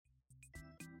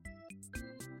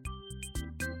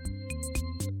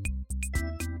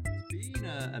It's been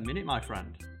a minute, my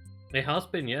friend. It has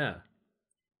been, yeah.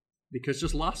 Because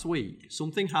just last week,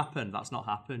 something happened that's not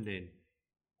happened in,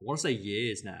 I want to say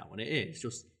years now, and it is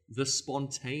just the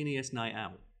spontaneous night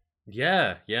out.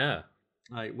 Yeah, yeah.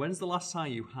 Like, when's the last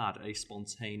time you had a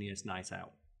spontaneous night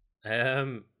out?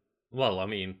 Well, I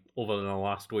mean, other than the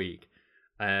last week,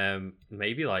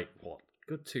 maybe like,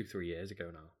 good 2-3 years ago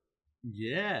now.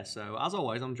 Yeah, so as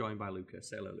always, I'm joined by Lucas.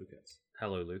 Say hello, Lucas.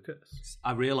 Hello, Lucas.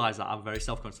 I realise that I'm very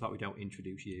self-conscious about we don't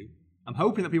introduce you. I'm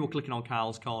hoping that people clicking on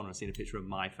Carl's Corner and seeing a picture of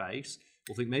my face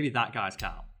will think maybe that guy's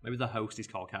Carl. Maybe the host is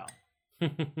called Carl.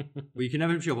 Well, you can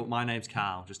never be sure, but my name's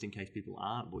Carl, just in case people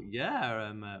aren't. But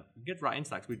yeah, we'll get right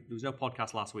into that. There was no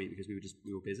podcast last week because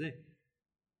we were busy.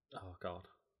 Oh, God.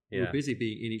 We were busy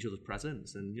being in each other's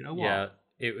presence, and you know what? Yeah,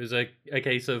 it was a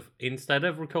case of, instead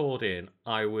of recording,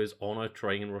 I was on a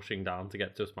train rushing down to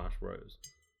get to Smash Bros.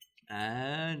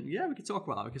 And yeah, we could talk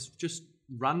about that because just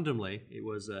randomly, it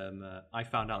was I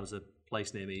found out there's a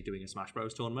place near me doing a Smash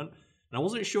Bros tournament. And I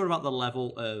wasn't sure about the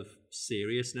level of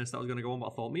seriousness that was going to go on, but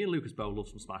I thought me and Lucas both love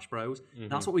some Smash Bros. Mm-hmm.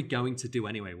 That's what we're going to do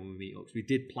anyway when we meet up. We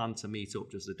did plan to meet up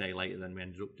just a day later than we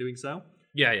ended up doing so.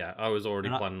 Yeah, I was already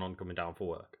planning on coming down for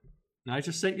work. And I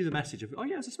just sent you the message of, oh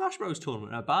yeah, it's a Smash Bros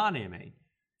tournament at a bar near me.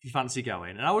 If you fancy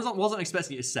going. And I wasn't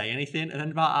expecting you to say anything. And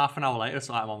then about half an hour later, it's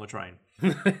like I'm on the train.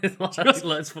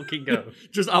 Let's fucking go.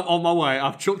 I'm on my way.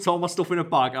 I've chucked all my stuff in a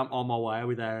bag. I'm on my way. I'll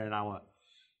be there in an hour.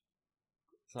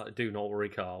 It's like, do not worry,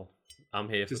 Carl. I'm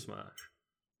here for Smash.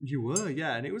 You were,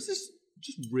 yeah. And it was just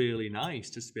really nice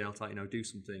just to be able to do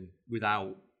something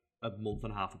without a month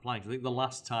and a half of playing. I think the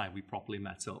last time we properly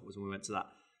met up was when we went to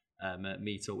that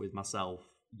meet up with myself,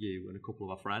 you, and a couple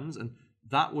of our friends. And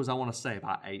that was, I want to say,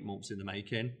 about 8 months in the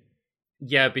making.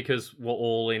 Yeah, because we're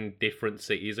all in different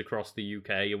cities across the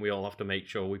UK, and we all have to make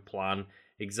sure we plan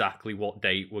exactly what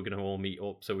date we're going to all meet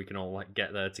up so we can all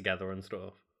get there together and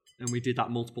stuff. And we did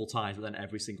that multiple times, but then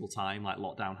every single time,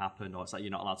 lockdown happened, or it's like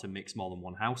you're not allowed to mix more than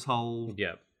one household.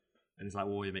 Yeah. And it's like,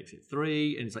 well, you mix it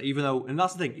 3, and it's like, and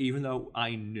that's the thing, even though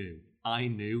I knew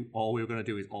all we were going to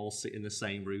do is all sit in the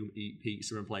same room, eat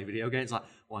pizza, and play video games. It's like,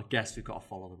 well, I guess we've got to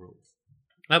follow the rules.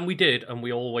 And we did, and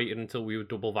we all waited until we were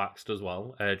double vaxxed as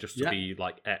well, just to be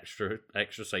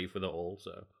extra safe with it all.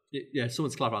 So yeah,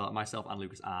 someone's clever about that. Myself and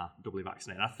Lucas are doubly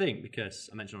vaccinated. I think because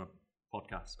I mentioned on a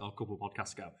podcast or a couple of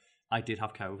podcasts ago, I did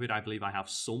have COVID. I believe I have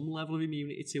some level of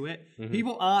immunity to it. Mm-hmm.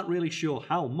 People aren't really sure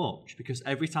how much because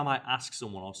every time I ask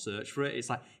someone or search for it,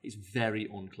 it's very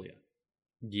unclear.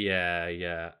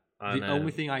 Yeah. The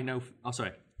only thing I know.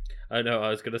 Sorry. I know. I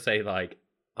was gonna say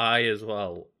I as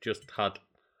well just had.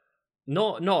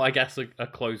 Not I guess a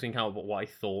closing count, but what I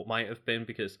thought might have been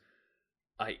because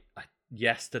I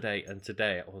yesterday and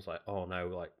today I was like, oh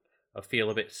no, I feel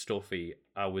a bit stuffy.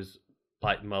 I was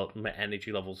my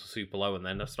energy levels are super low, and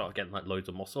then I started getting loads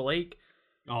of muscle ache.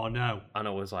 Oh no! And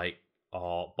I was like,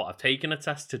 oh, but I've taken a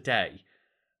test today,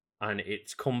 and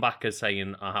it's come back as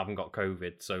saying I haven't got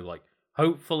COVID. So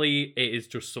hopefully it is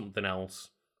just something else.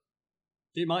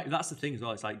 It might. That's the thing as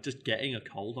well. It's just getting a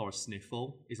cold or a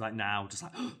sniffle is now just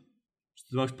it's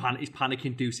the most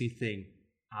panic-inducing thing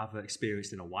I've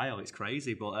experienced in a while. It's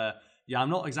crazy, but yeah, I'm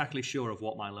not exactly sure of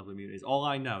what my level of immunity is. All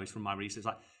I know is from my research,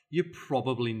 you're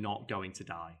probably not going to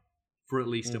die for at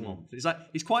least a month.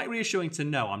 It's quite reassuring to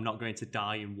know I'm not going to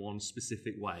die in one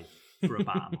specific way for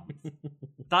about a month.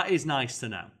 That is nice to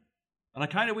know. And I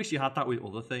kind of wish you had that with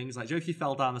other things. If you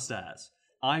fell down the stairs,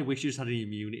 I wish you just had an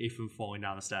immunity from falling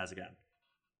down the stairs again.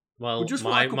 Well,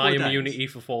 my immunity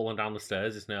for falling down the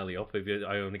stairs is nearly up if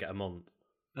I only get a month.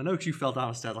 I know because you fell down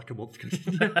the stairs a month ago.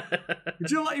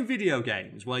 Do you know in video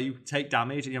games where you take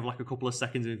damage and you have a couple of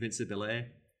seconds of invincibility?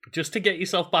 Just to get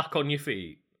yourself back on your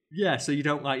feet. Yeah, so you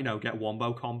don't get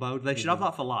wombo comboed. They should have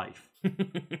that for life.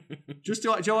 Just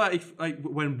if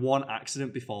when one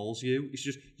accident befalls you, it's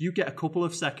just you get a couple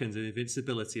of seconds of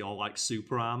invincibility or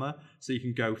super armor, so you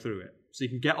can go through it, so you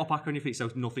can get up back on your feet,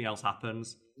 so nothing else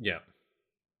happens. Yeah,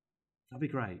 that'd be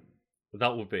great.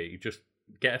 That would be just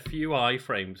get a few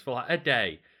iframes for a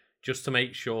day, just to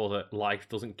make sure that life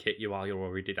doesn't kick you while you're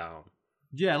already down.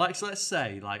 Yeah, so let's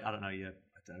say I don't know,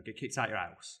 get kicked out of your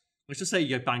house. Let's just say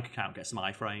your bank account gets some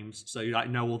iframes, so you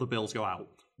know all the bills go out.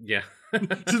 Yeah.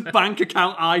 Just bank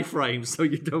account iframes so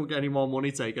you don't get any more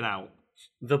money taken out.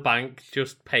 The bank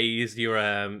just pays your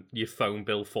phone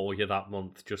bill for you that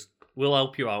month. We'll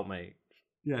help you out, mate.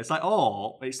 Yeah, it's do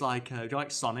you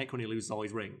like Sonic when he loses all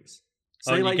his rings?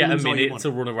 So you get a minute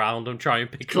to run around and try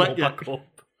and pick them all back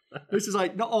up. This is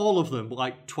not all of them,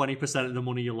 but 20% of the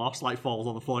money you lost falls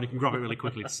on the floor and you can grab it really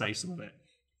quickly to save some of it.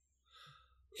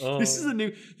 Oh. This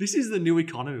is the new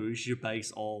economy we should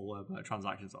base all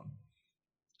transactions on.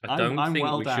 I don't I'm think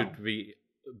well we down. should be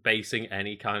basing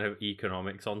any kind of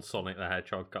economics on Sonic the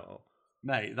Hedgehog, Carl.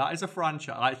 Mate, that is a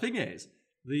franchise. Like, the thing is,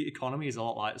 the economy is a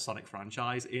lot like the Sonic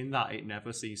franchise in that it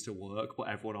never seems to work, but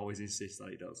everyone always insists that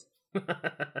it does.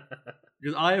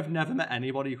 Because I have never met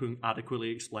anybody who can adequately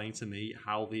explain to me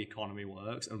how the economy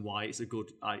works and why it's a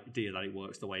good idea that it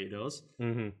works the way it does.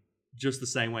 Mm-hmm. Just the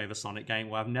same way of a Sonic game,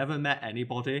 where I've never met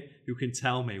anybody who can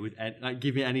tell me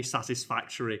give me any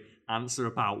satisfactory answer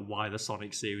about why the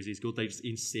Sonic series is good. They just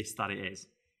insist that it is.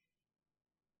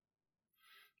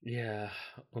 Yeah,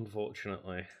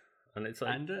 unfortunately. And it's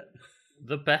like, And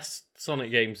the best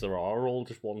Sonic games there are all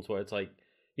just ones where it's like,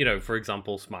 you know, for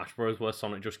example, Smash Bros, where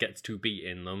Sonic just gets too beat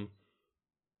in them.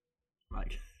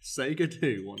 like Sega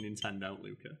do what Nintendo,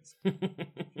 Lucas,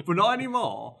 but not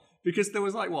anymore. Because there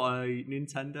was like a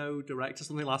Nintendo Direct or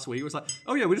something last week. It was like,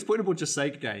 oh yeah, we're just putting a bunch of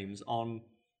Sega games on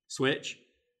Switch.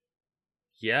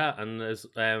 Yeah, and there's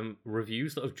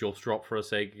reviews that have just dropped for a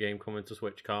Sega game coming to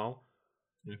Switch, Carl.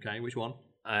 Okay, which one?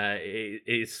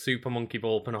 It's Super Monkey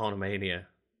Ball Banana Mania.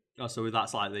 Oh, so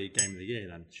that's like the game of the year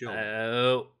then,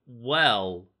 sure.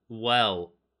 Well.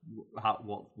 What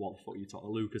the fuck are you talking?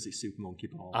 Lucas, it's Super Monkey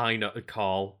Ball. I know,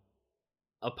 Carl.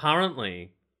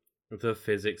 Apparently, the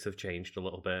physics have changed a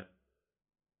little bit.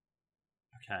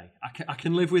 Okay, I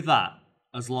can live with that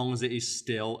as long as it is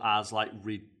still as like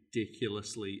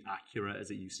ridiculously accurate as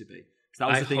it used to be. Because that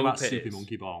was the thing about Super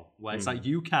Monkey Ball, where it's like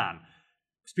you can.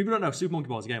 Because people don't know, Super Monkey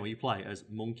Ball is a game where you play as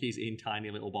monkeys in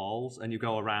tiny little balls, and you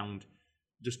go around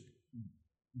just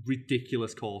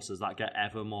ridiculous courses that get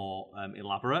ever more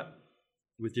elaborate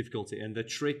with difficulty. And the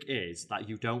trick is that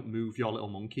you don't move your little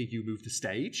monkey; you move the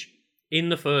stage. In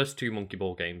the first two Monkey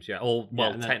Ball games, yeah. Or,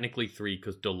 well, then, technically three,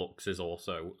 because Deluxe is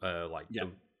also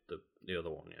the other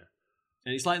one, yeah.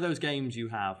 And it's like those games you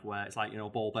have where it's like,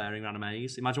 ball bearing around a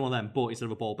maze. Imagine one of them, but instead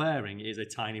of a ball bearing, it is a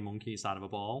tiny monkey inside of a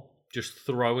ball. Just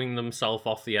throwing themselves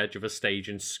off the edge of a stage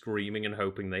and screaming and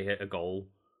hoping they hit a goal.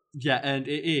 Yeah, and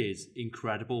it is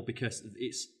incredible because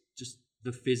it's just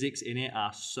the physics in it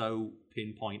are so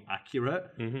pinpoint accurate.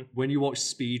 Mm-hmm. When you watch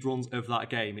speedruns of that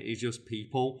game, it is just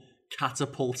people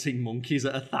catapulting monkeys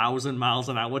at 1,000 miles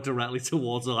an hour directly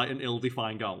towards an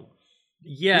ill-defined goal.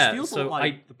 Yeah, so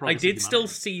like I did still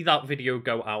see that video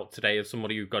go out today of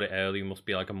somebody who got it early, who must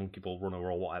be like a Monkey Ball runner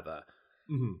or whatever.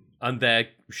 Mm-hmm. And they're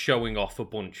showing off a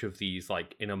bunch of these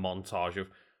like in a montage of,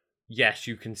 yes,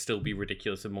 you can still be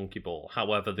ridiculous in Monkey Ball.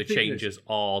 However, the changes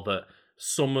are that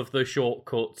some of the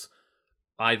shortcuts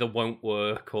either won't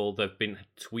work or they've been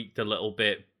tweaked a little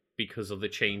bit because of the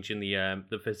change in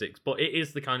the physics. But it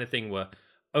is the kind of thing where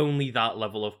only that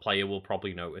level of player will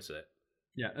probably notice it.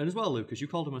 Yeah, and as well, Lucas, you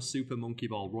called them a Super Monkey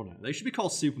Ball runner. They should be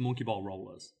called Super Monkey Ball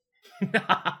rollers. They're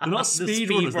not speed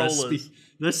runners,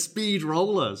 they're speed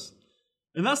rollers.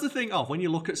 And that's the thing when you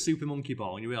look at Super Monkey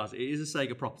Ball and you realise it is a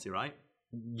Sega property, right?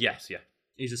 Yes, yeah.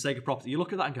 It's a Sega property. You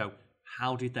look at that and go,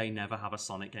 how did they never have a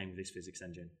Sonic game with this physics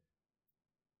engine?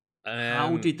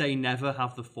 How did they never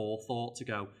have the forethought to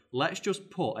go, let's just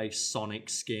put a Sonic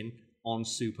skin on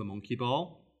Super Monkey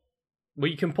Ball? Well,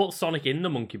 you can put Sonic in the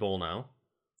Monkey Ball now.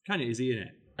 Can you? Is he in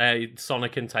it?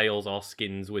 Sonic and Tails are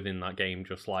skins within that game,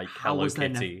 just like Hello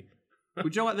Kitty.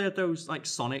 Would you know they had those like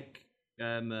Sonic,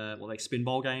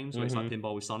 spinball games where it's like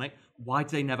pinball with Sonic? Why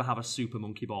did they never have a Super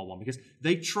Monkey Ball one? Because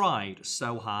they tried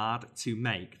so hard to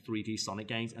make 3D Sonic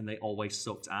games and they always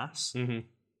sucked ass. Mm-hmm.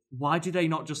 Why did they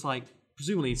not just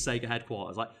presumably in Sega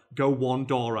headquarters, go one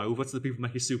door over to the people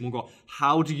making Super Monkey Ball?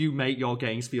 How do you make your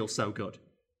games feel so good?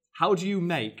 How do you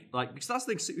make, because that's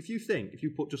the thing, if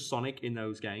you put just Sonic in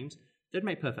those games, they'd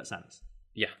make perfect sense.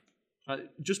 Yeah.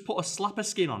 Just slap a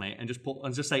skin on it and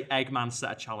just say Eggman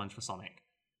set a challenge for Sonic.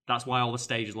 That's why all the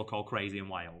stages look all crazy and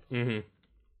wild. Mm-hmm.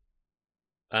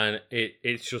 And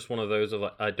it's just one of those of,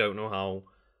 I don't know how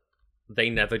they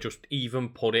never just even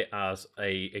put it as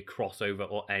a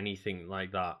crossover or anything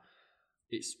like that.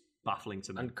 It's baffling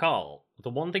to me. And Carl, the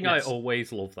one thing I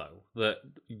always love, though, that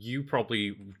you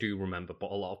probably do remember,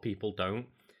 but a lot of people don't,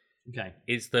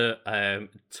 is that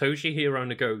Toshihiro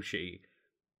Nagoshi,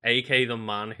 aka the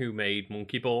man who made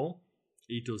Monkey Ball,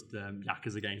 he does the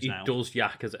Yakuza games now. He does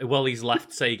Yakuza. Well, he's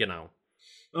left Sega now.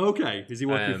 Okay, is he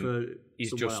working for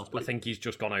someone else? I think he's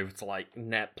just gone over to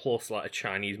Net Plus, a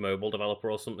Chinese mobile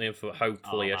developer or something, for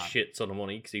hopefully a shit ton of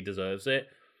money because he deserves it.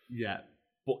 Yeah,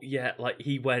 but yeah,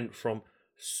 he went from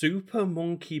Super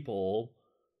Monkey Ball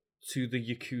to the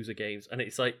Yakuza games, and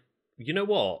it's you know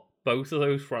what? Both of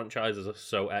those franchises are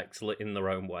so excellent in their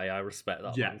own way. I respect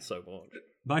that man so much.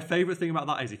 My favourite thing about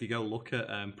that is if you go look at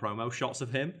promo shots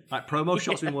of him, like promo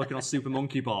shots of him working on Super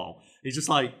Monkey Ball. He's just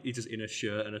in a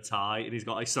shirt and a tie, and he's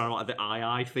got like sort of like the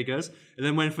eye figures. And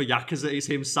then when for Yakuza, it's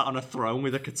him sat on a throne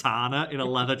with a katana in a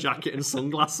leather jacket and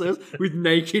sunglasses with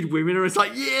naked women, and it's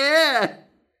like, yeah.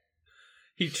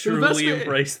 He truly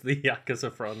embraced the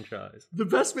Yakuza franchise. The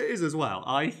best bit is as well,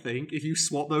 I think if you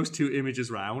swap those two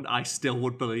images around, I still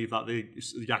would believe that the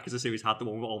Yakuza series had the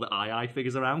one with all the Ai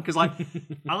figures around. Because like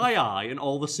Ai and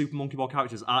all the Super Monkey Ball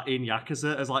characters are in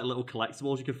Yakuza as like little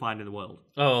collectibles you can find in the world.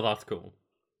 Oh, that's cool.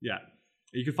 Yeah.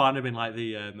 You can find them in like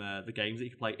the games that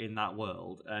you can play in that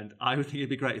world. And I would think it'd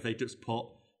be great if they just put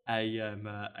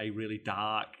a really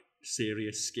dark,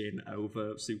 serious skin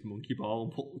over Super Monkey Ball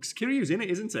and put Kiryu's in it,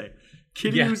 isn't it?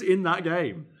 Kiryu's in that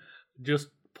game. Just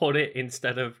put it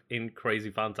instead of in Crazy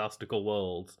Fantastical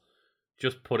Worlds.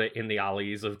 Just put it in the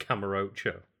alleys of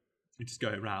Kamurocho. You just go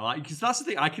around, like, because that's the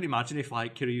thing. I can imagine if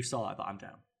like Kiryu saw it, but I'm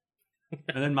down.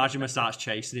 And then Majima starts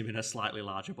chasing him in a slightly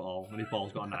larger ball, and his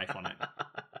ball's got a knife on it.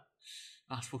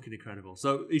 That's fucking incredible.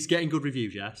 So he's getting good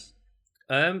reviews, yes.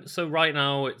 So right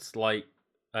now it's like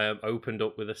opened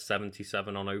up with a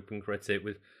 77 on OpenCritic,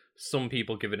 with some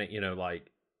people giving it, like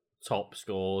top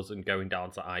scores, and going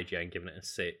down to IGN giving it a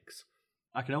 6.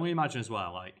 I can only imagine as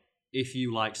well, like, if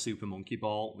you like Super Monkey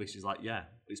Ball, this is like, yeah,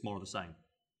 it's more of the same.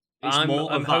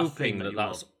 I'm hoping that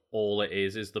that's all it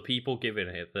is the people giving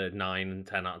it the 9 and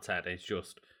 10 out of 10. It's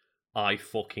just, I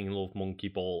fucking love Monkey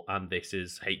Ball, and this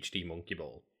is HD Monkey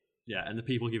Ball. Yeah, and the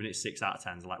people giving it 6 out of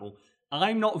 10 are like, well,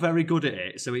 I'm not very good at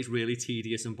it, so it's really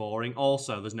tedious and boring.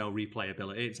 Also, there's no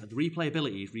replayability. It's like the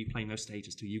replayability is replaying those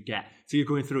stages till you're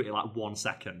going through it in like 1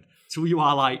 second. So you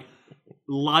are like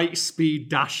light speed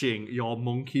dashing your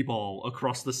monkey ball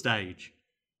across the stage.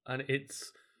 And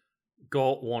it's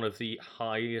got one of the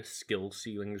highest skill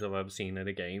ceilings I've ever seen in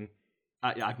a game.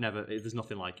 There's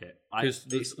nothing like it. Because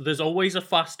there's always a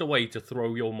faster way to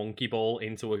throw your monkey ball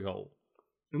into a goal.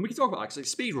 And we can talk about actually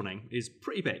speedrunning is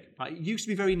pretty big. It used to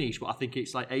be very niche, but I think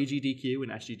it's like AGDQ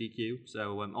and SGDQ.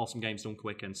 So Awesome Games Done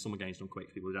Quick and Summer Games Done Quick,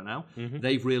 for people who don't know. Mm-hmm.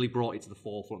 They've really brought it to the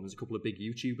forefront. There's a couple of big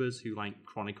YouTubers who like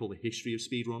chronicle the history of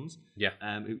speedruns. Yeah.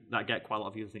 That get quite a lot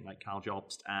of views. I think like Carl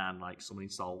Jobst and like Someone in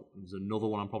Salt. There's another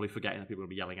one I'm probably forgetting that people will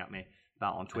be yelling at me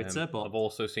about on Twitter. But I've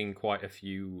also seen quite a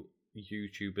few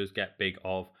YouTubers get big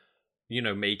of,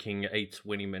 making a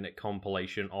 20-minute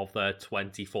compilation of their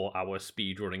 24-hour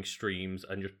speedrunning streams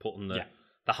and just putting the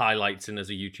highlights in as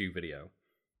a YouTube video.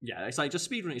 Yeah, it's like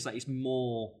just speedrunning. It's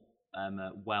more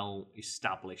well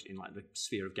established in like the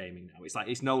sphere of gaming now. It's like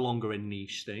it's no longer a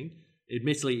niche thing.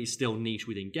 Admittedly, it's still niche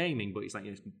within gaming, but it's like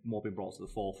it's more been brought to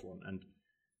the forefront. And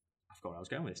I forgot where I was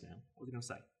going with this now. What was I going to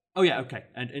say? Oh yeah, okay.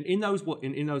 And in those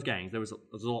games, there's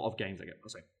a lot of games that get.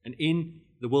 And in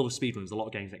the world of speedruns, there's a lot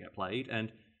of games that get played.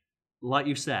 And like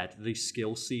you said, the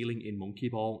skill ceiling in Monkey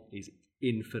Ball is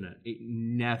infinite. It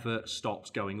never stops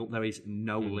going up. There is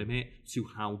no limit to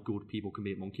how good people can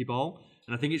be at Monkey Ball.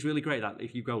 And I think it's really great that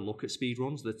if you go look at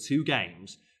speedruns, the 2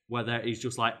 games where there is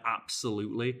just like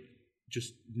absolutely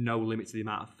just no limit to the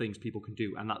amount of things people can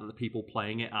do, and that the people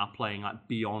playing it are playing like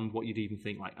beyond what you'd even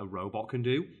think like a robot can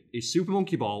do, is Super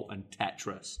Monkey Ball and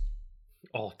Tetris.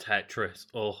 Oh, Tetris.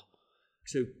 Oh.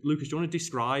 So, Lucas, do you want to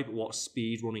describe what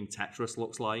speedrunning Tetris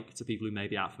looks like to people who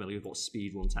maybe aren't familiar with what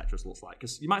speedrun Tetris looks like?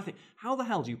 Because you might think, how the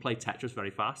hell do you play Tetris very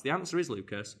fast? The answer is,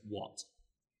 Lucas, what?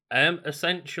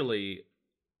 Essentially,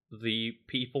 the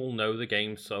people know the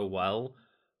game so well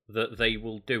that they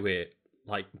will do it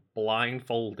like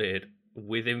blindfolded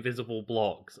with invisible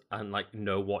blocks and like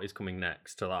know what is coming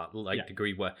next to that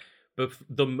degree where, but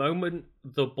the moment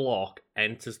the block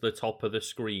enters the top of the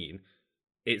screen,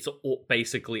 it's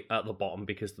basically at the bottom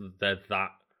because they're that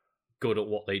good at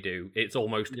what they do. It's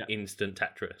almost instant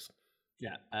Tetris.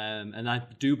 Yeah, and I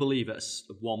do believe at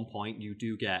one point you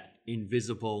do get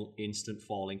invisible, instant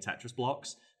falling Tetris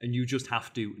blocks, and you just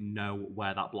have to know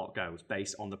where that block goes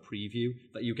based on the preview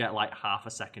that you get like half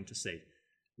a second to see.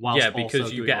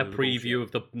 Because you get a preview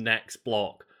of the next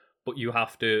block, but you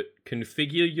have to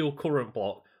configure your current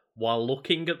block while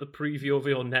looking at the preview of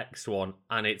your next one,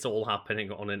 and it's all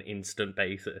happening on an instant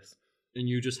basis. And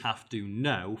you just have to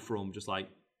know from just like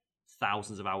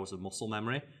thousands of hours of muscle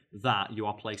memory that you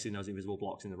are placing those invisible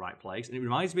blocks in the right place. And it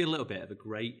reminds me a little bit of a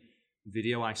great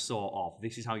video I saw of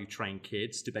this is how you train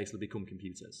kids to basically become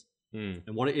computers. And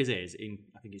what it is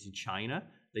I think it's in China,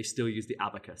 they still use the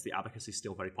abacus. The abacus is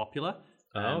still very popular.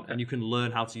 And you can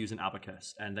learn how to use an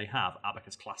abacus. And they have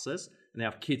abacus classes, and they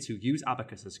have kids who use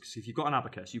abacuses. Because if you've got an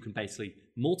abacus, you can basically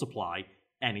multiply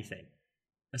anything.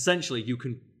 Essentially, you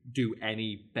can do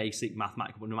any basic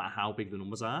mathematical, no matter how big the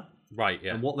numbers are. Right,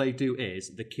 yeah. And what they do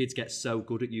is the kids get so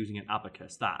good at using an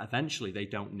abacus that eventually they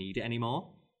don't need it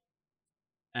anymore.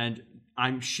 And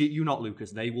I'm shit you not,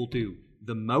 Lucas, they will do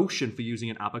the motion for using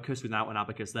an abacus without an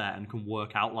abacus there and can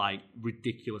work out like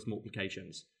ridiculous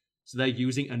multiplications. So they're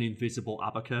using an invisible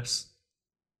abacus.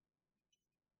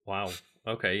 Wow.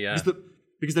 Okay, yeah.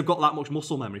 Because they've got that much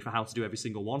muscle memory for how to do every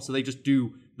single one. So they just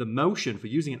do the motion for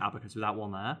using an abacus without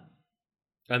one there.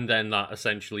 And then that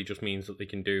essentially just means that they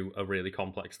can do a really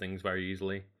complex things very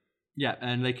easily. Yeah,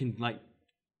 and they can, like,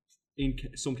 in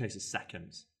some cases,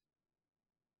 seconds.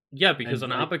 Yeah, because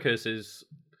And, an like- abacus is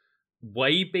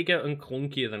way bigger and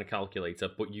clunkier than a calculator,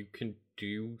 but you can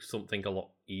do something a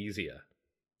lot easier.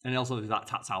 And also there's that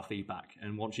tactile feedback.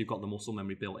 And once you've got the muscle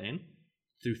memory built in,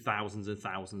 through thousands and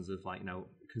thousands of, like,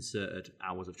 concerted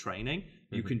hours of training,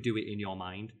 you can do it in your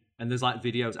mind. And there's, like,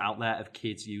 videos out there of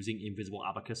kids using invisible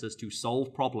abacuses to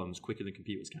solve problems quicker than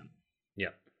computers can. Yeah.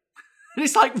 And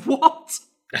it's like, what?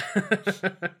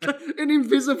 An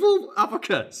invisible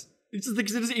abacus. It's just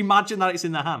because they just imagine that it's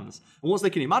in their hands. And once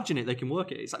they can imagine it, they can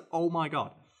work it. It's like, oh my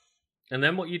God. And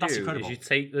then what you do That's is incredible. you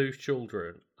take those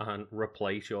children and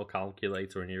replace your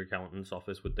calculator in your accountant's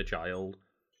office with the child.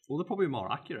 Well, they're probably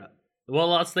more accurate.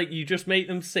 Well, that's like you just make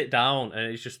them sit down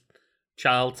and it's just,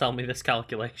 child, tell me this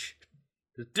calculation.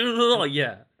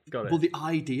 Yeah, got it. Well, the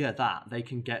idea that they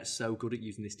can get so good at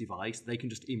using this device, they can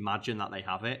just imagine that they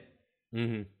have it.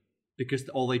 Mm-hmm. Because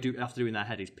all they have to do in their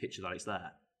head is picture that it's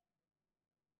there.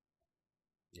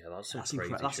 Yeah, that's some That's,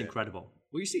 crazy that's shit. incredible.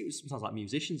 Well, you see sometimes like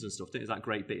musicians and stuff, don't you? There's that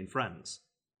great bit in Friends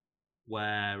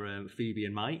where Phoebe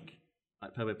and Mike,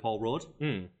 like played by Paul Rudd,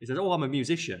 he says, oh, I'm a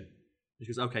musician. And she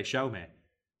goes, okay, show me.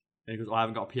 And he goes, oh, I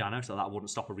haven't got a piano, so that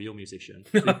wouldn't stop a real musician.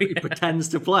 So he pretends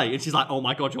to play, and she's like, oh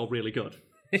my God, you're really good.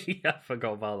 Yeah, I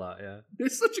forgot about that, yeah.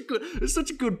 It's such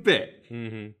a good bit.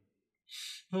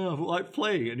 Mm-hmm. Like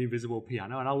playing an invisible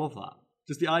piano, and I love that.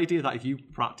 Just the idea that if you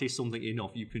practice something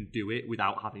enough, you can do it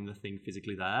without having the thing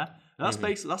physically there. And that's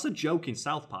basically, that's a joke in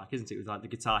South Park, isn't it? With like the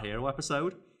Guitar Hero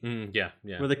episode, Yeah.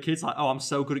 where the kid's like, "Oh, I'm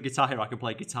so good at Guitar Hero, I can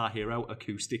play Guitar Hero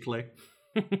acoustically."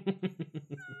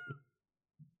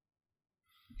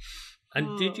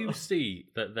 And did you see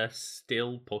that they're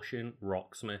still pushing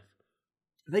Rocksmith?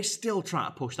 They still try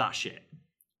to push that shit.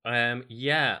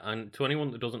 Yeah, and to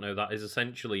anyone that doesn't know, that is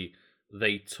essentially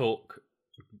they took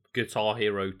Guitar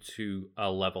Hero to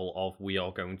a level of we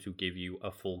are going to give you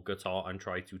a full guitar and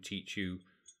try to teach you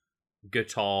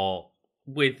guitar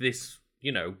with this,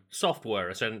 software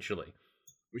essentially.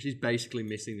 Which is basically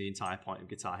missing the entire point of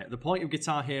Guitar Hero. The point of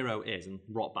Guitar Hero is, and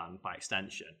Rock Band by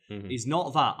extension, is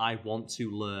not that I want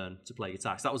to learn to play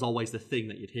guitar. Because that was always the thing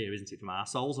that you'd hear, isn't it, from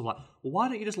arseholes? Of like, well, why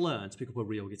don't you just learn to pick up a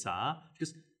real guitar?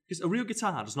 Because a real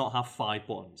guitar does not have 5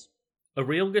 buttons. A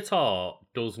real guitar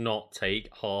does not take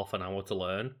half an hour to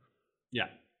learn. Yeah.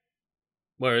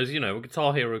 Whereas, a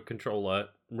Guitar Hero controller,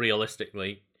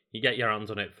 realistically, you get your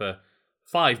hands on it for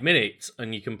 5 minutes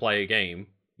and you can play a game.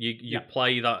 You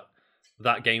play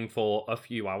that game for a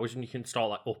few hours and you can start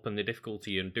like upping the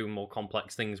difficulty and doing more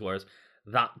complex things, whereas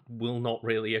that will not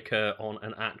really occur on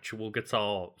an actual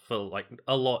guitar for like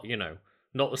a lot,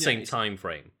 not the same time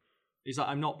frame. It's like,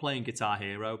 I'm not playing Guitar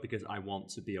Hero because I want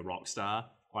to be a rock star,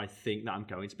 or I think that I'm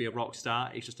going to be a rock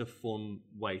star. It's just a fun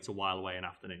way to while away an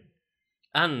afternoon.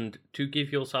 And to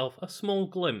give yourself a small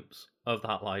glimpse of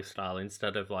that lifestyle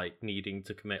instead of like needing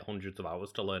to commit hundreds of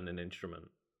hours to learn an instrument.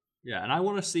 Yeah, and I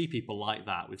want to see people like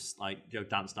that with like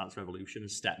Dance Dance Revolution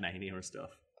and Step Mania and stuff.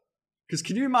 Because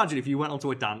can you imagine if you went onto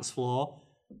a dance floor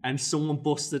and someone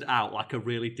busted out like a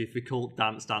really difficult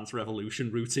Dance Dance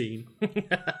Revolution routine?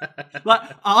 Like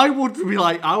I would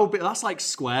be, that's like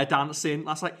square dancing.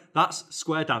 That's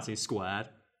square dancing squared.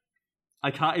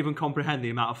 I can't even comprehend the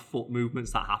amount of foot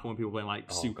movements that happen when people play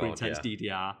like super intense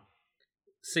DDR.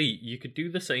 See, you could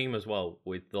do the same as well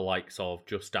with the likes of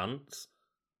Just Dance.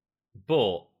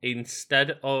 But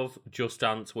instead of Just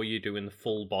Dance where you're doing the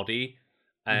full body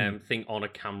thing on a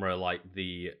camera like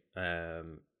the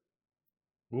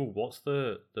what's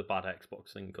the bad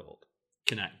Xbox thing called?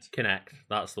 Kinect,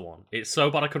 that's the one. It's so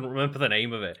bad I couldn't remember the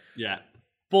name of it. Yeah.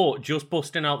 But just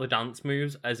busting out the dance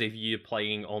moves as if you're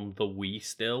playing on the Wii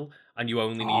still and you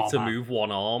only need to move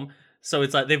one arm. So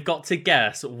it's like they've got to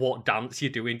guess what dance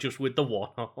you're doing just with the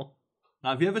one arm. Now,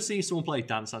 have you ever seen someone play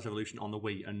Dance Dance Revolution on the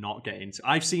Wii and not get into?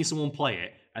 I've seen someone play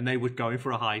it and they were going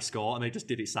for a high score and they just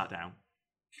did it sat down.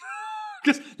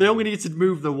 Because they only needed to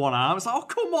move the one arm. It's like, oh,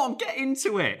 come on, get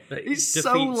into it. It's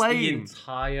so lame. The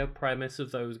entire premise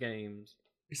of those games.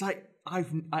 It's like,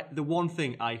 the one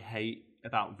thing I hate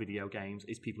about video games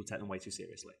is people take them way too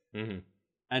seriously. Mm-hmm.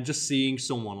 And just seeing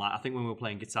someone like, I think when we were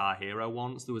playing Guitar Hero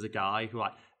once, there was a guy who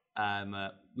like,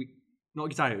 not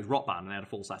Guitar Hero, it was Rock Band, and they had a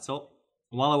full setup.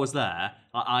 And while I was there,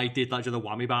 I did like the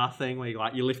whammy bar thing where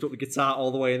you lift up the guitar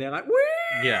all the way and they're like, woo!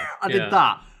 Yeah. I did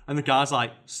that. And the guy's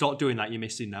like, stop doing that, you're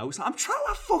missing notes. I'm trying to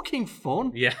have fucking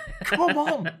fun. Yeah. Come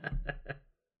on.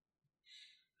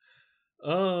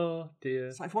 Oh, dear.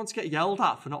 It's like if I want to get yelled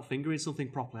at for not fingering something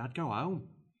properly, I'd go home.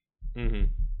 Mm-hmm.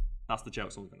 That's the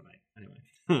joke someone's going to make. Anyway.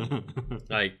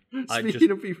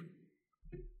 Speaking of people...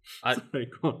 Sorry,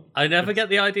 go on. I never get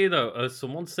the idea, though, of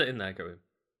someone sitting there going,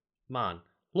 man,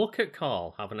 look at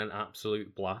Carl having an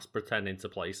absolute blast pretending to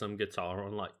play some guitar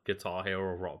on like Guitar Hero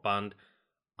or Rock Band.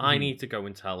 I need to go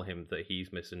and tell him that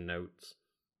he's missing notes.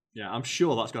 Yeah, I'm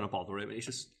sure that's going to bother him. It's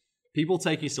just people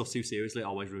taking stuff too seriously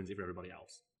always ruins it for everybody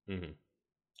else. Mm-hmm.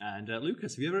 And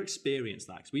Lucas, have you ever experienced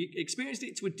that? 'Cause we experienced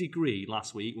it to a degree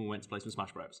last week when we went to play some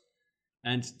Smash Bros.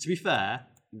 And to be fair,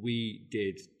 we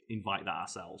did invite that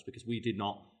ourselves because we did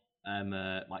not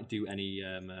do any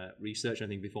research or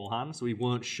anything beforehand, so we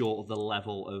weren't sure of the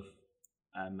level of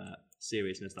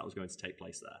seriousness that was going to take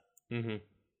place there. Mm-hmm.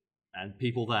 And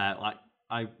people there, like,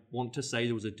 I want to say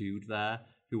there was a dude there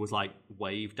who was like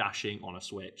wave dashing on a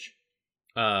Switch.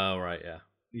 Oh, right, yeah.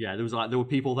 Yeah, there were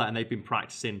people there and they'd been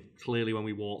practicing clearly when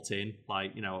we walked in,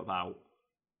 like, about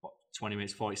 20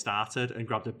 minutes before it started, and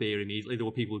grabbed a beer immediately. There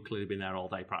were people who'd clearly been there all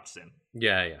day practicing.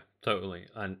 Yeah, totally.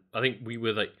 And I think we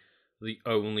were like the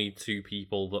only two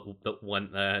people that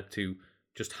went there to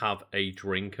just have a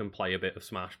drink and play a bit of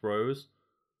Smash Bros.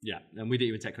 Yeah, and we didn't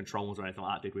even take controllers or anything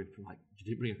like that, did we? Like, you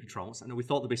didn't bring a controller? I know we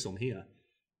thought there'd be some here.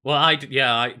 Well,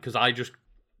 because I just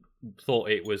thought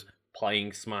it was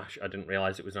playing Smash. I didn't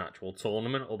realise it was an actual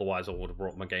tournament. Otherwise, I would have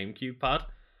brought my GameCube pad.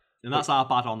 And that's our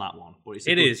bad on that one. But it's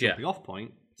a good jumping off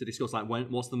point to discuss like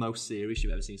what's the most serious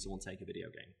you've ever seen someone take a video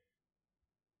game.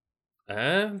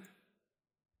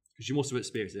 Because you must have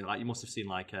experienced it. Like you must have seen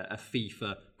like a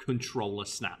FIFA controller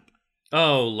snap.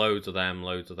 Oh, loads of them.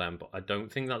 But I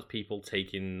don't think that's people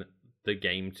taking the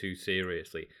game too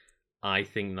seriously. I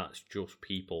think that's just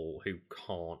people who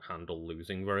can't handle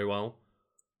losing very well.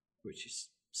 Which is,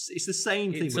 it's the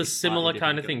same thing. It's a similar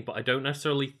kind of thing, but I don't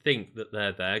necessarily think that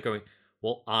they're there going,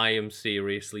 well, I am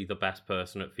seriously the best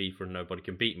person at FIFA and nobody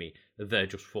can beat me. They're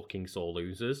just fucking sore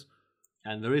losers.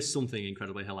 And there is something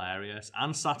incredibly hilarious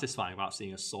and satisfying about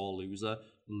seeing a sore loser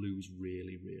lose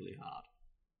really, really hard.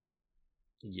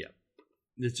 Yep.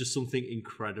 There's just something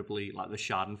incredibly like the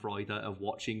schadenfreude of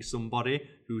watching somebody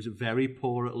who's very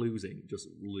poor at losing just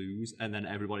lose, and then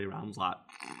everybody around's like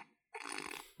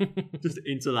just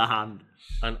into the hand.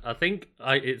 And I think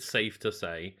it's safe to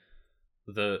say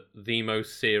that the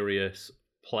most serious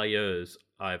players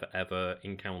I've ever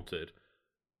encountered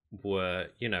were,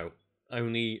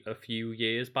 only a few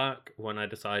years back when I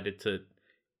decided to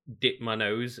dip my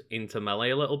nose into Melee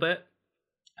a little bit.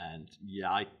 And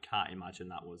yeah, I can't imagine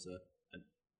that was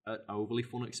an overly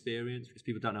fun experience, because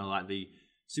people don't know, like, the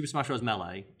Super Smash Bros.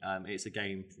 Melee, it's a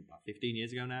game from about 15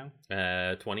 years ago now?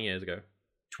 20 years ago.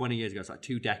 20 years ago, it's like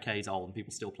 2 decades old, and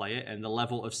people still play it, and the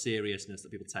level of seriousness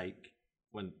that people take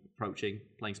when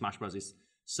playing Smash Bros. Is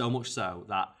so much so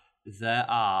that there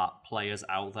are players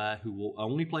out there who will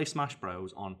only play Smash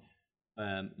Bros. On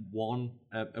one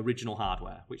original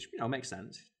hardware, which makes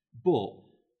sense, but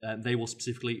they will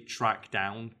specifically track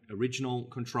down original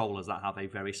controllers that have a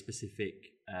very specific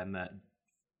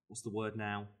what's the word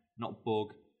now? Not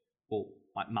bug, but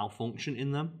like malfunction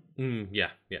in them.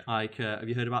 Yeah. Like, have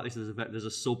you heard about this? There's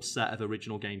a subset of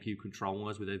original GameCube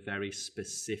controllers with a very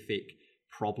specific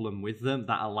problem with them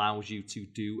that allows you to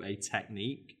do a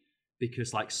technique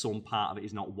because like some part of it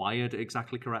is not wired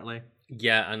exactly correctly.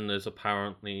 Yeah, and there's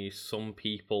apparently some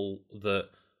people that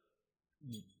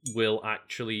will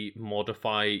actually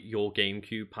modify your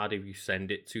GameCube pad if you send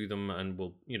it to them, and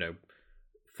will,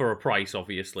 for a price,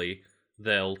 obviously,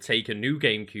 they'll take a new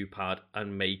GameCube pad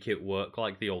and make it work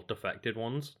like the old defected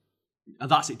ones.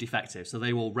 And that's it, defective. So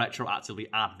they will retroactively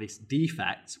add this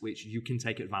defect, which you can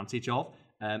take advantage of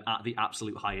at the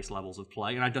absolute highest levels of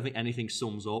play. And I don't think anything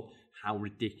sums up how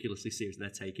ridiculously serious they're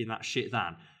taking that shit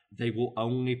than they will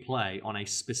only play on a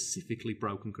specifically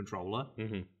broken controller.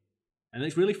 Mm-hmm. And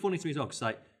it's really funny to me as well, because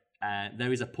like,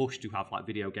 there is a push to have like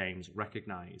video games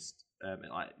recognised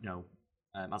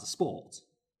as a sport.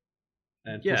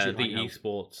 And yeah, the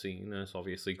esports scene has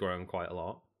obviously grown quite a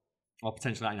lot. Or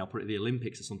potentially, put it at the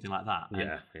Olympics or something like that.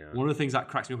 Yeah. One of the things that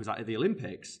cracks me up is that at the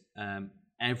Olympics,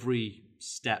 every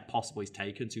step possible is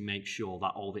taken to make sure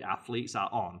that all the athletes are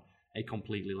on a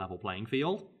completely level playing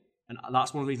field. And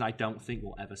that's one of the reasons I don't think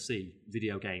we'll ever see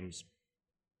video games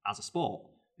as a sport,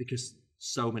 because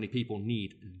so many people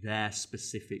need their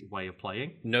specific way of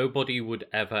playing. Nobody would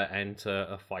ever enter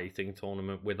a fighting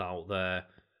tournament without their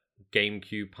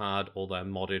GameCube pad or their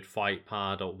modded fight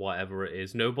pad or whatever it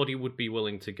is. Nobody would be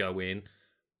willing to go in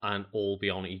and all be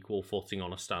on equal footing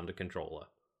on a standard controller.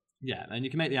 Yeah, and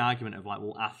you can make the argument of like,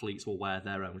 well, athletes will wear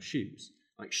their own shoes,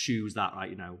 like shoes that,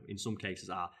 right, you know, in some cases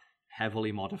are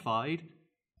heavily modified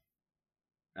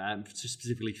to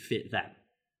specifically fit them.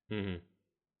 Mm-hmm.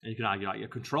 And you can argue like a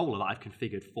controller that I've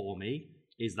configured for me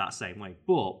is that same way,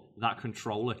 but that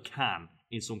controller can,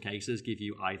 in some cases, give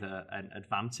you either an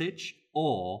advantage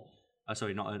or,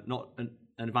 not an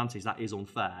advantage that is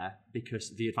unfair,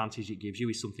 because the advantage it gives you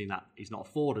is something that is not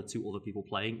afforded to other people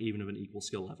playing, even of an equal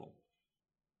skill level.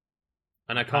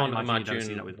 And I can't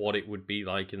imagine what it would be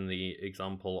like in the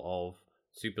example of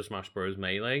Super Smash Bros.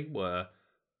 Melee, where,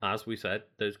 as we said,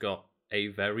 there's got a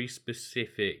very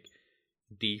specific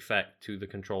defect to the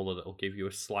controller that will give you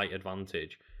a slight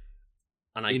advantage.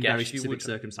 And I in guess very specific you would,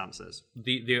 circumstances.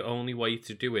 The only way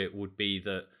to do it would be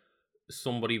that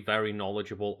somebody very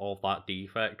knowledgeable of that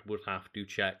defect would have to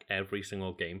check every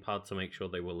single gamepad to make sure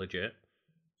they were legit.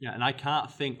 Yeah, and I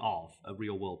can't think of a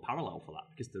real world parallel for that,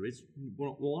 because there is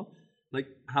one. Like,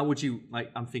 how would you, like,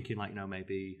 I'm thinking, like, you know,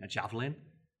 maybe a javelin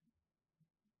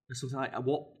or something like that.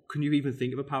 What, can you even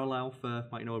think of a parallel for,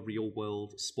 like, you know, a real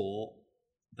world sport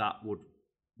that would,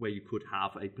 where you could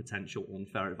have a potential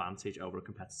unfair advantage over a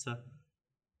competitor?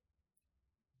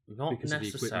 Not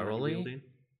necessarily.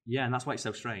 Yeah, and that's why it's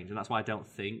so strange, and that's why I don't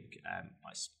think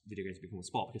like video games become a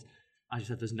sport, because, as you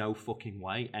said, there's no fucking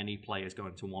way any player is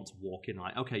going to want to walk in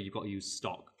like, okay, you've got to use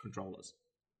stock controllers.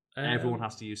 Everyone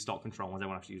has to use stock controllers.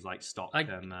 Everyone has to use like stock. I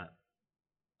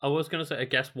was going to say, I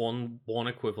guess one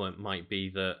equivalent might be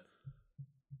that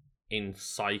in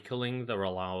cycling, they're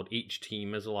allowed. Each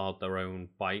team is allowed their own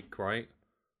bike, right?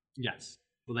 Yes,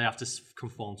 but they have to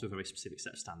conform to a very specific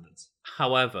set of standards.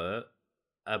 However,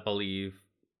 I believe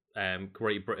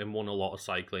Great Britain won a lot of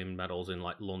cycling medals in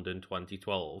like London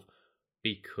 2012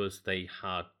 because they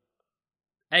had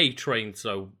A, trained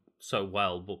so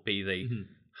well, but B, they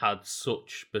had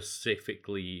such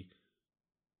specifically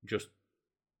just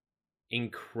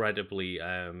incredibly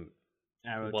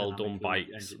well done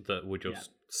bikes that were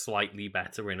just slightly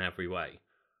better in every way.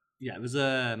 Yeah, there's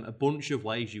a bunch of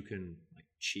ways you can like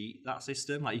cheat that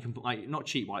system. Like you can not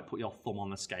cheat, but like put your thumb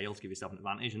on the scale to give yourself an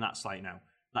advantage, and that's like, you know,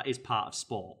 that is part of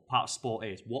sport. Part of sport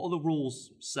is, what are the rules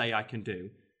say I can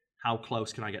do? How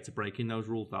close can I get to breaking those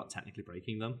rules without technically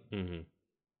breaking them? Mm-hmm.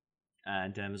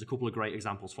 And there's a couple of great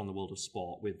examples from the world of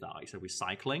sport with that. Like I said, with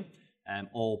cycling,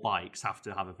 all bikes have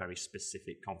to have a very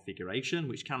specific configuration,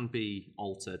 which can be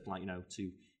altered, like, you know,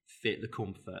 to fit the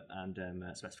comfort and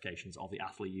specifications of the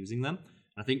athlete using them.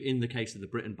 And I think in the case of the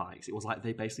Britain bikes, it was like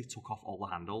they basically took off all the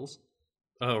handles.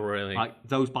 Oh, really? Like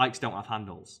those bikes don't have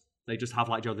handles; they just have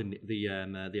like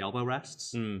the elbow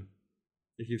rests. Mm.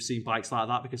 If you've seen bikes like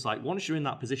that, because like once you're in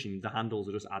that position, the handles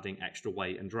are just adding extra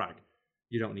weight and drag.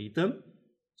 You don't need them.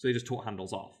 So they just took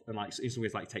handles off, and like in some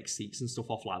ways, like take seats and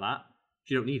stuff off like that.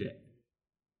 You don't need it.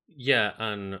 Yeah,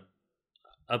 and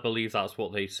I believe that's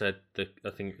what they said.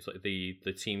 I think it's like the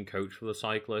team coach for the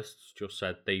cyclists just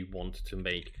said they wanted to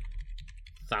make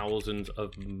thousands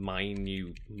of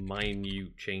minute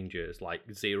changes, like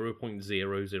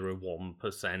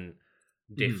 0.001%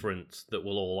 difference that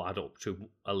will all add up to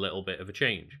a little bit of a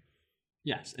change.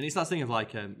 Yes, and it's that thing of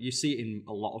like you see it in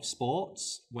a lot of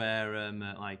sports where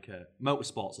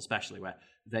motorsports especially, where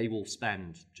they will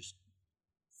spend just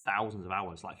thousands of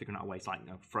hours like figuring out a way to like, you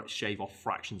know, shave off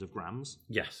fractions of grams.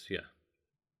 Yes, yeah.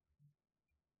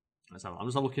 So I'm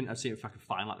just looking to see if I can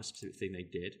find like the specific thing they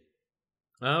did.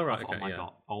 Oh right. Thought, okay,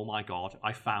 oh my god!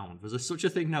 I found there's such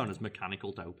a thing known as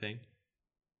mechanical doping.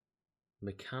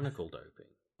 Mechanical doping.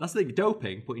 That's the thing,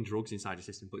 doping, putting drugs inside your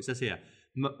system. But it says here,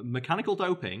 mechanical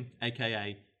doping,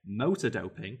 aka motor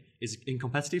doping, is in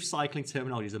competitive cycling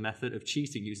terminology is a method of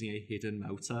cheating using a hidden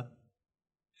motor.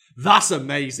 That's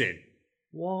amazing.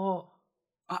 What?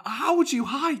 How would you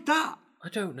hide that? I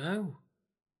don't know.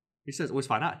 It says, always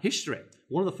find out. History.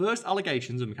 One of the first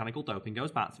allegations of mechanical doping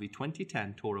goes back to the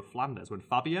 2010 Tour of Flanders when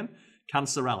Fabian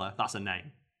Cancellara, that's a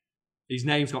name. His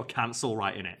name's got cancel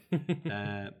right in it.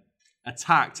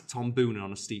 Attacked Tom Boonen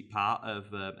on a steep part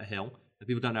of a hill. If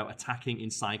people don't know, attacking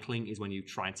in cycling is when you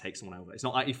try and take someone over. It's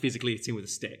not like you physically hit him with a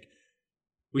stick,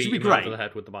 which would be great. Over the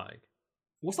head with the bike.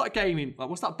 What's that game?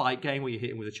 What's that bike game where you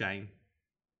hit him with a chain?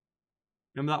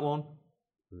 Remember that one?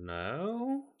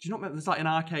 No. Do you not remember? There's like an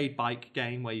arcade bike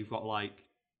game where you've got like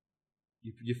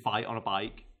you fight on a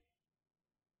bike.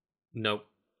 Nope.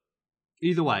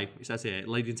 Either way, it says here, it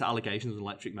led into allegations of an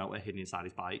electric motor hidden inside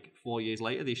his bike. 4 years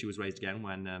later, the issue was raised again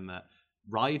when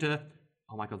rider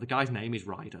oh my god, the guy's name is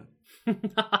Ryder.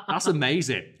 That's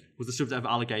amazing. Was the subject of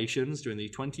allegations during the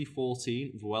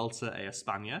 2014 Vuelta a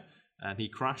España. He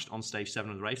crashed on stage 7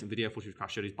 of the race, and video footage of the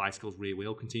crash showed his bicycle's rear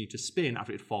wheel continued to spin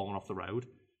after it had fallen off the road.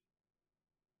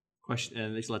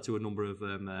 This led to a number of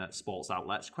sports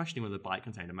outlets questioning whether the bike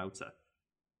contained a motor.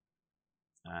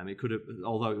 It could have,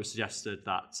 although it was suggested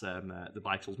that the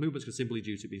bicycle's movements could simply be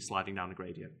due to it being sliding down a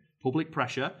gradient. Public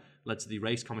pressure led to the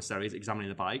race commissaries examining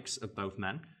the bikes of both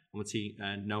men on the team,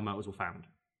 and no motors were found.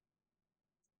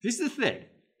 This is the thing,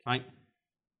 right?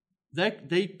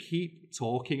 They keep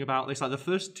talking about this. Like the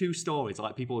first 2 stories are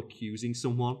like people accusing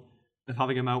someone of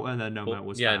having a motor, and then no motor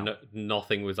was found.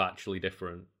 Nothing was actually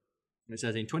different. It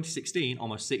says in 2016,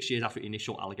 almost 6 years after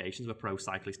initial allegations of a pro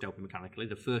cyclist doping mechanically,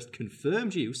 the first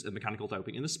confirmed use of mechanical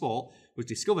doping in the sport was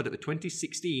discovered at the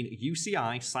 2016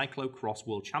 UCI Cyclocross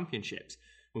World Championships,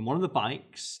 when one of the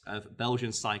bikes of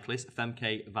Belgian cyclist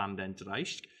Femke van den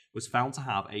Drijst was found to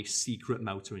have a secret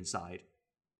motor inside.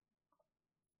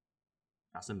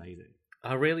 That's amazing.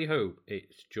 I really hope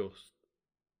it's just...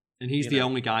 And he's the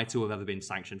only guy to have ever been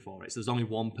sanctioned for it. So there's only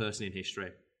one person in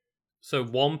history. So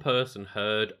one person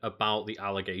heard about the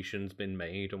allegations being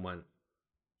made and went,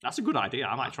 that's a good idea.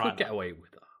 I might try that. Get away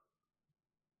with that.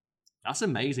 That's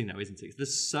amazing though, isn't it?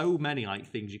 There's so many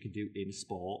things you can do in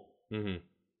sport. Mm-hmm.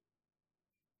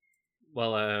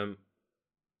 Well,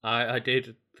 I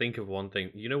did think of one thing.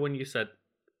 You know when you said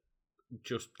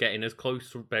just getting as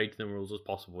close to breaking the rules as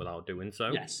possible without doing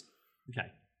so? Yes. Okay.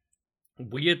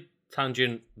 Weird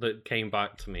tangent that came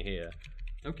back to me here.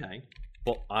 Okay.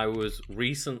 But I was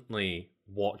recently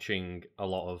watching a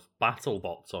lot of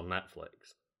BattleBots on Netflix.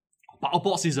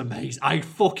 BattleBots is amazing.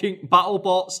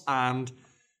 BattleBots and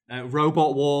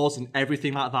Robot Wars and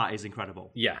everything like that is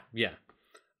incredible. Yeah.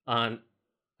 And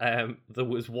there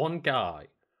was one guy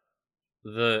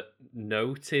that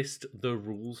noticed the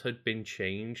rules had been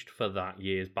changed for that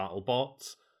year's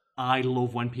BattleBots. I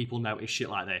love when people notice shit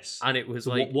like this. And it was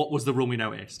so like... What was the rule we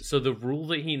noticed? So the rule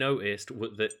that he noticed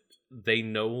was that they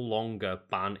no longer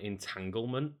ban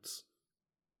entanglements.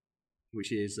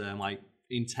 Which is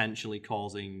intentionally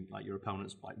causing your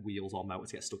opponent's wheels or motor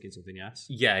to get stuck in something, yes?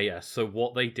 Yeah. So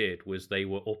what they did was they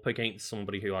were up against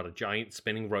somebody who had a giant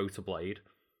spinning rotor blade.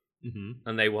 Mm-hmm.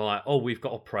 And they were like, oh, we've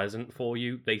got a present for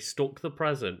you. They stuck the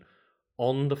present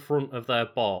on the front of their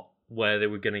bot where they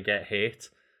were going to get hit.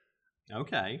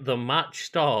 Okay. The match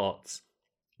starts.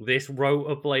 This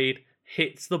rotor blade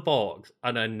hits the box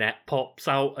and a net pops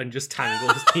out and just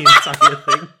tangles the entire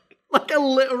thing. Like a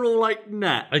literal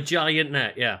net. A giant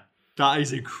net, yeah. That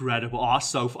is incredible.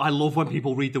 Oh, I love when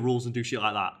people read the rules and do shit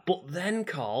like that. But then,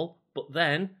 Carl,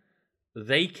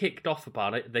 they kicked off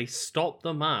about it. They stopped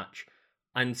the match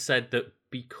and said that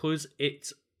because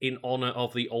it's in honour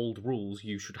of the old rules,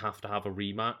 you should have to have a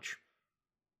rematch.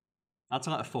 That's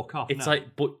like a fuck off. It's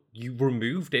but you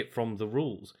removed it from the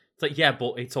rules. It's like, yeah,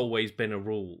 but it's always been a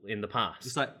rule in the past.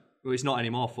 It's like, well, it's not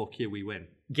anymore. Fuck you, we win.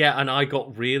 Yeah, and I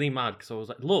got really mad because I was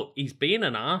like, look, he's being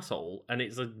an arsehole and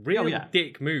it's a real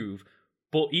dick move,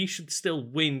 but he should still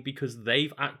win because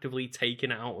they've actively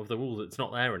taken it out of the rules. It's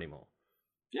not there anymore.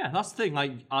 Yeah, that's the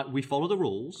thing. We follow the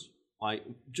rules.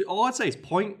 All I'd say is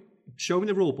show me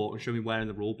the rule book and show me where in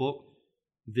the rule book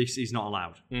this is not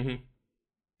allowed. Mm-hmm.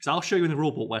 Because I'll show you in the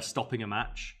rule book where stopping a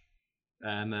match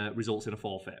results in a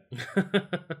forfeit.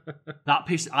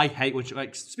 I hate when...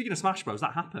 speaking of Smash Bros,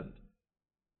 that happened.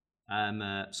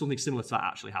 Something similar to that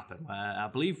actually happened. I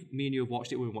believe me and you have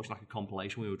watched it. We were watching a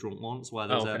compilation. We were drunk once where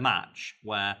there was a match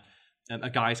where a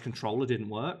guy's controller didn't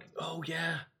work. Oh,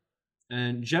 yeah.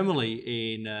 And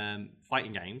generally in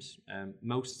fighting games,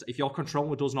 if your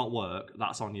controller does not work,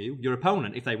 that's on you. Your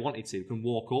opponent, if they wanted to, can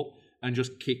walk up and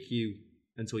just kick you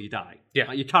until you die. Yeah.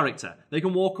 Like your character. They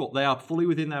can walk up. They are fully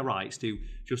within their rights to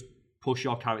just push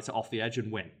your character off the edge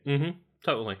and win. Mm-hmm.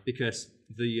 Totally. Because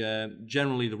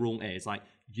generally the rule is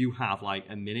you have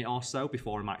a minute or so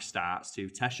before a match starts to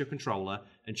test your controller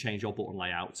and change your button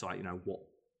layout to what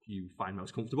you find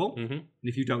most comfortable. Mm-hmm. And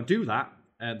if you don't do that,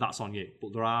 that's on you.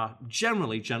 But there are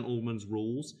generally gentlemen's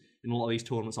rules in a lot of these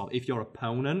tournaments of if your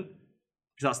opponent,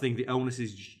 because that's the thing, the onus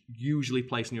is usually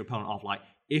placed on your opponent of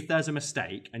if there's a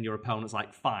mistake and your opponent's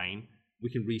fine, we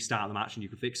can restart the match and you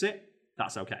can fix it,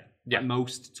 that's okay. Yeah.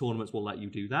 Most tournaments will let you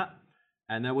do that.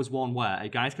 And there was one where a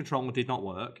guy's controller did not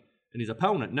work and his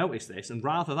opponent noticed this, and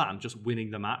rather than just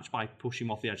winning the match by pushing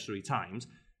him off the edge 3 times,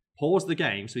 paused the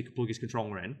game so he could plug his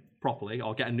controller in properly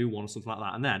or get a new one or something like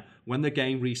that. And then when the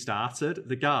game restarted,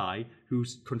 the guy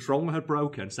whose controller had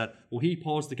broken said, well, he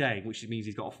paused the game, which means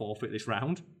he's got to forfeit this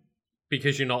round.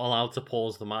 Because you're not allowed to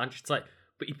pause the match. It's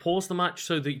but he paused the match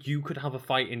so that you could have a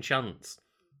fighting chance.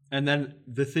 And then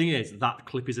the thing is, that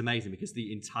clip is amazing because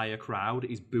the entire crowd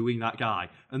is booing that guy.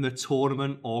 And the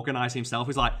tournament organizer himself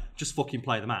is like, just fucking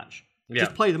play the match. Yeah.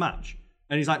 Just play the match.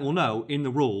 And he's like, well, no, in the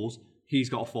rules, he's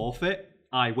got a forfeit.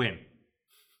 I win.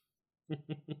 And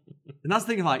that's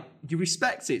the thing, like, you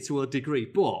respect it to a degree,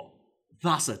 but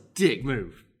that's a dick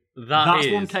move. That's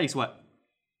one case where...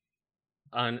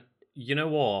 And you know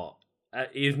what?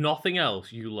 If nothing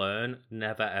else, you learn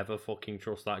never ever fucking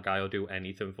trust that guy or do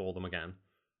anything for them again.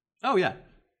 Oh, yeah.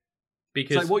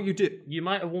 Because like what you do... You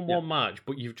might have won one match,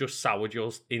 but you've just soured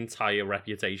your entire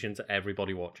reputation to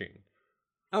everybody watching.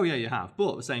 Oh, yeah, you have.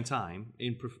 But at the same time,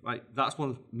 that's one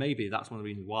of the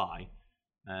reasons why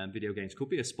video games could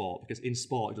be a sport, because in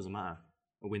sport, it doesn't matter.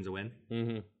 A win's a win.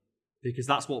 Mm-hmm. Because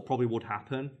that's what probably would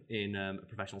happen in a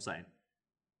professional setting.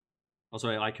 Or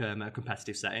sorry, like a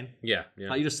competitive setting. Yeah, yeah.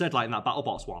 Like you just said, like in that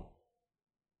BattleBots one.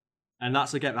 And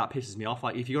that's, again, that pisses me off.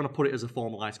 Like, if you're going to put it as a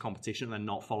formalised competition and then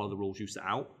not follow the rules you set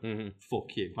out,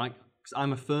 fuck you. Like, because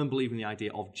I'm a firm believer in the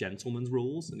idea of gentleman's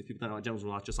rules. And if people don't know what gentleman's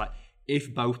rules are, just like,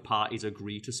 if both parties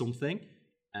agree to something,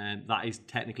 that is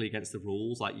technically against the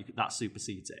rules, like, that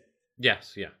supersedes it.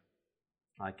 Yes, yeah.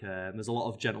 Like, there's a lot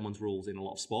of gentleman's rules in a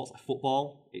lot of sports. Like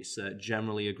football, it's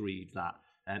generally agreed that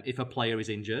if a player is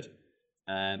injured,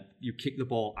 you kick the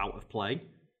ball out of play,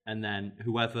 and then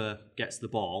whoever gets the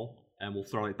ball will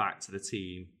throw it back to the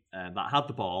team that had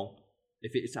the ball,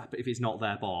 if it's not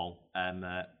their ball,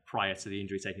 prior to the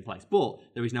injury taking place. But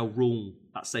there is no rule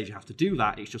that says you have to do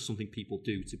that. It's just something people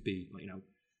do to be,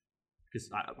 because,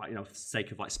 for the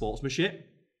sake of, like, sportsmanship.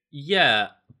 Yeah.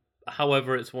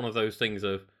 However, it's one of those things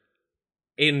of,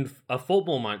 in a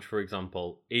football match, for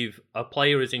example, if a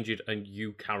player is injured and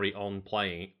you carry on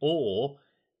playing, or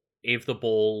if the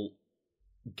ball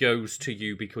goes to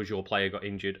you because your player got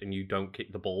injured and you don't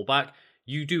kick the ball back,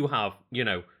 you do have,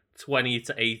 20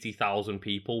 to 80,000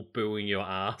 people booing your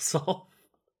ass off.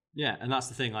 Yeah, and that's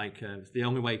the thing, like, the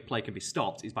only way play can be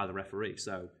stopped is by the referee.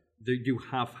 So you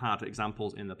have had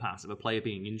examples in the past of a player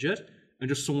being injured and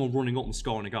just someone running up and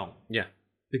scoring a goal. Yeah.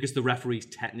 Because the referee's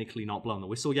technically not blown the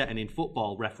whistle yet, and in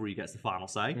football, referee gets the final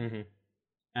say. Mm-hmm.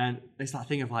 And it's that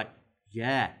thing of, like,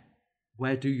 yeah,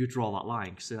 where do you draw that line?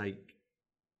 Because, like,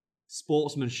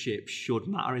 sportsmanship should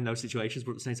matter in those situations,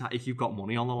 but at the same time, if you've got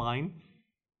money on the line...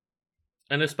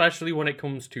 And especially when it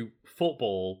comes to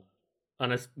football,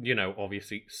 and,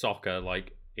 obviously soccer,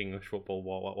 like English football,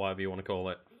 whatever you want to call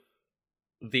it,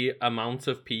 the amount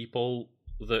of people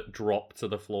that drop to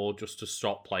the floor just to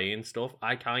stop playing stuff,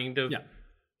 I kind of... Yeah.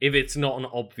 If it's not an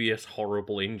obvious,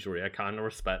 horrible injury, I kind of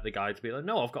respect the guy to be like,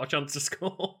 no, I've got a chance to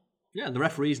score. Yeah, the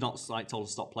referee's not, like, told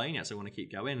to stop playing yet, so we want to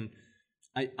keep going.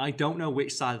 I don't know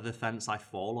which side of the fence I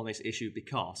fall on this issue,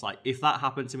 because, like, if that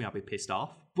happened to me, I'd be pissed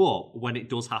off. But when it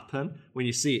does happen, when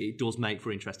you see it, it does make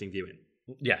for interesting viewing.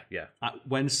 Yeah, yeah. Like,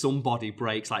 when somebody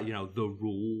breaks, like, the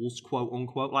rules, quote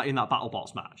unquote, like in that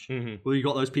BattleBots match, where you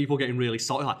got those people getting really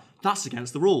salty, like, that's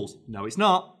against the rules. No, it's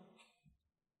not.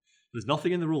 There's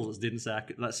nothing in the rules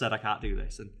that said I can't do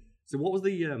this. And so, what was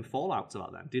the fallout to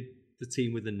that then? Did the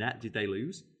team with the net, did they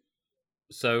lose?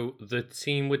 So the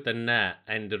team with the net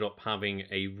ended up having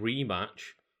a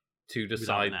rematch to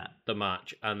decide the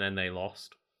match, and then they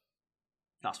lost.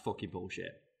 That's fucking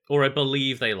bullshit. Or I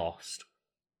believe they lost.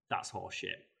 That's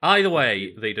horseshit. Either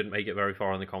way, they didn't make it very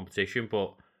far in the competition,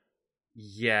 but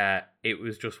yeah, it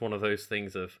was just one of those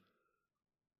things of,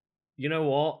 you know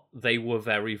what? They were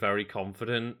very, very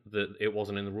confident that it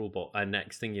wasn't in the rule book, and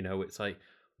next thing you know, it's like,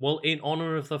 well, in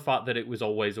honor of the fact that it was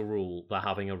always a rule, they're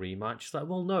having a rematch. It's like,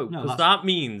 well, no, because that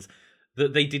means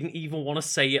that they didn't even want to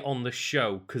say it on the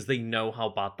show because they know how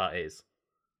bad that is.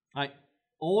 Like,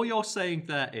 all you're saying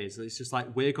there is, it's just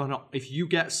like, we're gonna, if you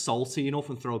get salty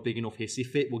enough and throw a big enough hissy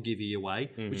fit, we'll give you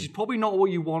away, which is probably not what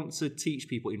you want to teach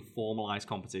people in formalized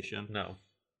competition. No.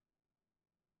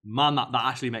 Man,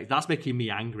 that's making me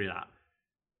angry, that.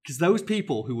 Because those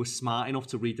people who were smart enough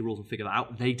to read the rules and figure that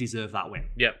out, they deserve that win.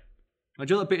 Yep. I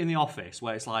do that bit in The Office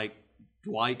where it's like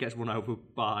Dwight gets run over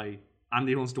by...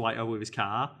 Andy runs Dwight over with his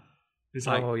car. It's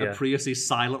like, a Prius is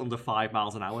silent under 5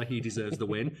 miles an hour. He deserves the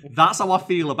win. That's how I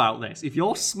feel about this. If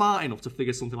you're smart enough to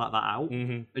figure something like that out,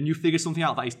 and you figure something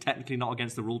out that is technically not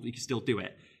against the rule, but you can still do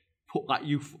it, put that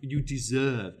you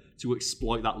deserve to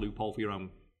exploit that loophole for your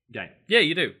own game. Yeah,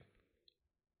 you do.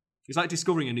 It's like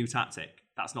discovering a new tactic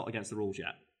that's not against the rules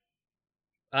yet.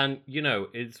 And,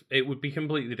 it would be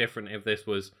completely different if this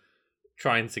was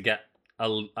trying to get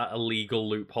a legal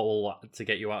loophole to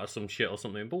get you out of some shit or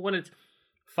something. But when it's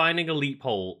finding a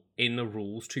loophole in the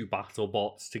rules to battle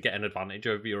bots to get an advantage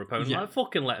over your opponent, like,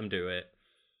 fucking let them do it.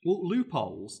 Well,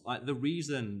 loopholes, like the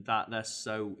reason that they're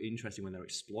so interesting when they're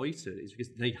exploited is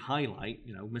because they highlight,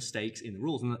 mistakes in the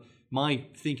rules. And my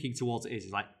thinking towards it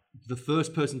is like the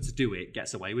first person to do it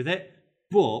gets away with it,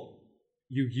 but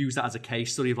you use that as a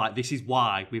case study of like, this is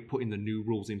why we're putting the new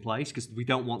rules in place because we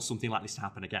don't want something like this to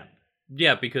happen again.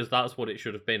 Yeah, because that's what it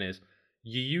should have been. Is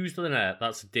you use the net,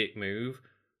 that's a dick move.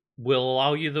 We'll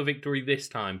allow you the victory this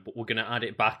time, but we're going to add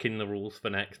it back in the rules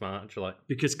for next match. Like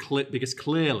because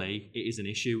clearly it is an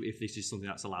issue if this is something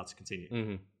that's allowed to continue.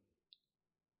 Mm-hmm.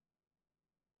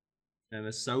 And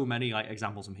there's so many like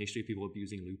examples from history of people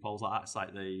abusing loopholes like that. It's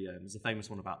like there's a famous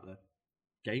one about the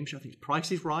game show. I think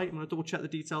Price is Right. I'm going to double check the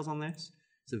details on this.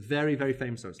 It's a very, very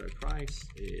famous one. So Price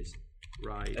is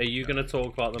Right. Are you going to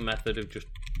talk about the method of just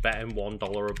betting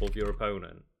 $1 above your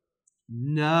opponent?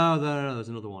 No, there's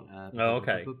another one.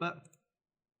 Okay.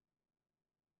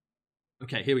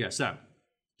 Okay, here we go. So,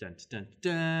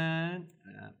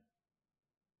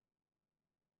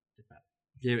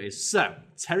 here it is. So,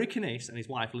 Terry Kinese and his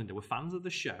wife Linda were fans of the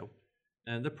show,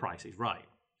 and The Price is Right.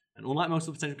 And unlike most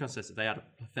of the potential contestants, they had a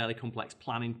fairly complex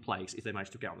plan in place if they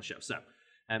managed to get on the show. So,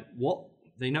 what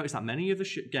they noticed that many of the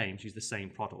games use the same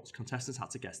products. Contestants had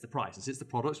to guess the price. And since the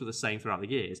products were the same throughout the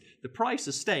years, the price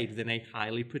has stayed within a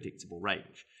highly predictable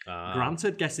range.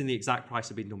 Granted, guessing the exact price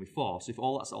had been done before, so if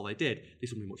that's all they did,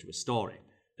 this wouldn't be much of a story.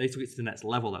 They took it to the next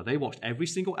level, though. They watched every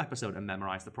single episode and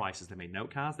memorized the prices. They made note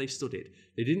cards, they studied.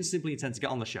 They didn't simply intend to get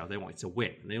on the show, they wanted to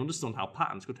win. And they understood how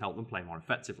patterns could help them play more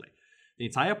effectively. The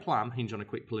entire plan hinged on a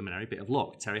quick preliminary bit of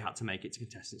luck. Terry had to make it to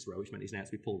contestants' row, which meant his name had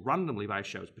to be pulled randomly by a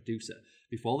show's producer.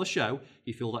 Before the show,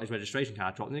 he filled out his registration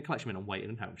card, dropped in the collection bin, and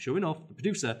waited at home. Sure enough, the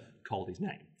producer called his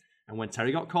name. And when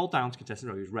Terry got called down to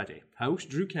contestant row, he was ready. Host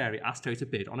Drew Carey asked Terry to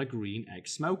bid on a green egg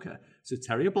smoker. So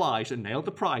Terry obliged and nailed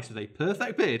the price with a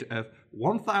perfect bid of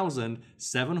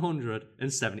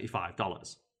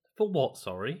 $1,775. For what,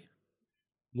 sorry?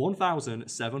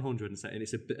 $1,770, and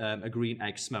it's a green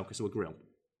egg smoker, so a grill.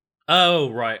 Oh,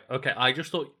 right. Okay, I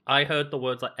just thought... I heard the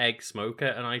words like egg smoker,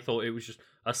 and I thought it was just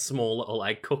a small little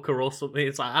egg cooker or something.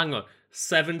 It's like, hang on,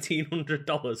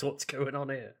 $1,700, what's going on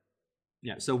here?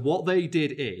 Yeah, so what they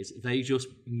did is they just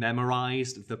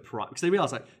memorized the price. Because they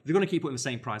realized like they're going to keep putting the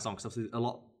same price on, because obviously a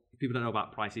lot of people don't know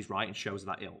about Price is Right and shows of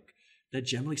that ilk. They're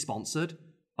generally sponsored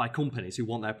by companies who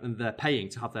want and they're paying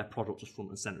to have their product just front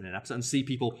and center in an episode and see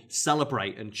people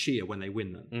celebrate and cheer when they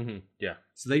win them. Mm-hmm. Yeah.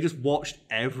 So they just watched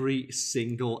every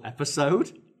single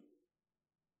episode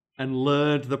and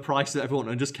learned the price of everyone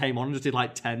and just came on and just did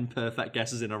like 10 perfect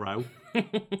guesses in a row.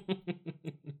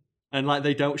 And like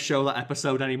they don't show that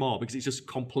episode anymore because it's just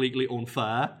completely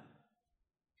unfair.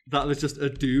 That there's just a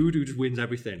dude who just wins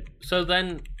everything. So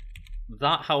then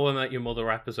that How I Met Your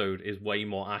Mother episode is way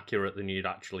more accurate than you'd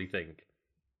actually think.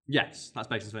 Yes, that's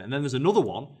basically it. And then there's another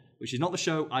one, which is not the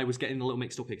show. I was getting a little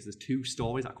mixed up here because there's two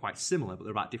stories that are quite similar, but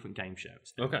they're about different game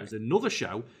shows. Okay. There's another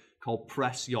show called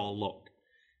Press Your Luck.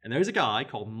 And there is a guy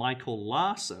called Michael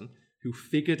Larson who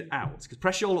figured out, because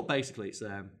Press Your Luck basically, it's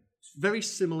a very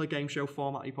similar game show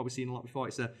format you've probably seen a lot before.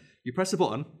 It's you press a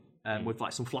button with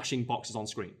like some flashing boxes on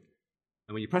screen.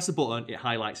 And when you press the button, it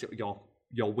highlights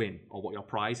your win or what your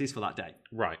prize is for that day.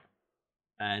 Right.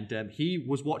 And he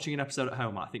was watching an episode at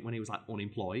home, I think, when he was like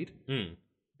unemployed. Mm.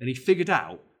 And he figured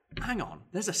out, hang on,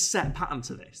 there's a set pattern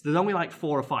to this. There's only like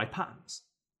 4 or 5 patterns.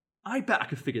 I bet I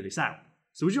could figure this out.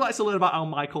 So would you like to learn about how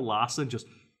Michael Larson just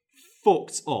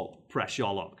fucked up Press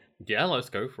Your Luck? Yeah,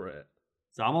 let's go for it.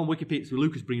 So I'm on Wikipedia. So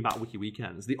Lucas bringing back Wiki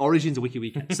Weekends. The origins of Wiki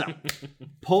Weekends. So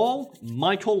Paul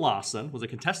Michael Larson was a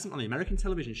contestant on the American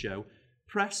television show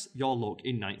Press Your Luck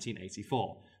in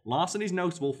 1984. Larson is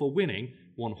notable for winning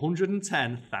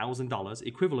 $110,000,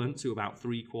 equivalent to about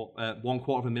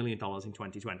 $750,000 in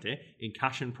 2020, in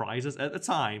cash and prizes. At the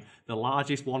time, the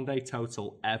largest one-day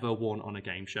total ever won on a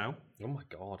game show. Oh my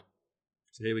god.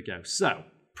 So here we go. So,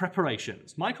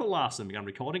 preparations. Michael Larson began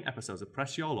recording episodes of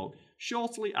Press Your Luck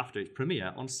shortly after its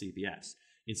premiere on CBS.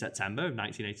 In September of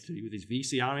 1983, with his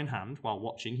VCR in hand, while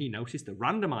watching, he noticed the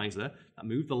randomizer that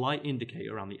moved the light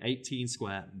indicator around the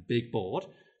 18-square big board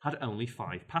had only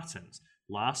 5 patterns.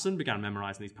 Larson began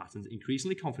memorizing these patterns,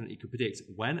 increasingly confident he could predict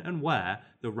when and where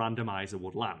the randomizer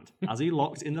would land. As he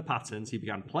locked in the patterns, he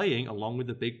began playing along with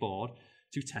the big board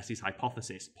to test his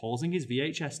hypothesis, pausing his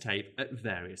VHS tape at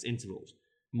various intervals.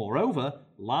 Moreover,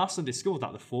 Larson discovered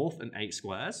that the 4th and 8th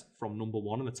squares, from number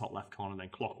 1 in the top left corner and then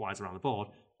clockwise around the board,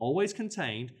 always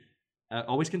contained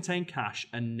cash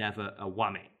and never a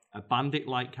whammy. A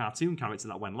bandit-like cartoon character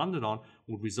that, when landed on,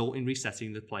 would result in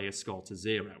resetting the player's score to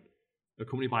 0,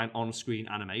 accompanied by an on-screen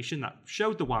animation that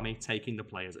showed the whammy taking the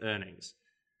player's earnings.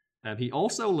 He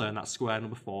also learned that square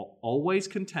number 4 always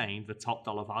contained the top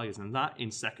dollar values, and that in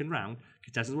second round,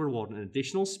 contestants were awarded an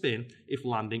additional spin if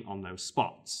landing on those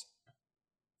spots.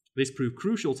 This proved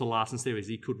crucial to Larson's theory, as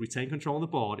he could retain control of the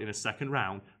board in a second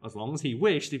round as long as he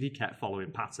wished if he kept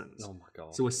following patterns. Oh my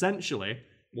god. So essentially,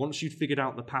 once you'd figured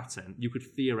out the pattern, you could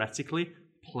theoretically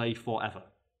play forever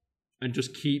and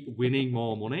just keep winning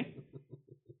more money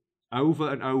over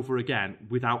and over again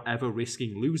without ever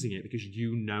risking losing it because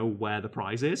you know where the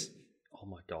prize is. Oh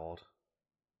my god.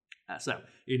 So,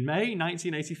 in May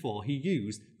 1984, he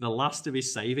used the last of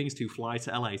his savings to fly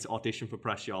to LA to audition for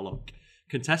Press Your Luck.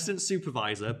 Contestant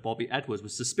supervisor Bobby Edwards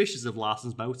was suspicious of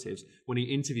Larson's motives when he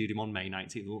interviewed him on May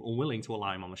 19th, unwilling to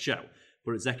allow him on the show.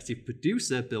 But executive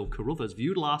producer Bill Carruthers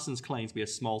viewed Larson's claim to be a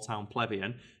small-town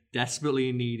plebeian, desperately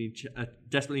in need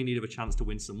of a chance to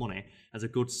win some money, as a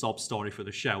good sob story for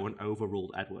the show, and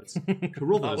overruled Edwards.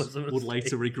 Carruthers would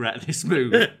later regret this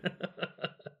move.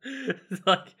 It's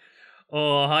like,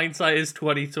 oh, hindsight is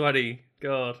 2020.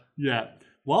 God. Yeah.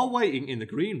 While waiting in the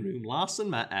green room,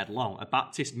 Larson met Ed Long, a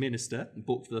Baptist minister,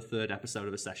 booked for the third episode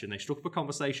of the session. They struck up a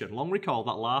conversation. Long recalled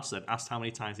that Larson asked how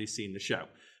many times he'd seen the show.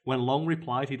 When Long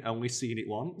replied he'd only seen it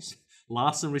once,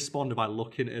 Larson responded by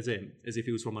looking at him as if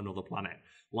he was from another planet.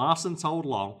 Larson told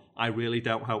Long, "I really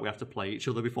don't hope we have to play each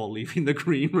other before leaving the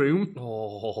green room."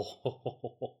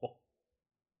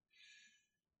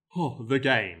 Oh, the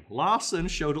game. Larson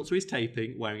showed up to his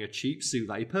taping wearing a cheap suit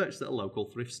that he purchased at a local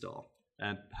thrift store.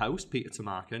 Host Peter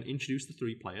Tamarkin introduced the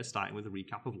three players, starting with a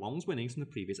recap of Long's winnings from the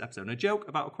previous episode and a joke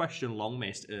about a question Long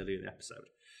missed earlier in the episode.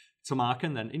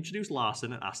 Tamarkin then introduced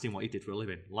Larson and asked him what he did for a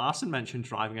living. Larson mentioned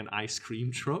driving an ice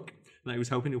cream truck and that he was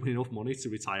hoping to win enough money to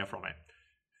retire from it.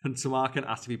 And Tamarkin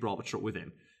asked if he brought the truck with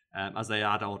him, as they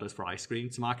had orders for ice cream.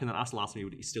 Tamarkin then asked Larson if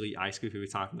he would still eat ice cream if he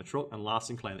retired from the truck, and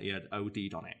Larson claimed that he had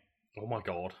OD'd on it. Oh my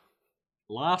god.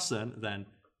 Larson then,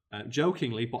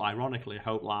 jokingly but ironically,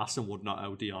 hoped Larson would not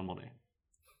OD on money.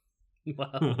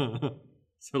 Wow.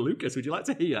 So, Lucas, would you like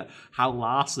to hear how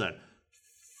Larson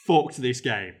fucked this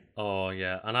game? Oh,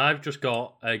 yeah. And I've just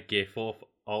got a gif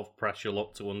of Press Your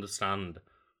Luck to understand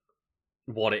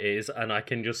what it is, and I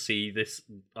can just see this,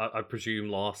 I presume,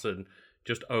 Larson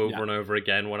just over and over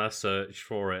again when I search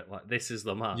for it. Like, this is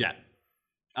the man. Yeah.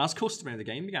 As customary, the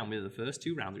game began with the first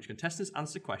two rounds, which contestants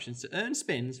answered questions to earn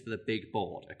spins for the big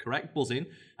board. A correct buzz-in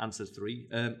answer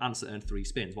earned 3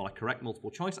 spins, while a correct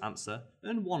multiple-choice answer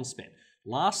earned 1 spin.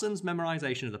 Larson's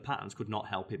memorization of the patterns could not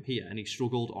help him here, and he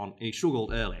struggled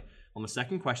early. On the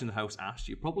second question the host asked,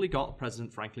 "You probably got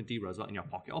President Franklin D. Roosevelt in your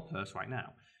pocket or purse right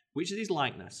now. Which is his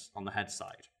likeness on the head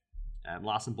side?"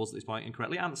 Larson buzzed at this point and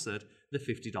correctly answered the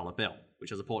 $50 bill, which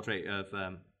has a portrait of...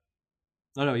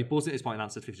 he buzzed at this point and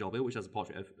answered $50 bill, which has a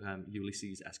portrait of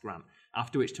Ulysses S. Grant.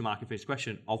 After which Tamarkin finished the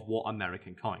question of what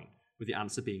American coin, with the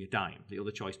answer being a dime, the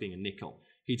other choice being a nickel.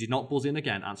 He did not buzz in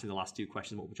again, answering the last 2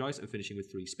 questions multiple choice and finishing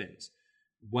with 3 spins.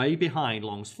 Way behind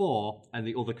Long's 4 and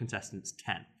the other contestants'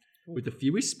 10. With the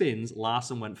fewest spins,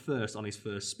 Larson went first on his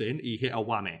first spin. He hit a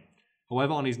whammy.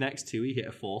 However, on his next 2, he hit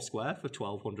a 4 square for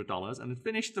 $1,200 and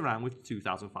finished the round with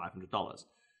 $2,500.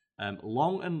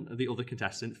 Long and the other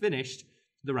contestant finished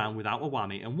the round without a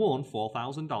whammy and won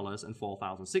 $4,000 and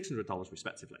 $4,600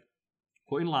 respectively,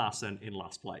 putting Larson in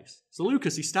last place. So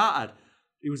Lucas,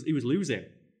 he was losing.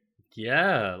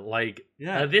 Yeah,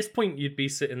 at this point you'd be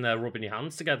sitting there rubbing your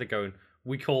hands together going,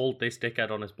 we called this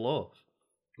dickhead on his bluff.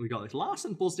 We got this.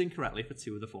 Larson buzzed in correctly for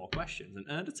 2 of the 4 questions and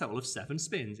earned a total of 7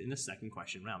 spins in the second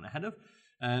question round, ahead of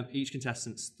each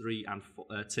contestant's 3 and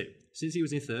 2. Since he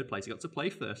was in third place, he got to play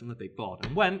first on the big board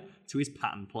and went to his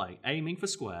pattern play, aiming for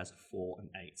squares 4 and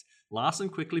 8. Larson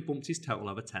quickly bumped his total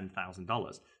over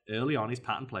 $10,000. Early on, his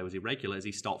pattern play was irregular as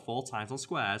he stopped 4 times on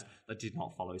squares that did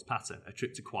not follow his pattern. A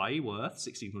trip to Kauai worth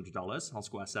 $1,600 on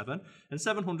square 7 and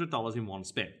 $700 in 1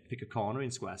 spin. Pick a corner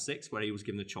in square 6 where he was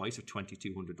given the choice of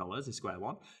 $2,200 in square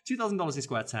 1, $2,000 in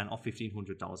square 10 or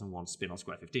 $1,500 in 1 spin on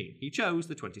square 15. He chose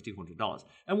the $2,200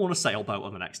 and won a sailboat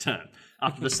on the next turn.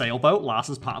 After the sailboat,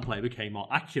 Larson's pattern play became more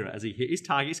accurate as he hit his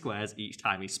target squares each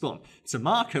time he spun.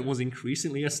 Tamarkin was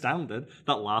increasingly astounded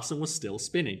that Larson was still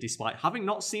spinning, despite having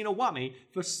not seen a whammy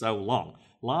for so long.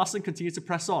 Larson continued to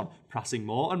press on, passing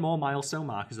more and more milestone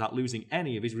markers without losing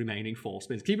any of his remaining 4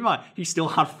 spins. Keep in mind, he still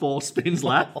had 4 spins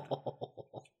left.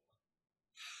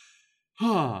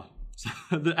 So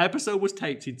the episode was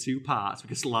taped in 2 parts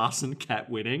because Larson kept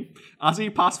winning. As he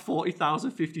passed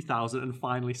 40,000, 50,000, and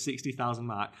finally 60,000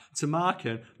 mark,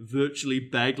 Tamarkin virtually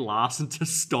begged Larson to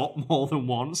stop more than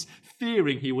once,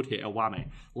 fearing he would hit a whammy.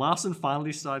 Larson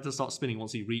finally decided to stop spinning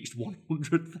once he reached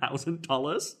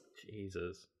 $100,000.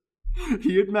 Jesus.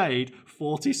 He had made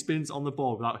 40 spins on the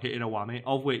board without hitting a whammy,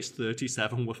 of which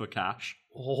 37 were for cash.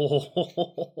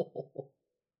 Oh.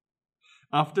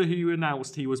 After he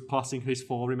announced he was passing his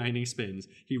 4 remaining spins,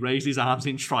 he raised his arms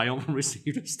in triumph and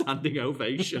received a standing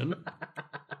ovation.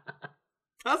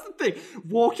 That's the thing.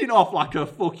 Walking off like a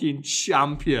fucking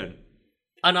champion.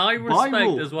 And I respect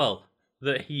rule. as well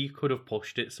that he could have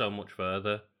pushed it so much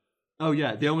further. Oh,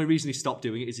 yeah. The only reason he stopped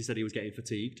doing it is he said he was getting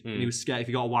fatigued. And he was scared if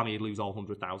he got a whammy, he'd lose all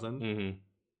 100,000.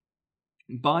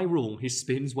 Mm-hmm. By rule, his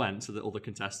spins went to the other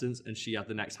contestants, and she had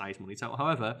the next highest money total.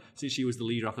 However, since she was the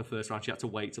leader after the first round, she had to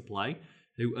wait to play.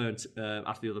 Who earned,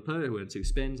 after the other player, who earned 2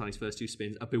 spins on his first 2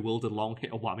 spins, a bewildered Long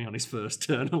hit a whammy on his first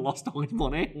turn and lost all his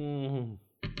money. Mm.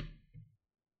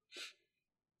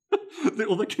 The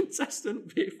other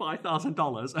contestant hit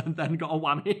 $5,000 and then got a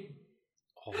whammy.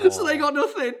 Oh. So they got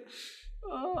nothing.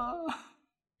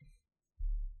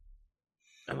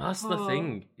 And that's the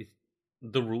thing.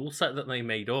 The rule set that they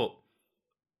made up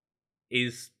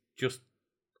is just...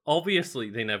 Obviously,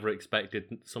 they never expected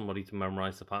somebody to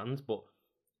memorize the patterns, but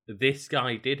this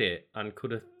guy did it and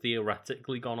could have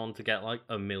theoretically gone on to get like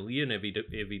 1 million if he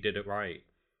did it right.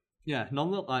 Yeah,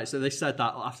 so they said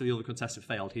that after the other contestant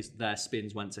failed, their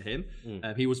spins went to him.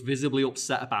 He was visibly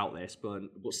upset about this, but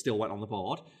still went on the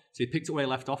board. So he picked up where he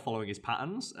left off following his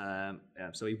patterns.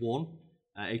 So he won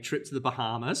a trip to the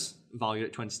Bahamas, valued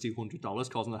at $2,200,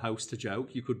 causing the host to joke,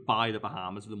 you could buy the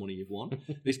Bahamas with the money you've won.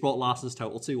 This brought Larsson's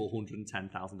total to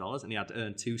 $110,000, and he had to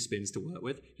earn 2 spins to work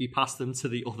with. He passed them to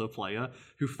the other player,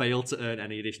 who failed to earn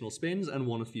any additional spins and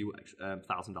won a few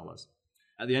 $1,000.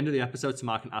 At the end of the episode,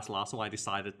 Tamarkin asked Larsson why he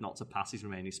decided not to pass his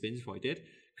remaining spins before he did,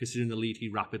 considering the lead he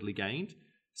rapidly gained.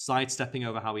 Sidestepping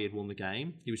over how he had won the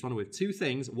game, he responded with 2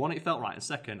 things. 1, it felt right, and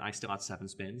 2nd, I still had 7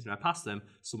 spins. And I passed them,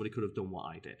 somebody could have done what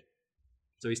I did.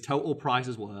 So his total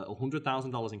prizes were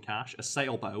 $100,000 in cash, a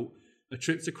sailboat, a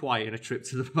trip to Kauai, and a trip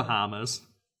to the Bahamas.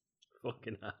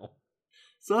 Fucking hell.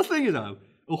 So the thing is, though,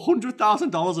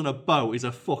 $100,000 on a boat is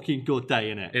a fucking good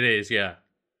day, innit? It is, yeah.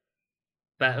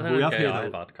 Better than a gay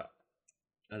iPad cat.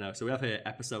 I know, so we have here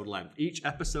episode length. Each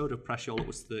episode of Press Your Luck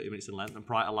was 30 minutes in length, and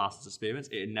prior to Larsson's experience,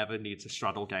 it never needed to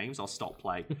straddle games or stop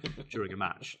play during a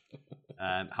match.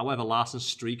 However, Larsson's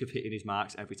streak of hitting his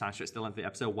marks every time stretched the length of the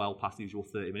episode well past the usual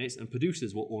 30 minutes, and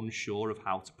producers were unsure of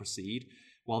how to proceed.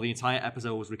 While the entire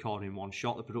episode was recorded in one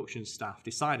shot, the production staff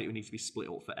decided it would need to be split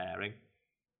up for airing.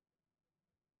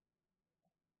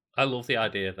 I love the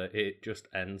idea that it just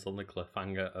ends on the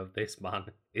cliffhanger of this man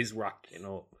is racking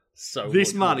up so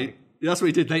this much man, money. That's what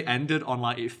he did. They ended on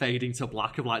like it fading to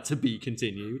black of like to be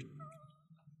continued.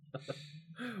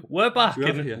 We're back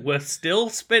and we're still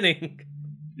spinning.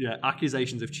 Yeah,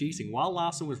 accusations of cheating. While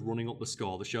Larsson was running up the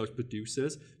score, the show's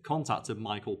producers contacted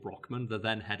Michael Brockman, the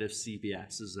then head of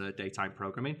CBS's daytime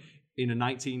programming, in a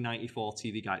 1994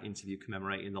 TV Guide interview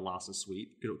commemorating the Larsson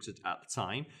sweep conducted at the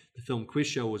time. The film Quiz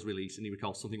Show was released, and he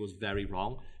recalled something was very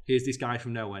wrong. Here's this guy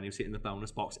from nowhere, and he was hitting the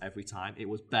bonus box every time. It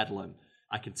was bedlam.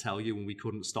 I can tell you, when we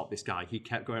couldn't stop this guy, he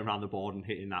kept going around the board and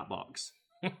hitting that box.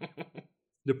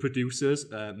 The producers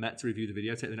met to review the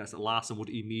video, taking the notes that Larsson would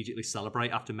immediately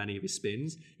celebrate after many of his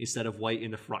spins, instead of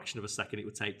waiting the fraction of a second it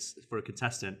would take for a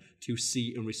contestant to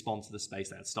see and respond to the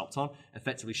space they had stopped on,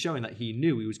 effectively showing that he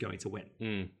knew he was going to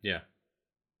win. Yeah.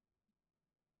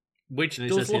 Which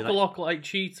does look a lot like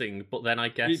cheating, but then I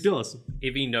guess it does.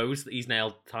 If he knows that he's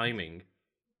nailed timing.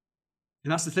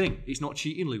 And that's the thing. It's not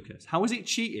cheating, Lucas. How is it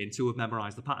cheating to have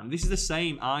memorized the pattern? This is the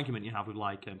same argument you have with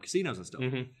like casinos and stuff,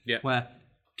 yeah. where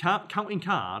counting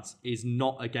cards is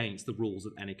not against the rules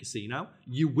of any casino.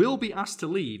 You will be asked to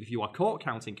leave if you are caught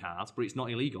counting cards, but it's not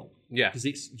illegal. Yeah,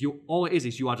 because all it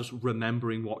is you are just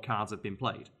remembering what cards have been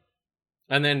played,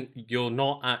 and then you're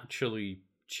not actually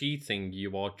cheating.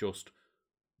 You are just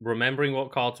remembering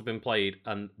what cards have been played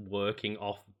and working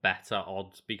off better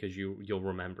odds because you're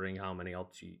remembering how many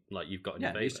odds you've got in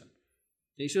your favor.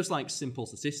 It's just like simple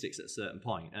statistics at a certain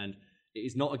point, and it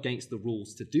is not against the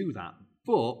rules to do that,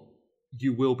 but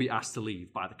you will be asked to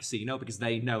leave by the casino because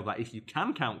they know that if you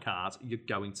can count cards, you're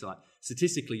going to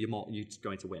statistically you're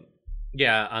going to win.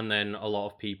 Yeah, and then a lot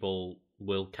of people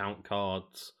will count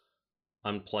cards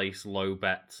and place low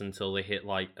bets until they hit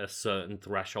like a certain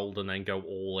threshold and then go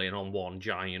all in on one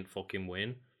giant fucking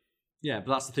win. Yeah,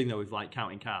 but that's the thing though with like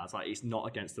counting cards, like it's not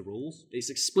against the rules. It's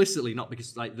explicitly not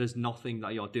because like there's nothing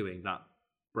that you're doing that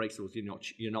breaks the rules.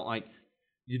 You're not like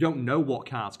you don't know what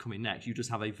cards come in next. You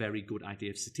just have a very good idea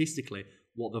of statistically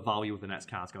what the value of the next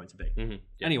card is going to be. Yeah.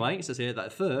 Anyway, it says here that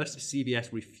at first,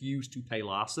 CBS refused to pay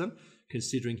Larsson,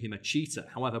 considering him a cheater.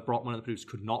 However, Brockman and the producers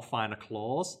could not find a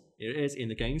clause, here it is, in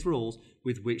the game's rules,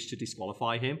 with which to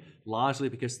disqualify him, largely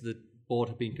because the board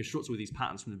had been constructed with these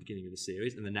patterns from the beginning of the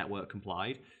series, and the network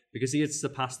complied. Because he had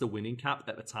surpassed the winning cap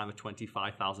at the time of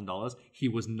 $25,000, he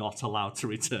was not allowed to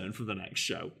return for the next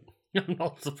show. I'm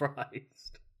not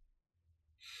surprised.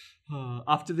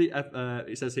 After the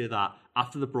it says here that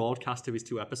after the broadcast of his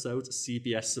 2 episodes,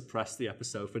 CBS suppressed the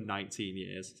episode for 19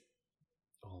 years.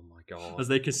 Oh my god! As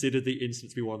they considered the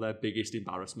incident to be one of their biggest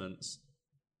embarrassments.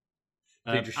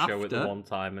 They just show it the one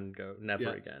time and go never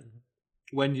again.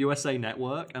 When USA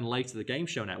Network and later the Game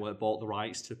Show Network bought the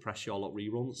rights to Press Your Luck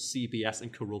reruns, CBS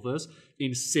and Carruthers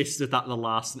insisted that the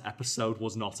last episode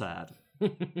was not aired.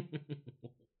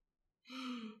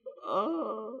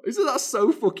 Isn't that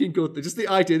so fucking good? Just the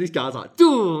idea these guys are like,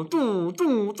 dun, dun,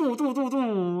 dun, dun, dun, dun,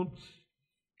 dun.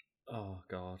 Oh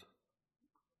god.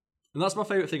 And that's my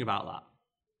favourite thing about that.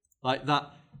 Like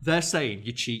that, they're saying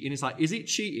you're cheating. It's like, is it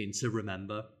cheating to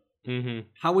remember? Mm-hmm.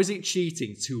 How is it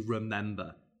cheating to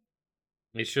remember?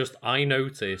 It's just, I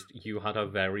noticed you had a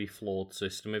very flawed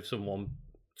system if someone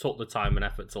took the time and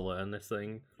effort to learn this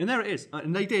thing. And there it is.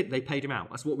 And they did. They paid him out.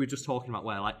 That's what we were just talking about,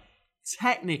 where, like,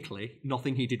 technically,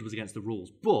 nothing he did was against the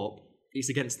rules, but it's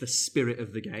against the spirit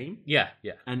of the game. Yeah,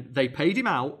 yeah. And they paid him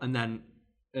out, and then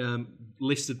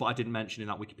listed what I didn't mention in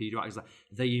that Wikipedia article is that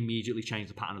they immediately changed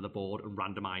the pattern of the board and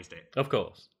randomized it. Of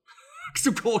course. Because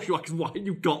of course you are, because why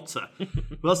you got to?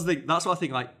 But that's the thing. That's what I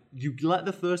think. Like, you let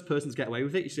the first persons get away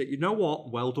with it. You say, you know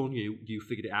what? Well done, you. You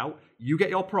figured it out. You get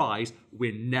your prize.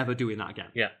 We're never doing that again.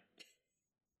 Yeah.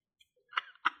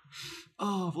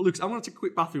 Oh, well, Luke, I'm going to take a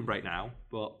quick bathroom break now.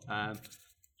 But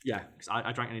yeah, because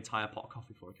I drank an entire pot of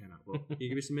coffee before I came out. But can you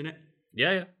give us a minute?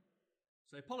 Yeah, yeah.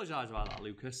 So I apologise about that,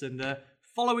 Lucas. And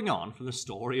following on from the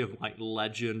story of like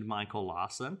legend Michael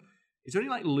Larson, is there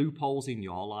any like loopholes in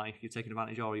your life you've taken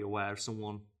advantage of, or are you aware of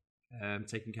someone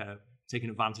taking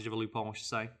advantage of a loophole, I should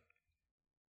say?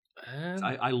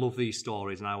 I love these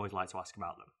stories and I always like to ask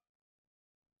about them.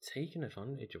 Taking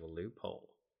advantage of a loophole?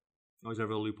 Or is there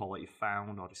ever a loophole that you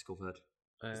found or discovered?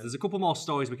 There's a couple more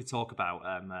stories we could talk about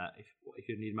if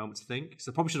you need a moment to think.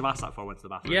 So I probably should have asked that before I went to the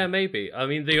bathroom. Yeah, maybe. I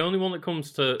mean, the only one that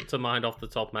comes to mind off the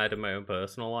top of my head in my own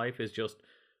personal life is just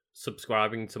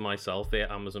subscribing to myself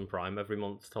via Amazon Prime every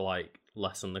month to like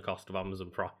lessen the cost of Amazon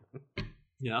Prime.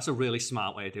 Yeah, that's a really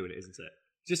smart way of doing it, isn't it?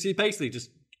 Just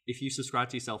if you subscribe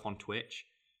to yourself on Twitch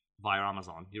via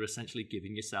Amazon, you're essentially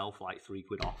giving yourself like £3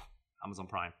 off Amazon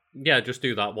Prime. Yeah, just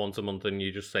do that once a month and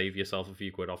you just save yourself a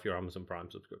few quid off your Amazon Prime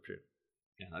subscription.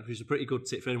 Yeah, that was a pretty good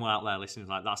tip for anyone out there listening.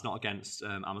 Like, that's not against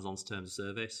Amazon's terms of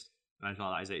service or anything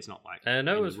like that, is it? It's not like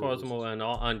no, as far as I'm aware,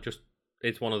 not. And just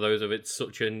it's one of those of it's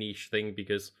such a niche thing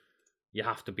because you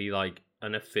have to be like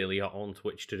an affiliate on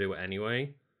Twitch to do it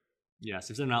anyway. Yeah, so if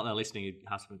there's anyone out there listening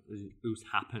who's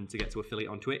happened to get to affiliate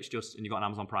on Twitch, and you've got an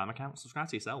Amazon Prime account, subscribe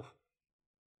to yourself.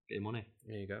 Get your money.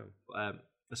 There you go.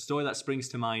 A story that springs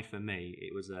to mind for me,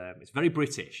 it's very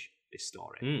British, this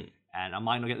story. And I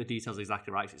might not get the details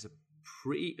exactly right, it's a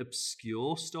pretty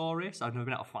obscure story, so I've never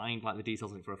been able to find like the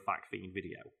details for a fact-themed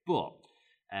video. But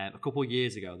a couple of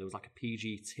years ago, there was like a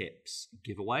PG Tips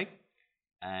giveaway.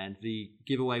 And the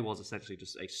giveaway was essentially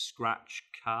just a scratch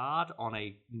card on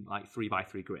a like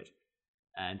 3x3 grid.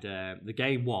 And the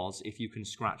game was, if you can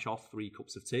scratch off 3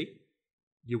 cups of tea,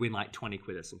 you win like 20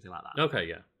 quid or something like that. Okay,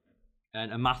 yeah.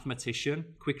 And a mathematician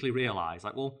quickly realised,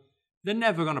 like, well, they're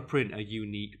never going to print a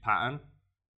unique pattern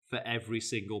for every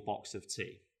single box of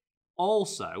tea.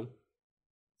 Also,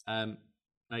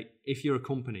 like if you're a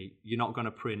company, you're not going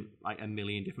to print like 1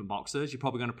 million different boxes. You're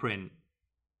probably going to print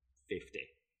 50.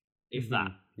 If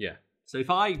that. Yeah. So if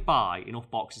I buy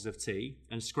enough boxes of tea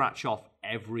and scratch off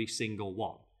every single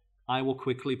one, I will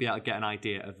quickly be able to get an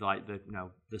idea of like the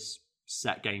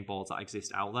set game boards that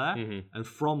exist out there. And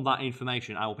from that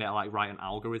information, I will be able to like write an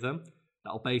algorithm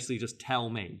that'll basically just tell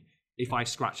me if I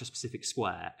scratch a specific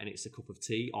square and it's a cup of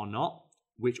tea or not,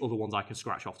 which other ones I can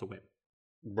scratch off to win.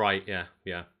 Right, yeah,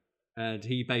 yeah. And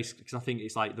he basically, because I think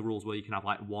it's like the rules where you can have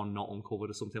like one not uncovered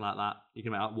or something like that. You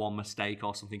can make like one mistake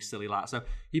or something silly like that. So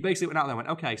he basically went out there and went,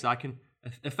 okay, so I can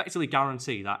effectively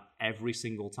guarantee that every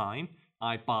single time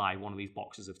I buy one of these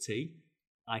boxes of tea,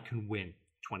 I can win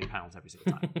 £20 every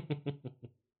single time.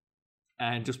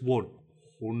 And just won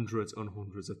hundreds and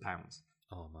hundreds of pounds.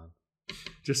 Oh, man.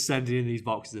 Just sending in these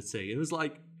boxes of tea. It was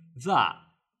like that.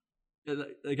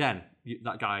 Again,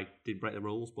 that guy didn't break the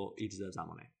rules, but he deserves that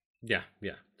money. Yeah,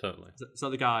 yeah, totally.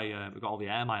 So the guy, we've got all the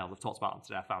air miles, I've talked about them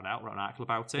today, I found out, wrote an article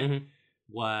about it,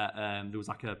 where there was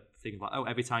like a thing like, oh,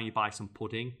 every time you buy some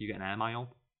pudding, you get an air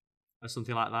mile, or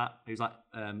something like that. It was like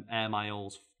air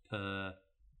miles per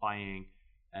buying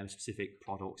specific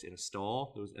products in a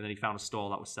store. And then he found a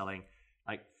store that was selling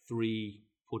like 3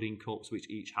 pudding cups, which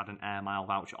each had an Air Mile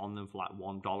voucher on them for like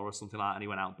 $1 or something like that. And he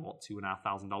went out and bought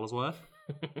 $2,500 worth,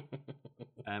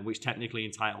 which technically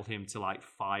entitled him to like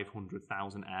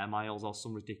 500,000 Air Miles or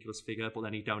some ridiculous figure. But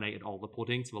then he donated all the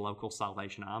pudding to the local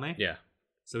Salvation Army. Yeah.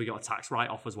 So he got a tax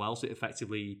write-off as well. So it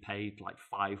effectively paid like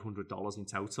 $500 in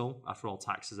total after all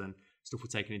taxes and stuff were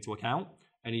taken into account.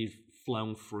 And he's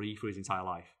flown free for his entire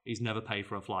life. He's never paid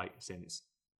for a flight since.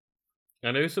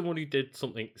 I know someone who did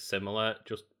something similar,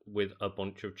 just with a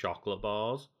bunch of chocolate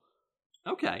bars.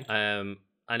 Okay. And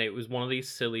it was one of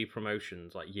these silly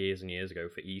promotions, like years and years ago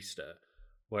for Easter,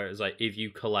 where it was like, if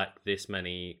you collect this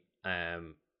many,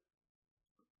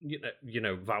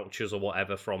 vouchers or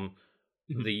whatever from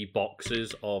the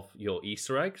boxes of your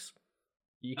Easter eggs,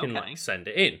 you can like send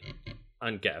it in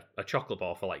and get a chocolate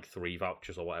bar for like 3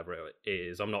 vouchers or whatever it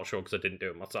is. I'm not sure because I didn't do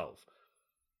it myself.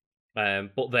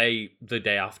 But they, the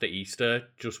day after Easter,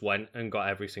 just went and got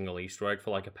every single Easter egg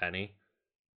for like a penny.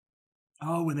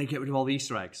 Oh, when they get rid of all the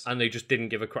Easter eggs. And they just didn't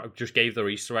give a crap, just gave their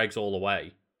Easter eggs all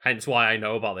away. Hence why I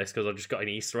know about this, because I just got an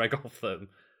Easter egg off them.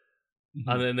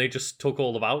 And then they just took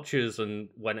all the vouchers and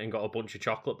went and got a bunch of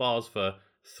chocolate bars for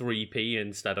 3p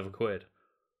instead of £1.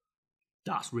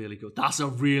 That's really good. That's a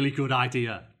really good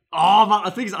idea. Oh, man,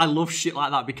 the thing is, I love shit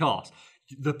like that because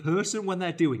the person, when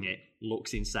they're doing it,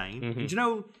 looks insane. Do you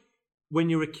know when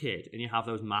you're a kid and you have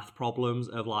those math problems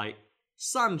of like,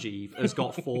 Sanjeev has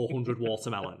got 400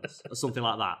 watermelons or something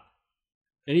like that,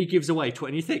 and he gives away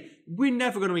 20, and you think, we're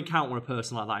never going to encounter a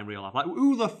person like that in real life. Like,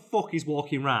 who the fuck is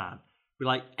walking around with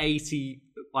like 80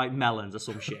 like melons or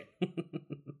some shit?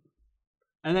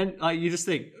 And then like you just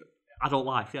think, adult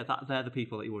life, yeah, they're the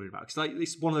people that you're worried about. Because like,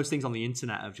 it's one of those things on the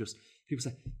internet of just people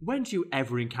say, when do you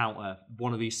ever encounter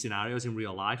one of these scenarios in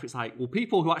real life? It's like, well,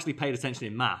 people who actually paid attention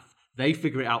in math, they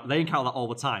figure it out. They encounter that all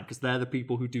the time because they're the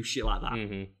people who do shit like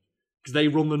that. Because they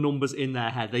run the numbers in their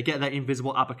head. They get their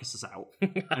invisible abacuses out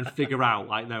and figure out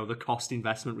like, no, the cost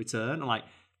investment return. And like,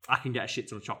 I can get a shit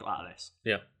ton of chocolate out of this.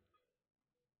 Yeah.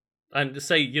 And to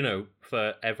say,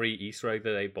 for every Easter egg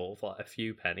that they bought for like a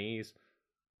few pennies,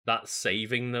 that's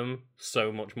saving them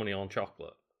so much money on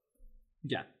chocolate.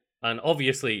 Yeah. And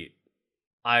obviously,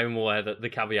 I'm aware that the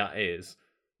caveat is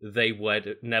they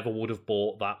never would have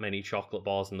bought that many chocolate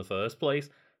bars in the first place.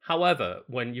 However,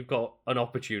 when you've got an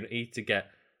opportunity to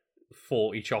get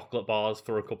 40 chocolate bars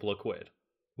for a couple of quid,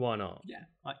 why not? Yeah.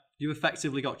 Like, you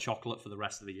effectively got chocolate for the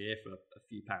rest of the year for a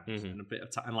few pounds and a bit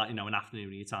of time, and like, an afternoon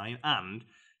of your time. And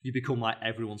you become like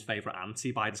everyone's favourite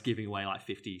auntie by just giving away like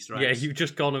 50 Easter eggs. Yeah, you've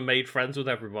just gone and made friends with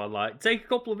everyone. Like, take a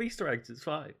couple of Easter eggs, it's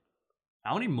fine.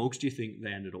 How many mugs do you think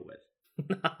they ended up with?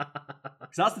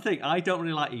 Because that's the thing, I don't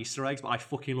really like Easter eggs, but I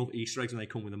fucking love Easter eggs when they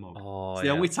come with a mug. It's the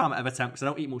only time I ever tempt, because I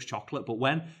don't eat much chocolate, but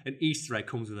when an Easter egg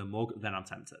comes with a mug, then I'm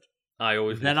tempted.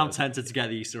 I'm tempted to get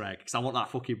the Easter egg, because I want that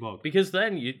fucking mug. Because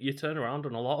then you turn around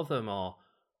and a lot of them are,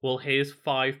 well, here's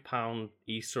 £5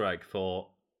 Easter egg for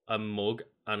a mug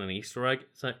and an Easter egg.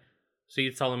 It's like, so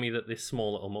you're telling me that this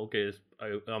small little mug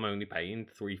I'm only paying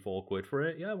 3-4 quid for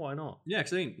it? Yeah, why not? Yeah,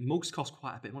 because I think mugs cost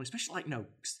quite a bit of money, especially like,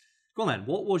 go on then,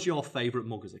 what was your favourite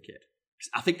mug as a kid?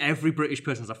 I think every British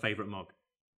person has a favourite mug.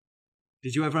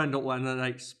 Did you ever end up with,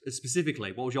 like,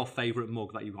 specifically, what was your favourite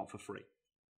mug that you got for free?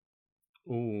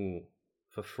 Ooh,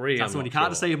 for free? That's when you can't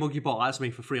just say a mug you bought, that's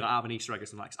me for free, like I have an Easter egg or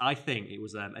something. I think it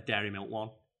was a Dairy Milk one.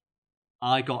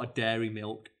 I got a Dairy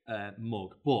Milk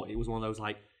mug, but it was one of those,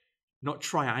 like, not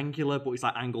triangular, but it's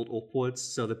like angled upwards,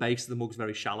 so the base of the mug's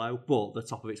very shallow, but the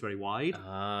top of it's very wide.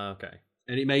 Okay.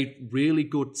 And it made really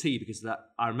good tea because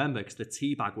I remember because the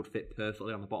tea bag would fit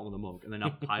perfectly on the bottom of the mug, and then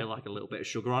I'd pile like a little bit of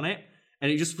sugar on it,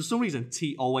 and it just, for some reason,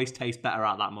 tea always tastes better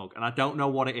out of that mug, and I don't know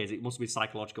what it is. It must be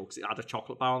psychological because it had a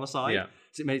chocolate bar on the side,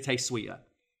 so it made it taste sweeter.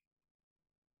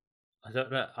 I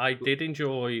don't know. I did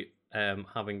enjoy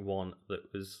having one that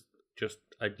was just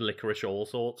a licorice all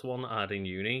sorts one that I had in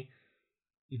uni.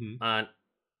 And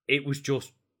it was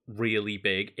just really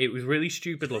big. It was really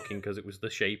stupid looking because it was the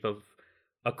shape of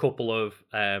a couple of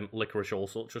licorice all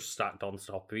sorts just stacked on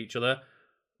top of each other.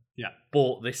 Yeah.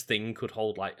 But this thing could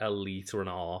hold like 1.5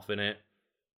 litres in it.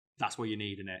 That's what you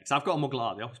need in it. Because I've got a mug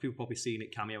like that. The office people probably seen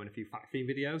it cameo in a few fact theme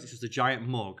videos. It's just a giant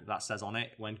mug that says on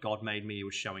it, "When God made me, he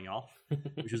was showing off,"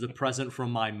 which was a present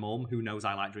from my mum, who knows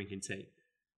I like drinking tea.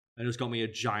 And it's got me a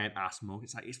giant ass mug.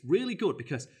 It's like, it's really good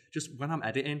because just when I'm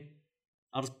editing,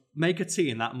 I'll just make a tea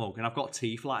in that mug, and I've got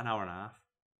tea for like an hour and a half.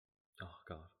 Oh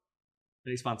god,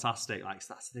 and it's fantastic. Like,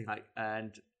 that's the thing. Like,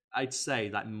 and I'd say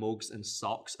that mugs and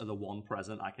socks are the one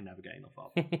present I can never get enough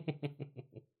of.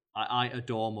 I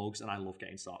adore mugs, and I love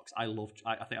getting socks. I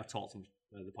think I've talked on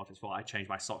the podcast before. I change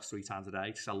my socks 3 times a day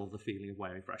because I love the feeling of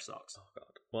wearing fresh socks. Oh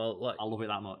god. Well, like, I love it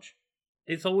that much.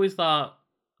 It's always that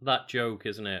that joke,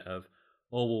 isn't it? Of,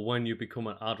 oh well, when you become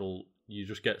an adult, you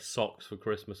just get socks for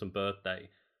Christmas and birthday.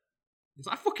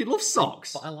 I fucking love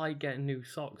socks. But I like getting new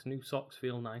socks. New socks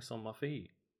feel nice on my feet.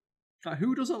 Like,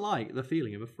 who doesn't like the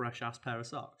feeling of a fresh ass pair of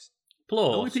socks?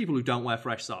 Plus, Only people who don't wear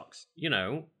fresh socks. you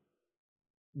know,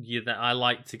 I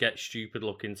like to get stupid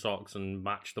looking socks and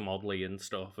match them oddly and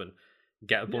stuff, and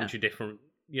get a bunch of different.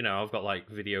 You know, I've got like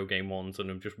video game ones,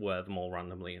 and I just wear them all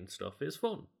randomly and stuff. It's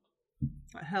fun.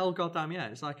 Hell, goddamn, yeah!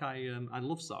 It's like I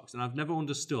love socks, and I've never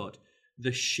understood the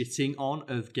shitting on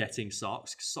of getting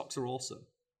socks. 'Cause socks are awesome.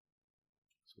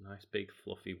 Some nice big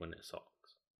fluffy winter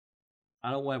socks.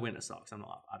 I don't wear winter socks. I don't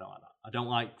like that. I don't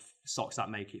like socks that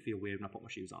make it feel weird when I put my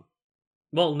shoes on.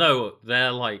 Well, no,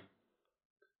 they're like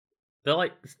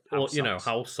House you know, socks.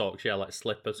 house socks. Yeah, like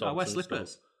slipper socks. I wear and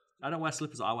slippers. stuff. I don't wear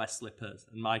slippers. I wear slippers,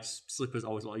 and my slippers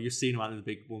always look like you've seen them, the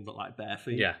big ones that like bare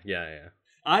feet. Yeah.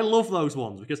 I love those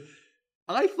ones because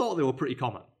I thought they were pretty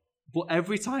common. But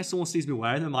every time someone sees me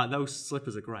wearing them, like, those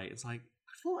slippers are great. It's like,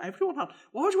 I thought everyone had.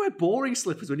 Why would you wear boring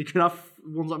slippers when you can have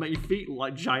ones that make your feet look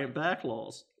like giant bear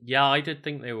claws? Yeah, I did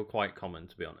think they were quite common,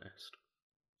 to be honest.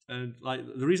 And like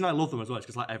the reason I love them as well is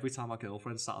because like every time my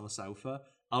girlfriend sat on the sofa,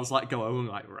 I was like go home and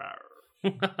like rawr.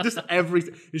 Just every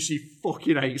and she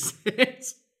fucking hates it.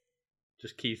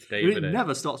 Just Keith And David. it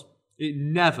never stops. It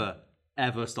never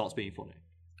ever stops being funny.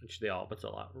 It's the arbiter,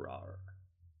 like rar.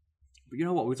 But you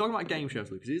know what? We're talking about game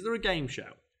shows, Lucas. Is there a game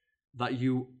show that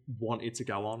you wanted to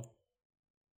go on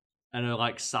and are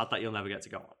like sad that you'll never get to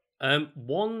go on?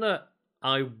 One that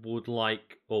I would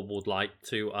like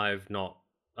to. I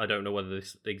don't know whether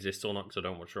this exists or not because I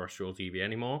don't watch terrestrial TV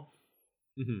anymore.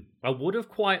 Mm-hmm. I would have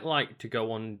quite liked to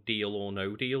go on Deal or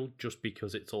No Deal just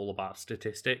because it's all about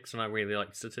statistics and I really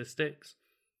like statistics.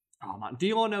 Oh man,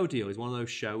 Deal or No Deal is one of those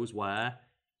shows where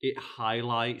it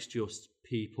highlights just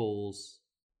people's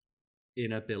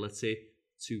inability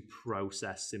to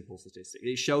process simple statistics.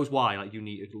 It shows why like you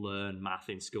need to learn math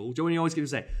in school. Do you know when you always going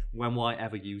to say, when will I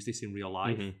ever use this in real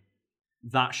life? Mm-hmm.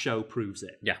 That show proves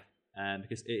it. Yeah.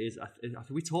 Because it is. I think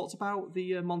we talked about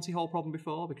the Monty Hall problem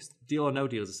before. Because Deal or No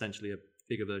Deal is essentially a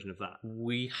bigger version of that,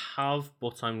 We have,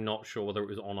 but I'm not sure whether it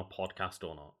was on a podcast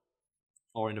or not.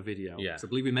 or in a video. Yeah. So I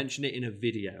believe we mentioned it in a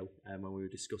video when we were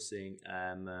discussing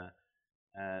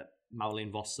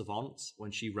Marilyn Vos Savant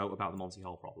when she wrote about the Monty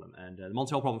Hall problem. And the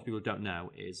Monty Hall problem, for people who don't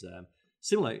know, is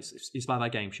similar. It's inspired by a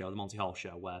game show, the Monty Hall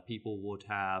Show, where people would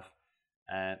have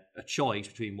a choice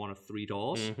between one of three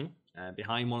doors. Mm-hmm.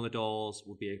 Behind one of the doors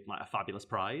would be like a fabulous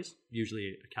prize,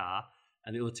 usually a car,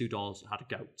 and the other two doors had a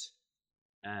goat.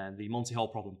 And the Monty Hall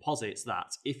problem posits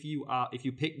that if you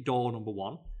pick door number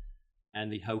one, and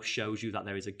the host shows you that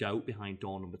there is a goat behind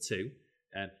door number two,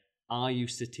 are you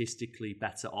statistically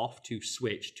better off to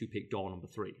switch to pick door number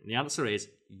three? And the answer is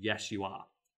yes, you are,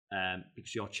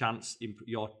 because your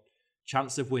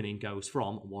chance of winning goes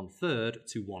from 1/3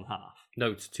 to 1/2.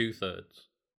 No, it's 2/3.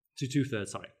 To 2/3,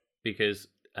 sorry. Because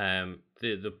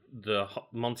the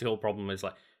Monty Hall problem is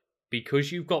like,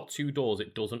 because you've got two doors,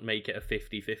 it doesn't make it a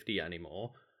 50-50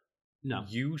 anymore. No.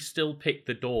 You still pick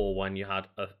the door when you had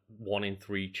a 1 in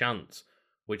 3 chance,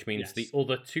 which means the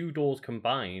other two doors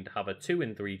combined have a 2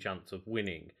 in 3 chance of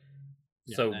winning.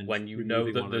 Yeah, so when you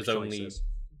know that there's only choices.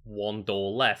 one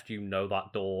door left, you know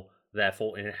that door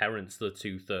therefore inherits the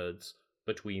 2/3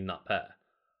 between that pair.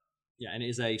 Yeah, and it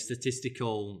is a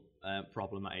statistical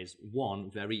problem that is, one,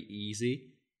 very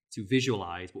easy to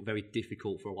visualize, but very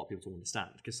difficult for a lot of people to understand.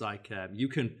 Because like you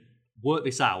can work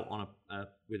this out on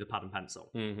with a pad and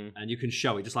pencil, and you can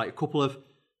show it just like a couple of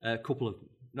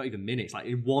not even minutes. Like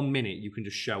in 1 minute, you can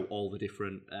just show all the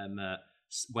different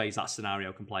ways that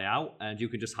scenario can play out, and you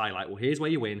can just highlight, well, here's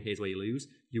where you win, here's where you lose.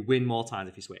 You win more times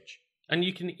if you switch. And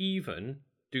you can even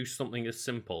do something as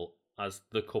simple as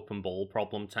the cup and ball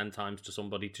problem 10 times to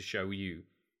somebody to show you.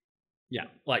 Yeah.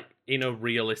 Like, in a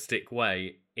realistic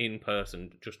way, in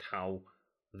person, just how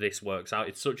this works out.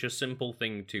 It's such a simple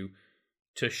thing to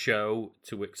show,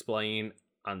 to explain,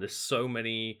 and there's so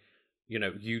many,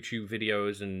 YouTube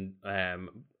videos and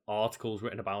articles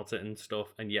written about it and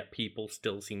stuff, and yet people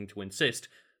still seem to insist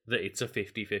that it's a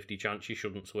 50-50 chance you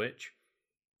shouldn't switch.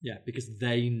 Yeah, because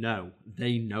they know that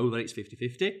it's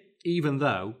 50-50, even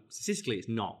though statistically it's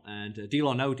not. And Deal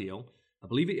or No Deal, I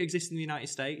believe it exists in the United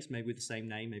States, maybe with the same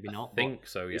name, maybe not. I think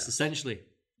so, yeah. It's essentially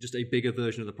just a bigger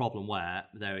version of the problem where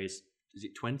there is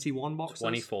it 21 boxes?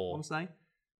 24. I want to say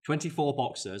 24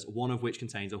 boxes, one of which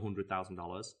contains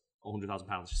 $100,000 or £100,000,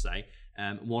 I should say,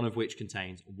 one of which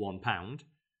contains £1.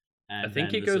 I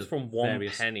think it goes from one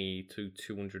penny to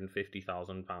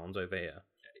 £250,000 over here.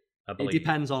 I believe. It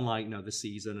depends on the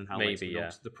season and how maybe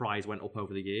the prize went up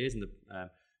over the years, and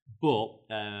But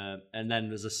and then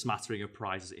there's a smattering of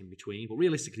prizes in between. But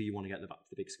realistically, you want to get the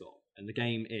big score. And the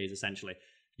game is essentially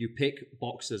you pick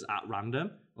boxes at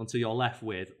random until you're left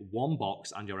with one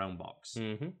box and your own box.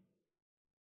 Mm-hmm.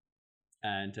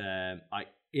 And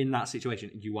in that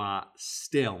situation, you are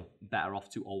still better off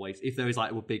to always, if there is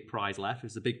like a big prize left, if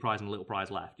there's a big prize and a little prize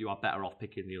left, you are better off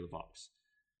picking the other box.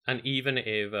 And even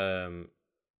if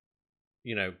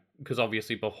because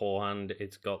obviously beforehand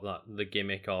it's got the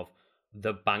gimmick of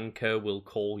the banker will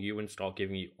call you and start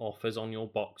giving you offers on your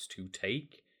box to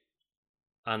take.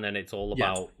 And then it's all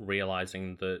about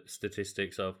realizing the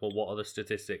statistics of, well, what are the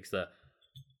statistics that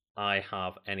I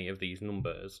have any of these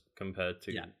numbers compared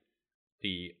to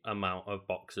the amount of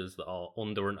boxes that are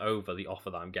under and over the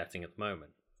offer that I'm getting at the moment.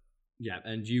 Yeah,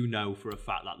 and you know for a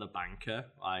fact that the banker,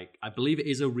 I believe it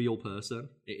is a real person.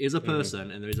 It is a person,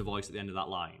 and there is a voice at the end of that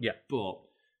line. Yeah. But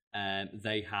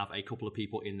they have a couple of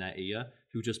people in their ear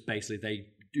who just basically, they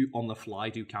do on the fly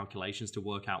do calculations to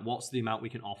work out what's the amount we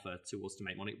can offer to us to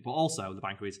make money. But also, the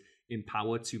banker is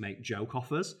empowered to make joke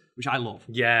offers, which I love.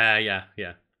 Yeah.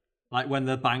 Like when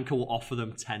the banker will offer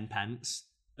them 10 pence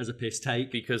as a piss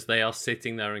take. Because they are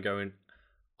sitting there and going,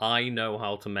 I know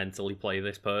how to mentally play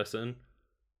this person.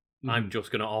 I'm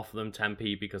just going to offer them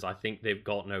 10p because I think they've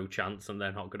got no chance and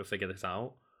they're not going to figure this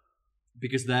out.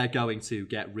 Because they're going to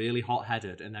get really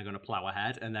hot-headed and they're going to plow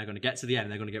ahead and they're going to get to the end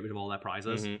and they're going to get rid of all their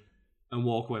prizes and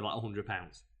walk away with like £100.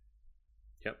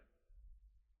 Yep.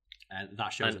 And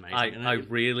that show's and amazing.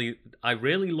 I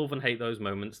really love and hate those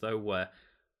moments though where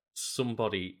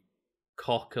somebody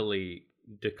cockily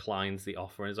declines the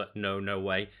offer and is like, no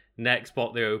way. Next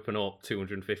spot they open up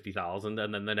 250,000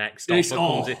 and then the next offer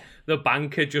comes in. The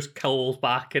banker just calls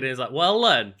back and is like, well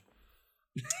then.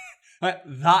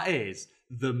 That is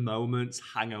the moments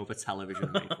hangover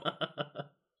television made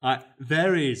for.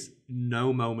 There is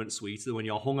no moment sweeter than when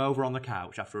you're hungover on the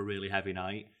couch after a really heavy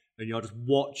night and you're just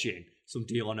watching some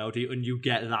Deal or No Deal and you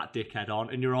get that dickhead on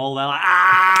and you're all there like,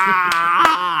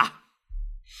 ah!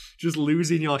 Just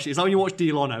losing your shit. It's like when you watch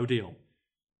Deal or No Deal.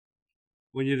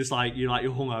 When you're just like, you're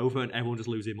hungover and everyone just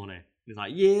losing money. It's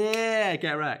like, yeah,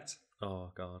 get wrecked. Oh,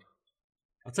 God.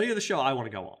 I'll tell you the show I want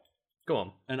to go on. Go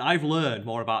on. And I've learned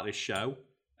more about this show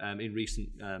in the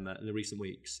recent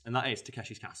weeks, and that is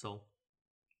Takeshi's Castle.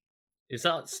 Is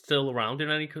that still around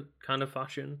in any kind of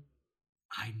fashion?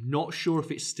 I'm not sure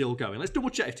if it's still going. Let's double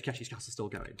check if Takeshi's Castle is still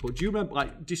going. But do you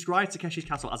remember, describe Takeshi's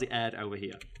Castle as it aired over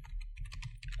here?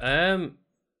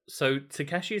 So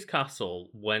Takeshi's Castle,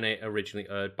 when it originally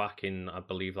aired back in, I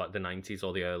believe, like the 90s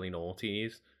or the early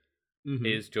noughties,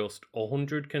 is just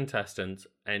 100 contestants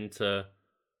enter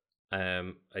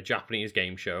a Japanese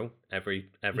game show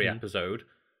every episode,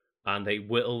 and they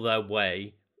whittle their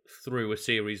way through a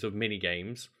series of mini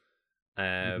games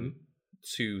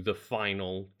to the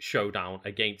final showdown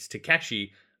against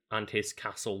Takeshi and his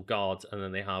castle guards, and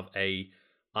then they have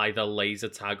either laser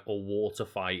tag or water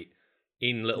fight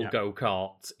in little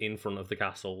go-karts in front of the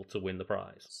castle to win the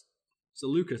prize. So,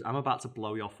 Lucas, I'm about to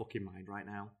blow your fucking mind right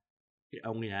now. It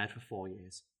only aired for 4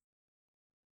 years.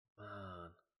 Man.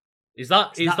 Is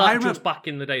that just back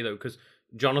in the day, though? Because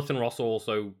Jonathan Ross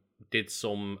also did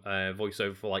some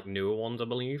voiceover for, like, newer ones, I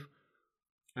believe.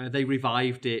 They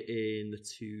revived it in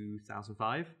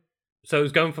 2005. So it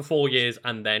was going for 4 years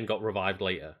and then got revived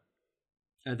later?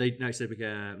 A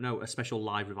special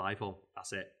live revival.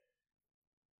 That's it.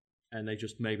 And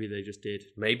maybe they just did.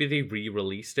 Maybe they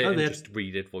re-released it and just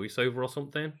redid voiceover or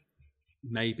something.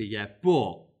 Maybe, yeah.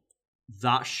 But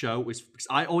that show was.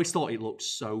 I always thought it looked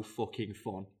so fucking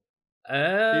fun.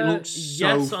 It looked so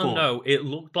yes fun. And no. It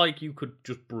looked like you could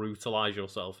just brutalize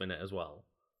yourself in it as well.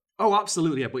 Oh,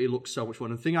 absolutely, yeah. But it looked so much fun.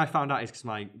 And the thing I found out is because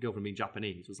my girlfriend being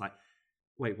Japanese was like,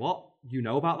 "Wait, what? You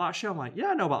know about that show?" I'm like,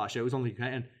 "Yeah, I know about that show. It was on the UK."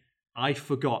 And I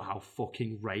forgot how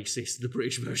fucking racist the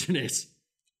British version is.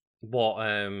 What,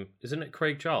 isn't it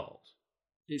Craig Charles?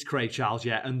 It's Craig Charles,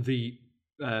 yeah, and the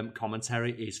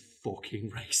commentary is fucking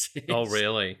racist. Oh,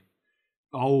 really?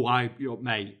 Oh,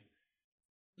 mate.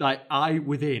 Like,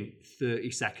 within 30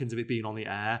 seconds of it being on the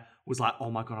air, was like, oh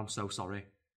my God, I'm so sorry.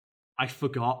 I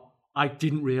forgot. I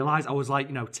didn't realise. I was like,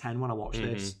 10 when I watched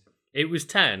this. It was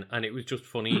 10, and it was just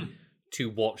funny to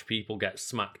watch people get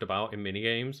smacked about in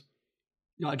minigames.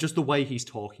 Just the way he's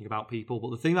talking about people.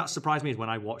 But the thing that surprised me is when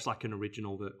I watched an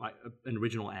original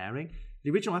airing,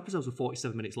 the original episodes were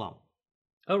 47 minutes long.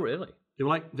 Oh, really? They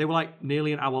were like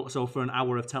nearly an hour, so for an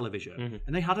hour of television,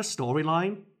 and they had a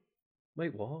storyline.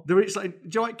 Wait, what? Do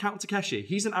you like Count Takeshi?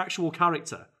 He's an actual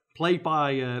character played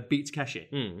by Beat Takeshi.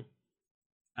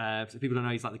 So people don't know,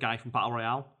 he's like the guy from Battle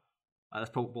Royale. That's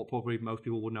what probably most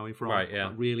people would know him from. Right, yeah.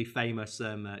 Like, really famous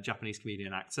Japanese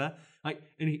comedian actor. Like,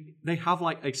 and they have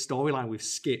like a storyline with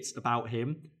skits about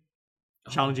him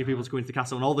challenging people to go into the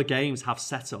castle, and all the games have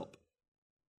set up.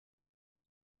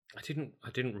 I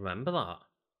didn't remember that.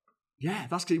 Yeah,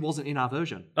 that's because it wasn't in our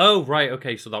version. Oh, right,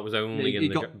 okay, so that was only in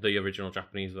the the original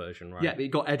Japanese version, right? Yeah, it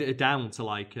got edited down to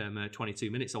like 22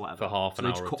 minutes or whatever. For half an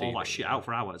hour. They of cut all TV, that shit out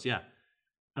for hours, yeah.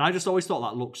 And I just always thought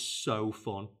that looked so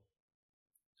fun.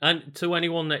 And to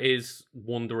anyone that is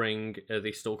wondering,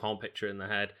 they still can't picture it in their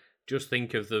head, just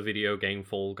think of the video game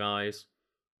Fall Guys.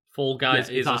 Fall Guys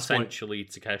is essentially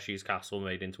Takeshi's Castle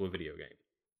made into a video game.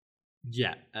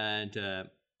 Yeah, and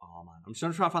oh man, I'm just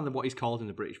trying to find what he's called in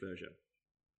the British version.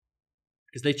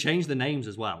 Because they changed the names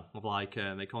as well. Of like,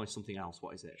 they call it something else.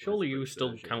 What is it? Surely you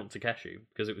still count Takeshi,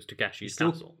 because it was Takeshi's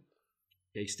Castle.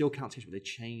 Yeah, he still counts Takeshi, but they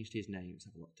changed his names.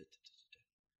 Have a look. The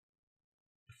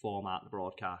format, the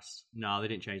broadcast. No, they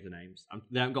didn't change the names.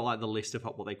 They haven't got like the list of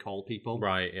what they call people.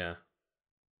 Right, yeah.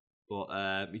 But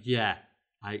yeah,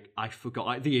 I forgot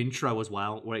like the intro as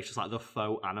well, where it's just like the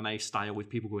faux anime style with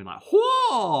people going like,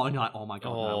 whoa! And you're like, oh my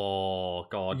god, oh, no.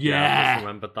 God, yeah, I just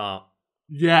remembered that.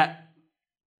 Yeah.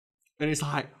 And it's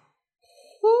like,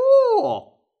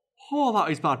 oh, that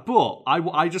is bad. But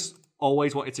I just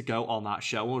always wanted to go on that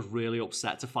show. I was really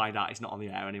upset to find out it's not on the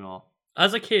air anymore.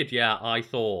 As a kid, yeah, I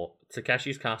thought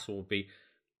Takeshi's Castle would be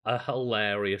a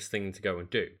hilarious thing to go and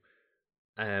do.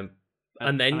 And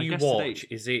then you watch,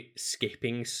 is it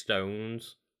Skipping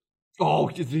Stones?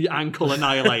 Oh, the ankle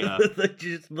annihilator.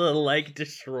 Just the leg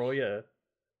destroyer.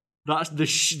 That's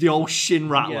the old shin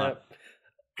rattler.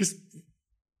 Because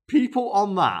people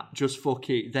on that just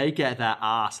they get their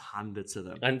ass handed to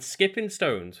them. And Skipping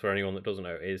Stones, for anyone that doesn't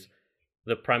know, is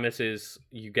the premise is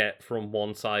you get from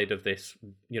one side of this,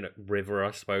 river,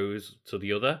 I suppose, to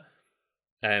the other,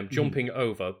 jumping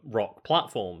over rock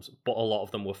platforms, but a lot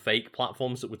of them were fake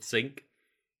platforms that would sink.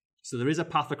 So there is a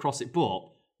path across it, but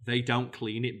they don't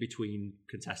clean it between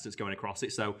contestants going across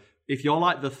it. So if you're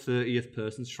like the 30th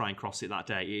person to try and cross it that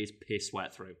day, it is piss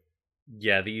wet through.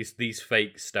 Yeah, these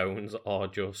fake stones are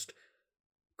just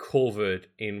covered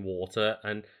in water,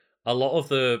 and a lot of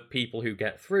the people who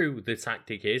get through, the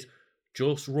tactic is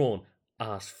just run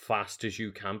as fast as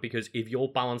you can, because if your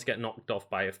balance get knocked off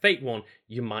by a fake one,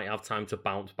 you might have time to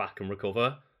bounce back and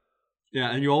recover.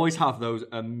 Yeah, and you always have those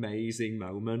amazing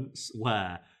moments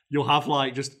where you'll have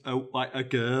like just a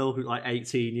girl who's like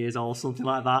 18 years old, something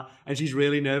like that, and she's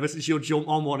really nervous, and she'll jump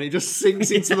on one, and it just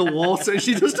sinks into the water, and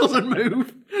she just doesn't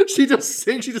move. She just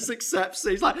sinks. She just accepts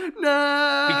it. She's like,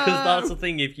 no. Because that's the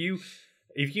thing. If you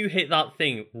hit that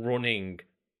thing running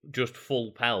just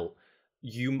full pelt,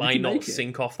 you might not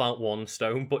sink off that one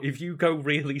stone. But if you go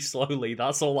really slowly,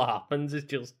 that's all that happens. It's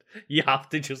just you have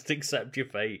to just accept your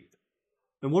fate.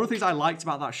 And one of the things I liked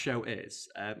about that show is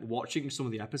watching some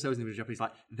of the episodes in the Japanese,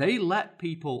 like they let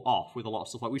people off with a lot of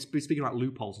stuff. Like we're speaking about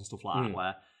loopholes and stuff like that,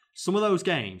 where some of those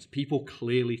games, people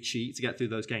clearly cheat to get through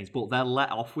those games, but they're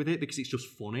let off with it because it's just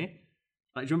funny.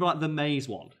 Like, do you remember like the maze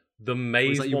one? The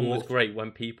maze one was great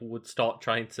when people would start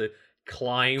trying to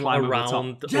climb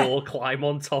around or climb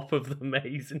on top of the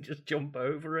maze and just jump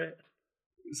over it.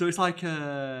 So it's like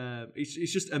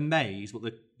it's just a maze, but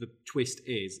the twist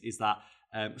is that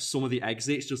some of the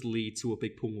exits just lead to a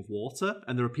big pool of water,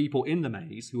 and there are people in the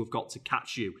maze who have got to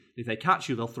catch you. If they catch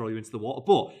you, they'll throw you into the water.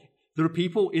 But there are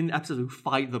people in the episode who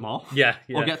fight them off,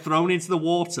 or get thrown into the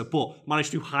water, but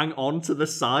manage to hang on to the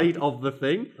side of the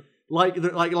thing, like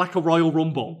a Royal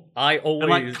Rumble. I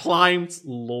always climbed.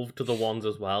 Loved the ones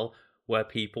as well where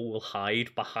people will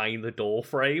hide behind the door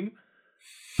frame,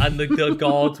 and the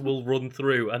guards will run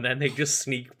through, and then they just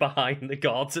sneak behind the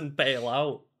guards and bail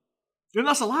out. And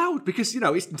that's allowed because,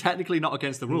 it's technically not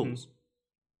against the rules.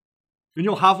 And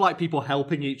you'll have, like, people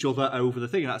helping each other over the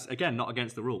thing. And that's, again, not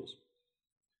against the rules.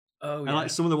 Oh, and, like,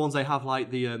 some of the ones they have, like,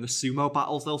 the sumo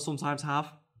battles they'll sometimes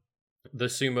have. The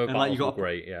sumo battles are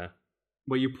great, yeah.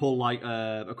 Where you pull, like,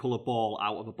 a coloured ball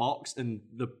out of a box, and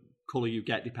the colour you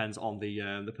get depends on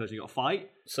the person you got to fight.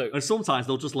 And sometimes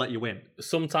they'll just let you win.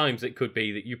 Sometimes it could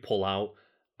be that you pull out,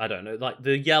 I don't know, like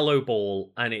the yellow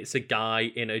ball, and it's a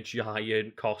guy in a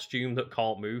giant costume that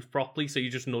can't move properly, so you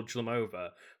just nudge them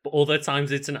over. But other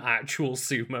times it's an actual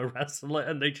sumo wrestler,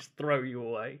 and they just throw you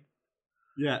away.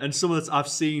 Yeah, and some of the I've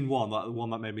seen one, like the one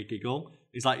that made me giggle,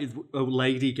 is like a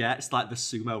lady gets like the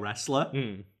sumo wrestler,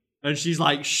 and she's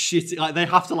like shit. Like they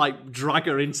have to like drag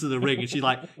her into the ring, and she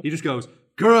like he just goes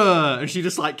grrr, and she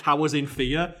just like cowers in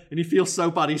fear, and he feels so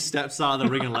bad he steps out of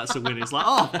the ring and lets her win. It's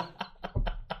like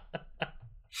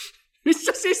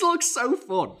it looks so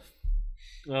fun.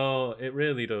 Oh, it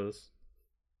really does.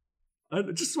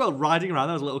 And just riding around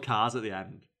those little cars at the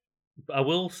end. I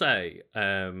will say,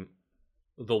 the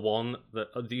other one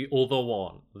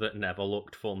that never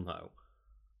looked fun though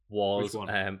was Which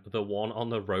one? the one on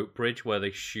the rope bridge where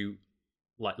they shoot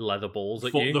like leather balls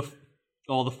at Foot, you, the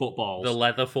footballs. the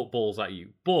leather footballs at you.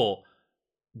 But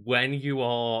when you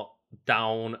are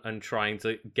down and trying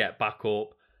to get back up,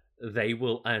 they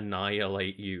will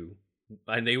annihilate you,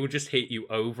 and they will just hit you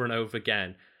over and over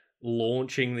again,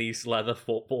 launching these leather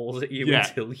footballs at you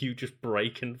until you just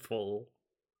break and fall.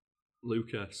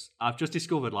 Lucas, I've just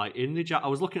discovered, like, I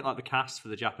was looking at like the cast for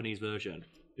the Japanese version.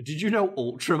 Did you know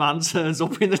Ultraman turns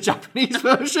up in the Japanese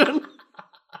version?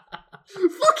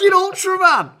 Fucking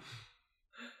Ultraman!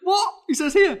 What? He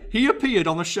says here, he appeared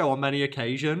on the show on many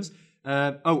occasions.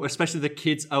 Especially the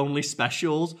kids-only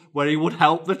specials where he would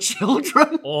help the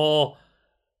children. Or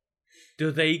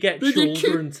do they get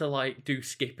children to like do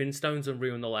skipping stones and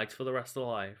ruin their legs for the rest of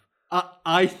their life?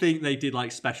 I think they did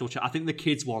like special. I think the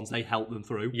kids ones they helped them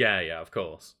through. Yeah, of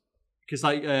course. Because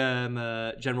like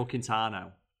General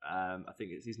Quintano, I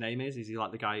think his name is. Is he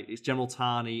like the guy? It's General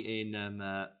Tani in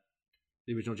the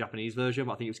original Japanese version,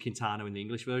 but I think it was Quintano in the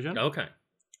English version. Okay.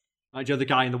 Like, the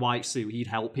guy in the white suit, he'd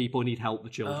help people and he'd help the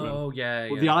children. Oh, yeah.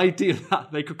 But the idea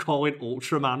that they could call in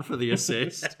Ultraman for the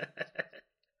assist,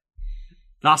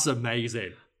 that's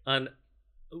amazing. And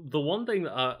the one thing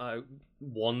that I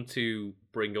want to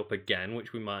bring up again,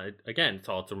 which we might, again, it's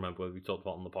hard to remember whether we talked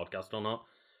about on the podcast or not.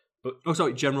 But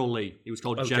sorry, General Lee. He was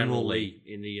called General Lee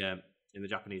in the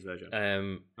Japanese version.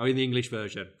 In the English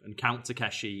version, and Count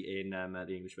Takeshi in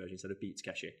the English version instead of Beat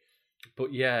Takeshi.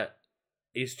 But yeah,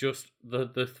 it's just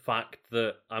the fact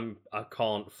that I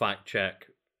can't fact check,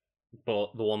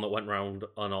 but the one that went round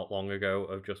not long ago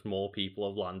of just more people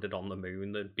have landed on the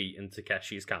moon than beaten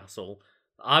Takeshi's castle.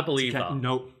 I believe that.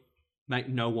 No, mate,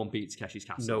 no one beats Takeshi's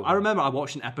castle. No I remember I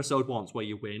watched an episode once where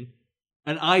you win,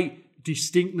 and I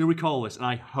distinctly recall this, and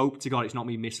I hope to God it's not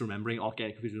me misremembering or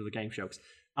getting confused with the game show.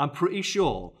 I'm pretty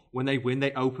sure when they win,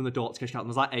 they open the door to Takeshi's castle, and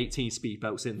there's like 18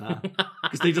 speedboats in there.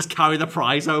 Because they just carry the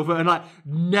prize over. And like,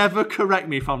 never correct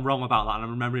me if I'm wrong about that and I'm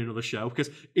remembering another show. Because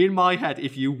in my head,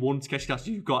 if you won Takeshi's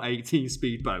Castle, you've got 18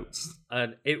 speedboats.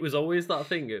 And it was always that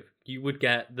thing of you would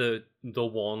get the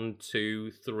 1,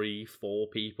 2, 3, 4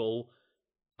 people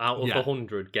out of the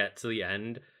 100 get to the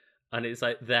end. And it's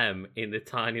like them in the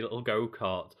tiny little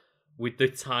go-kart with the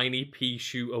tiny pea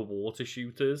shooter water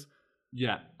shooters.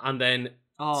 Yeah. And then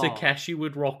Takeshi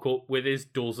would rock up with his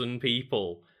dozen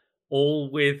people,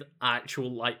 all with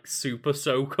actual, like, super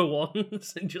soaker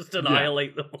ones, and just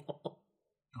annihilate them all.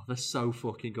 Oh, they're so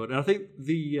fucking good. And I think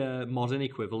the modern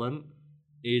equivalent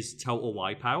is Total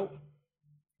Wipeout.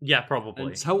 Yeah, probably.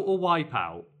 And Total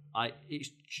Wipeout,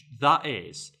 that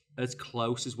is as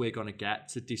close as we're going to get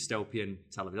to dystopian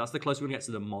television. That's the closest we're going to get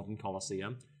to the modern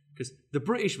Colosseum. Because the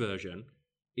British version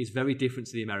is very different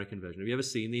to the American version. Have you ever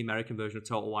seen the American version of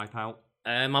Total Wipeout?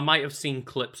 I might have seen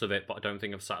clips of it, but I don't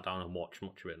think I've sat down and watched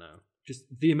much of it now. Just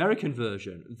the American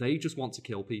version, they just want to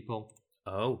kill people.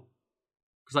 Oh.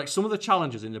 Because like some of the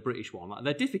challenges in the British one, like,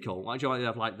 they're difficult. Like, you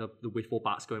have like the wiffle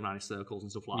bats going around in circles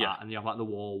and stuff like that, and you have like the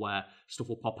wall where stuff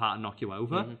will pop out and knock you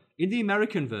over. Mm-hmm. In the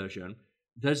American version,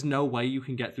 there's no way you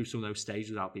can get through some of those stages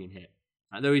without being hit.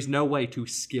 Like, there is no way to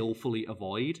skillfully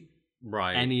avoid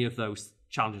any of those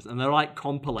challenges. And they're like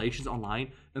compilations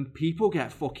online, and people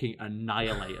get fucking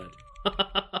annihilated.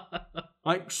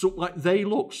 Like they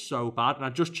look so bad. And I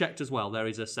just checked as well. There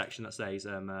is a section that says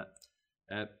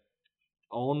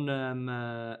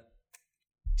on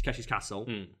Takeshi's Castle,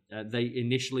 they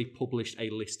initially published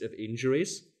a list of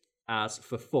injuries as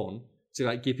for fun to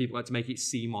like give people to make it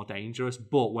seem more dangerous.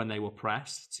 But when they were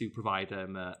pressed to provide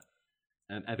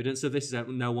evidence of this,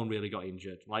 no one really got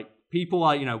injured. Like people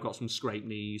like got some scraped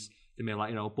knees, they may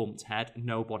like bumped head.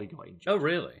 Nobody got injured. Oh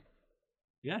really?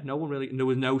 Yeah, no one really. There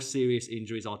was no serious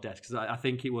injuries or deaths because I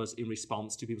think it was in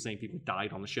response to people saying people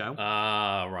died on the show.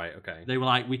 Ah, right, okay. They were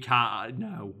like, we can't.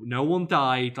 No one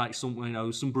died. Like some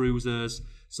bruises,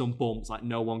 some bumps. Like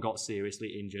no one got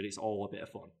seriously injured. It's all a bit of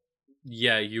fun.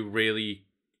 Yeah, you really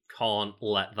can't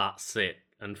let that sit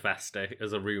and fester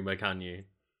as a rumor, can you?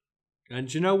 And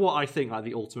do you know what I think? Like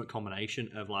the ultimate combination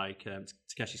of like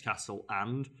Takeshi's Castle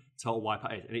and Total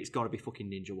Wipeout is, and it's got to be fucking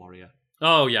Ninja Warrior.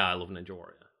 Oh yeah, I love Ninja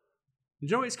Warrior. Do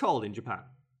you know what it's called in Japan?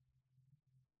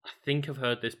 I think I've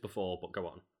heard this before, but go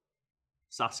on.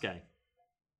 Sasuke.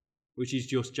 Which is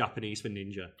just Japanese for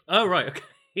ninja. Oh, right,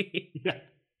 okay. Yeah.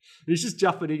 It's just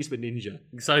Japanese for ninja.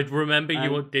 So I remember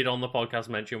you did on the podcast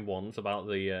mention once about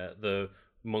the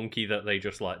monkey that they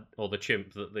just let, or the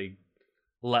chimp that they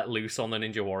let loose on the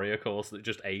Ninja Warrior course that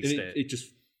just aced it.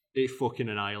 It fucking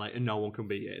annihilated and no one can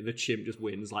beat it. The chimp just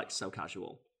wins like so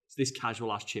casual. It's this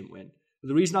casual ass chimp win.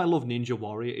 The reason I love Ninja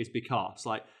Warrior is because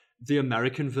like the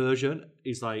American version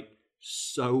is like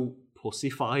so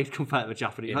pussified compared to the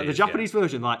Japanese. Like, the Japanese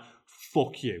version, like,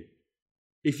 fuck you.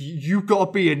 If you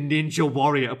gotta be a Ninja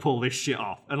Warrior to pull this shit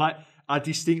off. And like, I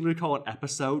distinctly recall an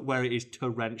episode where it is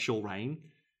torrential rain,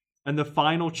 and the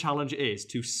final challenge is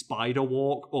to spider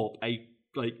walk up a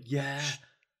like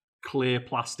clear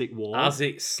plastic wall as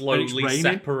it slowly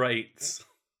separates,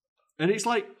 and it's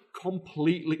like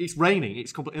completely. It's raining.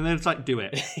 It's complete, and then it's like, do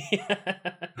it.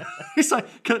 It's like,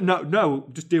 no,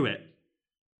 just do it.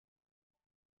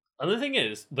 And the thing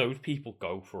is, those people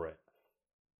go for it.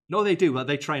 No, they do. Like,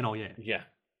 they train all year. Yeah.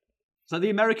 So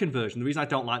the American version, the reason I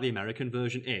don't like the American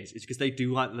version is because they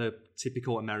do like the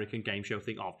typical American game show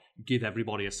thing of give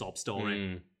everybody a sob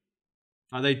story.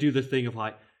 And they do the thing of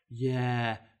like,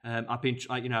 I've been,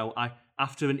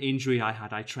 after an injury I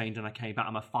had, I trained and I came back.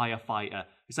 I'm a firefighter.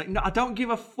 It's like, no, I don't give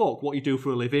a fuck what you do for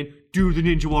a living. Do the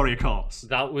Ninja Warrior course.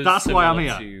 That's why I'm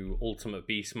here. To Ultimate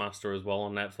Beastmaster as well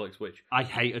on Netflix, which I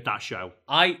hated that show.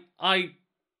 I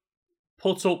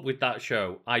put up with that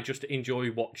show. I just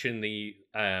enjoy watching the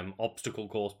obstacle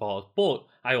course parts, but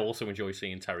I also enjoy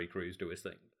seeing Terry Crews do his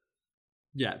thing.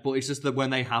 Yeah, but it's just that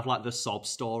when they have like the sob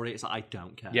story, it's like, I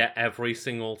don't care. Yeah, every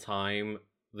single time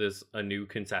there's a new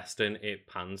contestant, it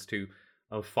pans to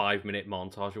a 5-minute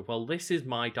montage of, well, this is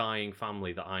my dying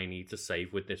family that I need to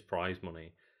save with this prize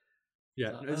money.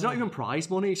 Yeah, it's not even prize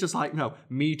money. It's just like, no,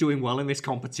 me doing well in this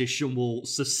competition will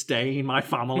sustain my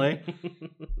family.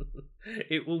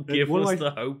 It will give us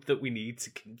the hope that we need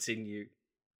to continue.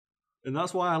 And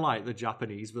that's why I like the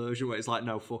Japanese version where it's like,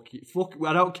 no, fuck you.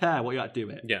 I don't care what you got to do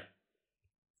it. Yeah.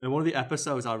 And one of the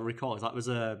episodes I recall is that was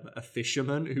a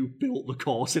fisherman who built the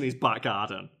course in his back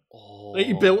garden. Oh. Like,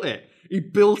 he built it. He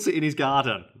built it in his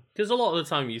garden. Because a lot of the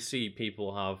time you see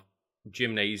people have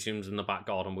gymnasiums in the back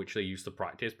garden which they used to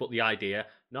practice, but the idea,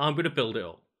 no, I'm going to build it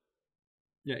up.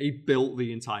 Yeah, he built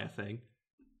the entire thing.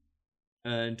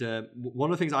 And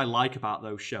one of the things I like about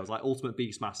those shows, like Ultimate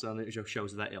Beastmaster and the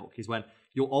shows of that ilk, is when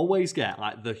you'll always get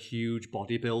like the huge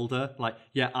bodybuilder, like,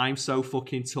 yeah, I'm so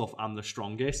fucking tough, I'm the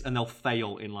strongest, and they'll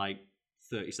fail in like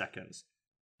 30 seconds.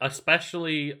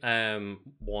 Especially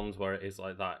ones where it is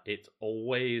like that. It's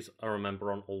always, I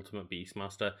remember on Ultimate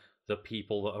Beastmaster, the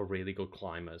people that are really good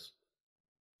climbers.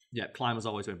 Yeah, climbers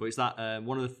always win. But it's that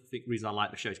one of the reasons I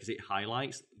like the show is because it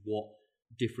highlights what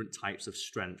different types of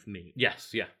strength mean.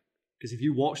 Yes, yeah. Because if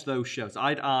you watch those shows,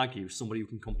 I'd argue somebody who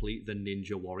can complete the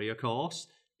Ninja Warrior course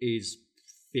is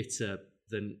fitter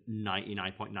than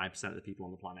 99.9% of the people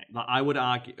on the planet. Like, I would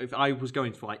argue, if I was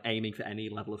going for like aiming for any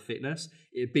level of fitness,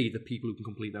 it'd be the people who can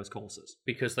complete those courses.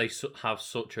 Because they have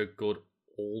such a good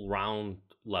all-round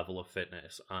level of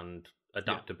fitness and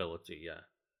adaptability, yeah.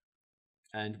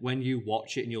 And when you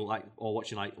watch it and you're like, or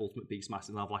watching like Ultimate Beastmaster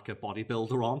and have like a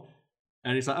bodybuilder on,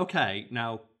 and it's like, okay,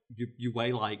 now you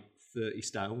weigh like 30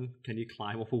 stone. Can you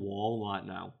climb up a wall? Like,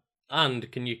 no. And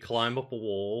can you climb up a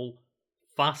wall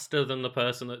faster than the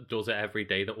person that does it every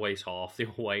day that weighs half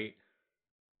your weight?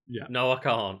 Yeah. No, I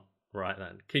can't. Right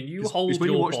then. Can you hold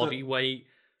your body weight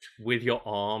with your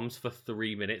arms for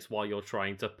 3 minutes while you're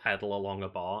trying to pedal along a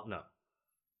bar? No.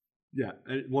 Yeah,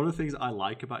 and one of the things that I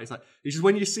like about it is like, it's just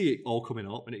when you see it all coming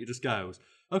up and it just goes,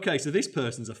 okay, so this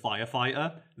person's a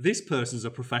firefighter, this person's a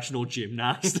professional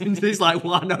gymnast, and it's like,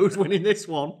 well, I know who's winning this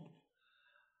one.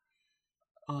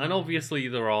 And obviously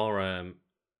there are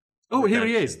here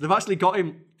he is. They've actually got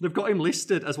him. They've got him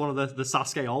listed as one of the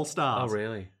Sasuke All-Stars. Oh,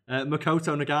 really?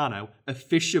 Makoto Nagano, a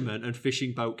fisherman and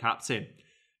fishing boat captain,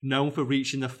 known for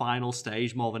reaching the final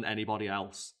stage more than anybody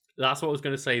else. That's what I was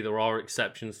going to say. There are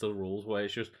exceptions to the rules where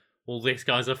it's just, well, this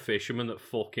guy's a fisherman that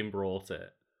fucking brought it.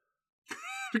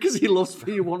 Because he wants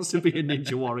to be a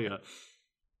ninja warrior.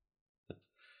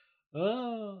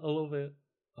 Oh, I love it.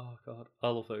 Oh, God. I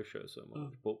love those shows so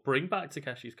much. But bring back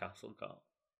Takeshi's Castle, Carl.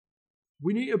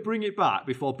 We need to bring it back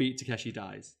before Beat Takeshi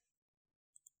dies.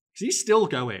 Because he's still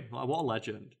going. Like, what a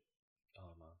legend.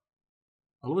 Oh, man.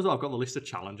 I love as well, I've got the list of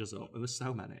challengers up, and there's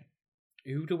so many.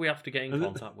 Who do we have to get in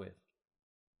contact with?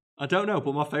 I don't know,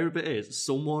 but my favourite bit is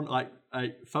someone,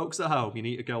 folks at home, you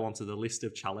need to go onto the list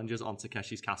of challenges on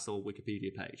Takeshi's Castle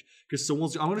Wikipedia page. Because I'm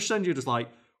going to send you just like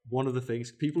one of the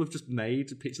things. People have just made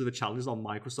pictures of the challenges on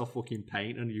Microsoft fucking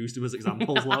Paint and used them as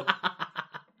examples. Look.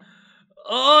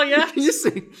 Oh, yeah. Can you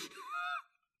see?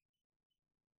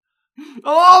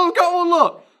 Oh, I've got one,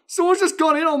 look. Someone's just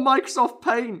gone in on Microsoft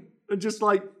Paint and just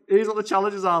like, here's what the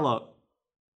challenges are, look.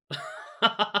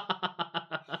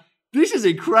 This is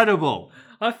incredible.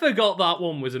 I forgot that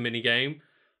one was a minigame.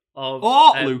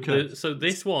 Lucas. So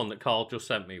this one that Carl just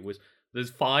sent me was, there's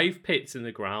 5 pits in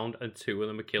the ground and 2 of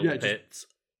them are killed pits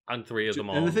and 3 of them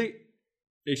are. And the thing,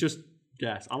 it's just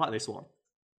guess. I like this one.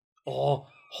 Oh,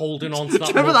 holding on to that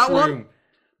Remember that mushroom. one?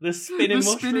 The spinning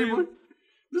mushroom.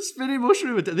 The spinning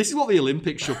mushroom. This is what the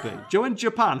Olympics should be. Do you know when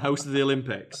Japan hosted the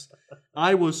Olympics?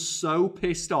 I was so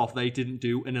pissed off they didn't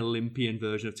do an Olympian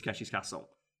version of Takeshi's Castle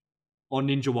or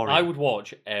Ninja Warrior. I would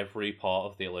watch every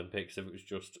part of the Olympics if it was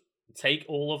just take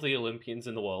all of the Olympians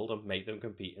in the world and make them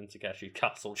compete in Takeshi's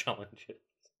Castle challenges.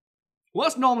 Well,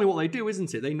 that's normally what they do,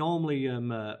 isn't it? They normally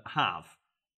have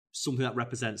something that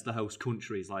represents the host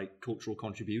country's like cultural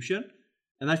contribution.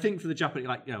 And I think for the Japanese,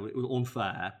 like, you know, it was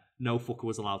unfair. No fucker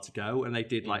was allowed to go, and they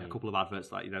did like a couple of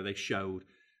adverts, like, you know, they showed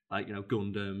like, you know,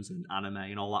 Gundams and anime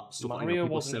and all that stuff. Mario like, you know,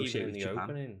 people wasn't even in with the Japan.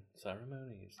 opening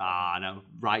ceremonies. No,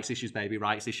 rights issues, baby,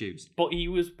 rights issues. But he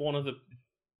was one of the,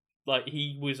 like,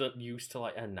 he was used to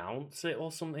like announce it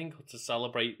or something to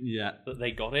celebrate that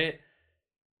they got it.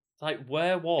 Like,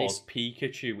 where was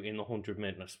Pikachu in the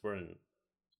 100-meter sprint?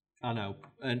 I know,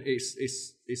 and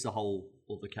it's a whole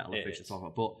other kettle of fish to talk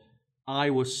about. But I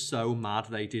was so mad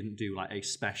they didn't do like a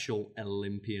special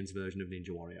Olympians version of Ninja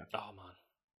Warrior. Oh man,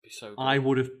 it'd be so good. I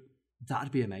would have.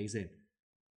 That'd be amazing.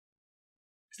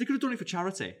 Because they could have done it for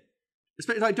charity.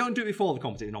 Especially, like, don't do it before the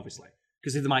competition, obviously,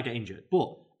 because they might get injured.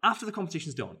 But after the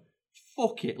competition's done,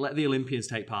 fuck it, let the Olympians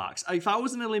take part. If I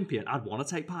was an Olympian, I'd want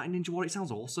to take part in Ninja Warrior. It sounds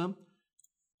awesome.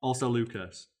 Also,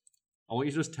 Lucas, I want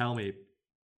you to just tell me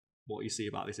what you see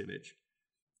about this image.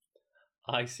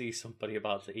 I see somebody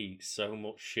about to eat so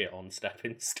much shit on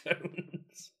stepping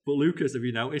stones. But Lucas, have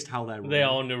you noticed how they're running? They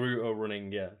are Naruto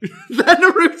running, yeah. They're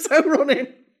Naruto running!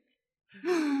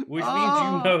 Which means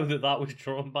you know that was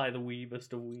drawn by the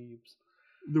Weebest of Weebs.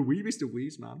 The Weebest of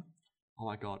Weebs, man. Oh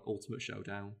my god, Ultimate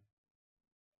Showdown.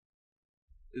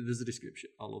 There's a description.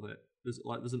 I love it. There's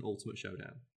an Ultimate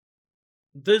Showdown.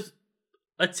 There's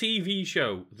a TV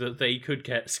show that they could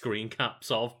get screen caps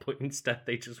of, but instead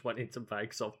they just went into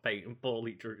bags of paint and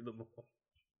poorly drew them all.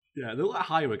 Yeah, they look like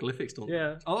hieroglyphics, don't they?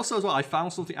 Yeah. Also, as well, I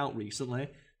found something out recently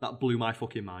that blew my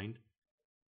fucking mind.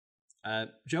 Do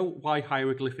you know why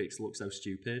hieroglyphics look so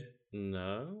stupid?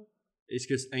 No. It's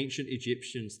because ancient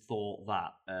Egyptians thought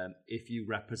that if you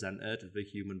represented the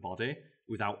human body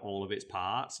without all of its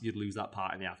parts, you'd lose that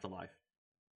part in the afterlife.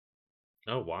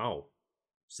 Oh, wow.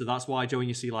 So that's why, Joe, when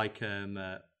you see like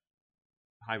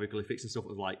hieroglyphics and stuff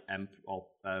with like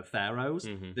pharaohs,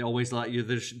 they always like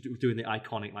they're just doing the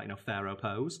iconic like pharaoh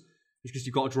pose. It's because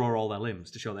you've got to draw all their limbs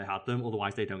to show they had them,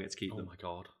 otherwise they don't get to keep them. Oh my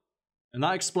god! And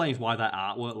that explains why their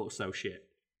artwork looks so shit.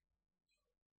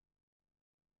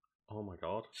 Oh my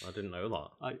god! I didn't know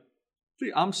that.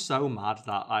 I'm so mad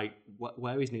that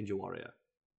where is Ninja Warrior?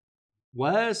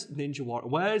 Where's Ninja Warrior?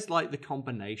 Where's like the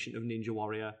combination of Ninja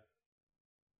Warrior?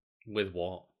 With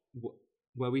what?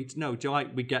 Where we get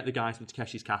the guys from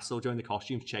Takeshi's Castle doing the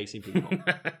costumes chasing people. Do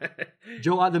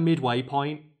you know, like the midway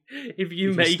point? If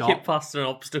you make it past an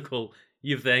obstacle,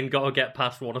 you've then got to get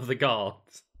past one of the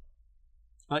guards.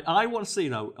 I want to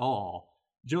see I want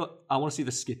to see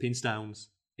the skipping stones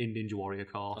in Ninja Warrior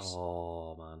course.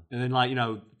 Oh man! And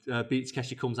then Beat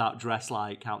Takeshi comes out dressed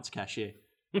like Count Takeshi.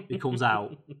 He comes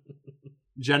out.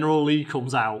 General Lee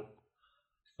comes out.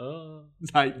 Oh.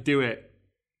 Like, do it.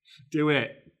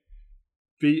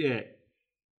 Beat it.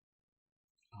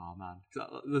 Oh man.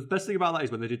 The best thing about that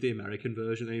is when they did the American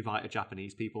version, they invited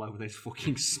Japanese people over and they just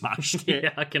fucking smashed it.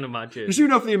 Yeah, I can imagine. Because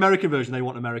for the American version, they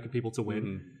want American people to win.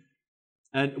 Mm.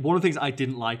 And one of the things I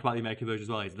didn't like about the American version as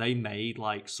well is they made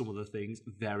like some of the things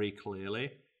very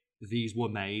clearly. These were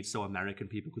made so American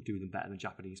people could do them better than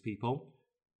Japanese people.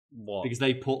 What? Because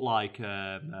they put like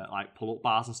pull-up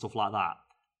bars and stuff like that.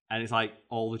 And it's like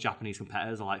all the Japanese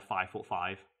competitors are like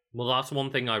 5'5". Well, that's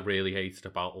one thing I really hated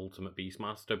about Ultimate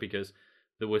Beastmaster, because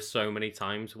there were so many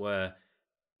times where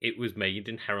it was made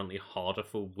inherently harder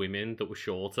for women that were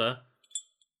shorter,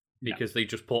 because they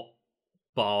just put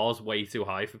bars way too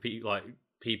high for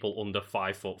people under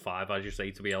 5'5", as you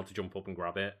say, to be able to jump up and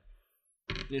grab it.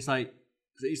 It's like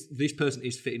this person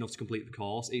is fit enough to complete the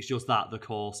course. It's just that the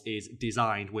course is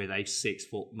designed with a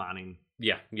 6-foot man in.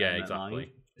 Yeah, exactly.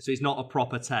 Mind. So it's not a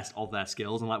proper test of their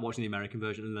skills, and like watching the American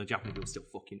version, and the Japanese will still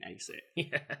fucking ace it.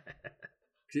 Yeah.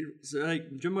 So, do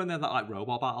you remember when they had that like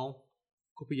robot battle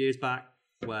a couple of years back,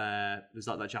 where there's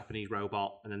like that Japanese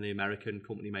robot, and then the American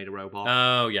company made a robot?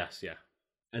 Oh yes, yeah.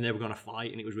 And they were going to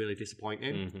fight, and it was really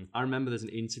disappointing. Mm-hmm. I remember there's an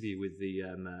interview with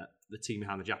the team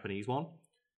behind the Japanese one,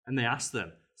 and they asked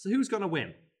them, "So who's going to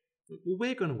win?" Well,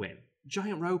 we're going to win.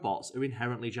 Giant robots are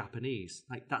inherently Japanese.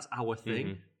 Like, that's our thing.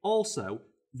 Mm-hmm. Also,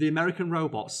 the American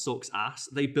robot sucks ass.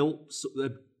 They built a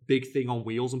big thing on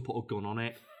wheels and put a gun on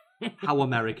it. How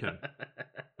American.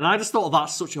 And I just thought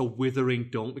that's such a withering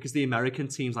dunk, because the American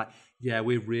team's like, yeah,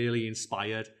 we're really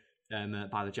inspired.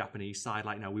 by the Japanese side.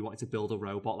 Like, we wanted to build a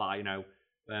robot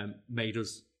that, made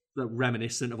us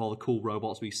reminiscent of all the cool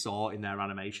robots we saw in their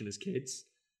animation as kids.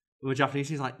 And the Japanese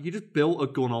is like, you just built a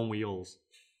gun on wheels.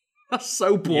 That's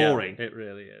so boring. Yeah, it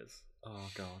really is. Oh,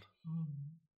 God.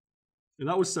 And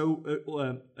that was so...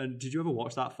 and did you ever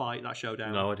watch that fight, that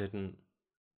showdown? No, I didn't.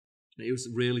 It was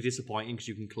really disappointing because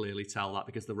you can clearly tell that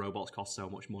because the robots cost so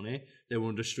much money, they were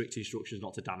under strict instructions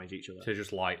not to damage each other. To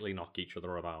just lightly knock each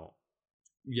other about.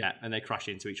 Yeah, and they crash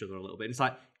into each other a little bit. And it's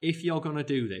like, if you're going to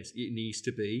do this, it needs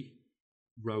to be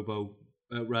Robot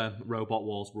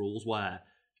Wars rules where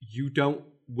you don't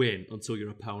win until your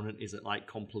opponent is like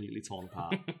completely torn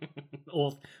apart.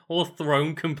 or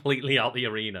thrown completely out the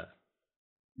arena.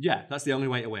 Yeah, that's the only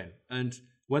way to win. And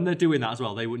when they're doing that as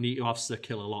well, they would need to have Sir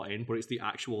Kill-A-Lot in, but it's the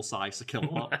actual size Sir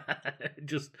Kill-A-Lot.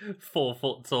 Just 4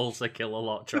 foot tall Sir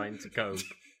Kill-A-Lot trying to cope.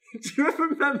 Do you ever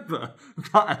remember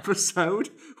that episode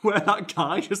where that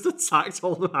guy just attacked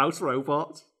all the house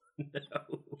robots?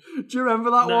 No. Do you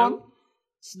remember that one?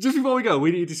 Just before we go,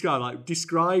 we need to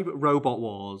describe Robot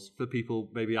Wars for people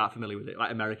maybe aren't familiar with it,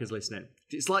 like Americans listening.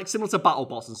 It's like similar to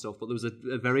BattleBots and stuff, but there was a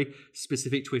very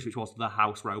specific twist, which was the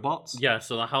house robots. Yeah,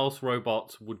 so the house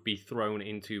robots would be thrown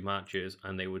into matches,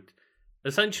 and they would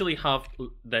essentially have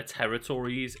their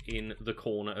territories in the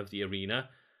corner of the arena.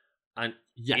 And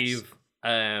if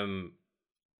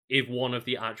one of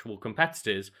the actual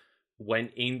competitors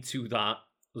went into that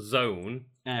zone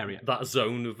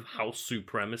of house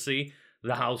supremacy,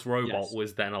 the house robot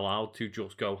was then allowed to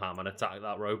just go ham and attack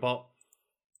that robot.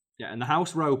 Yeah, and the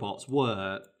house robots we've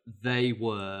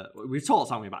talked,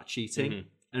 haven't we, about cheating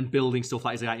and building stuff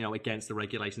that is against the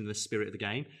regulations and the spirit of the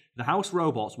game. The house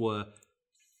robots were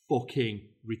fucking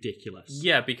ridiculous.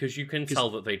 Yeah, because you can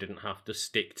tell that they didn't have to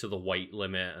stick to the weight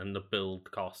limit and the build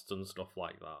costs and stuff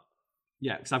like that.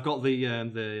 Yeah, because I've got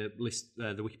the list,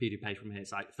 the Wikipedia page from here.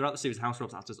 It's like, throughout the series, house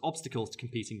robots acted as obstacles to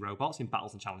competing robots in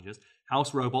battles and challenges.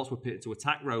 House robots were pitted to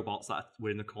attack robots that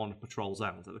were in the corner patrol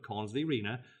zones at the corners of the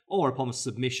arena, or upon the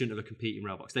submission of a competing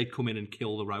robot. Because they'd come in and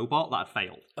kill the robot that had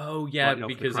failed. Oh, yeah,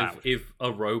 because if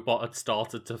a robot had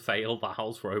started to fail, the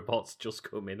house robots just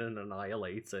come in and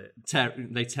annihilate it.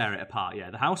 They tear it apart,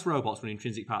 yeah. The house robots were an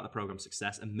intrinsic part of the program's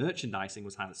success, and merchandising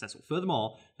was highly successful.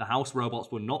 Furthermore, the house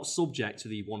robots were not subject to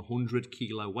the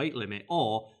 100-kilo weight limit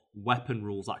or weapon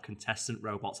rules that contestant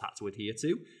robots had to adhere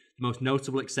to. The most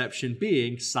notable exception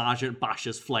being Sergeant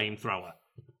Bash's flamethrower.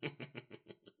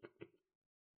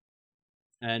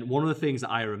 And one of the things that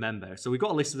I remember, so we've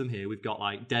got a list of them here. We've got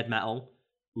like Dead Metal,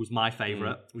 who's my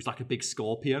favourite, who's like a big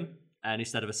scorpion, and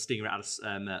instead of a stinger, it had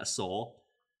a saw.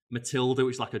 Matilda,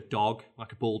 which is like a dog,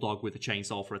 like a bulldog with a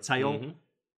chainsaw for a tail. Mm-hmm.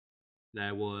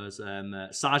 There was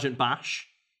Sergeant Bash,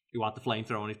 who had the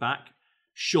flamethrower on his back.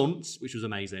 Shunt, which was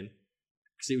amazing,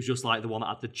 because it was just like the one that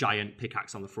had the giant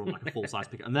pickaxe on the front, like a full-size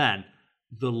pickaxe. And then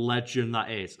the legend that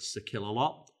is Sir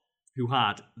Kill-A-Lot, who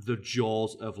had the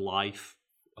jaws of life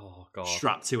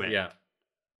strapped to it. Yeah.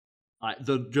 Like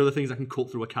the other things that can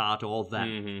cut through a car door then.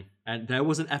 Mm-hmm. And there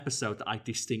was an episode that I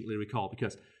distinctly recall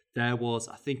because there was,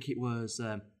 I think it was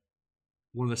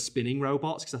one of the spinning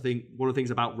robots, because I think one of the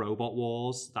things about Robot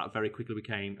Wars that very quickly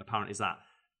became apparent is that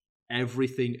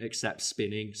everything except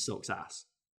spinning sucks ass.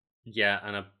 Yeah,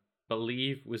 and I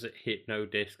believe, was it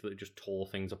Hypnodisc that just tore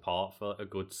things apart for a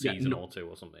good season or two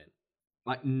or something?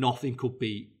 Like, nothing could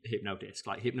beat Hypnodisc.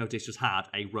 Like, Hypnodisc just had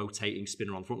a rotating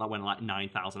spinner on front that went like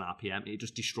 9,000 RPM. It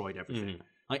just destroyed everything.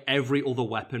 Like, every other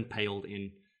weapon paled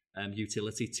in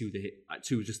utility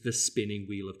to just the spinning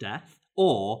wheel of death.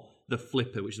 Or the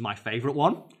flipper, which is my favourite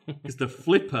one. Because the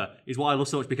flipper is what I love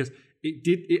so much, because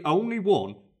it only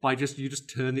won by you just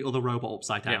turn the other robot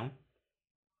upside down. Yeah.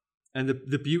 And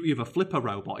the beauty of a flipper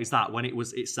robot is that when it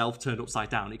was itself turned upside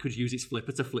down, it could use its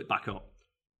flipper to flip back up.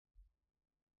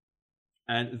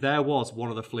 And there was one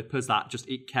of the flippers that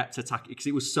it kept attacking, because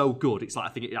it was so good. It's like,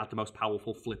 I think it had the most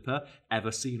powerful flipper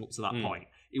ever seen up to that point.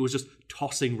 It was just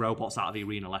tossing robots out of the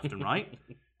arena left and right.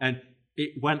 And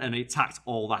it went and it attacked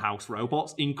all the house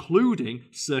robots, including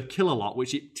Sir Kill-A-Lot,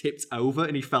 which it tipped over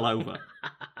and he fell over.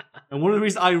 And one of the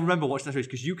reasons I remember watching that show is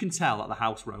because you can tell that the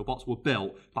house robots were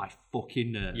built by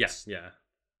fucking nerds. Yes, yeah.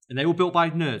 And they were built by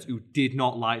nerds who did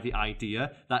not like the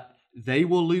idea that they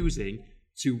were losing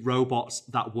to robots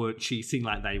that weren't cheating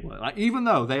like they were. Like, even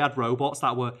though they had robots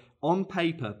that were, on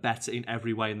paper, better in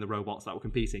every way than the robots that were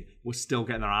competing, were still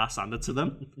getting their ass handed to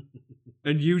them.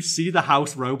 And you see the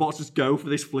house robots just go for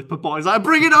this flipper bot. It's like,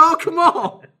 bring it on, come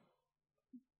on!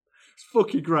 It's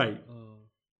fucking great.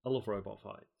 I love robot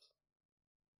fights.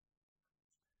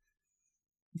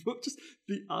 But just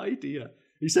the idea.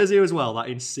 He says here as well that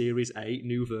in Series 8,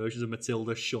 new versions of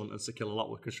Matilda, Shunt, and Sir Kill-A-Lot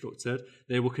were constructed.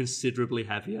 They were considerably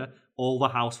heavier. All the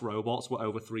house robots were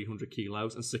over 300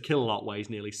 kilos, and Sir Kill-A-Lot weighs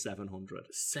nearly 700.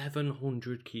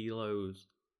 700 kilos.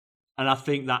 And I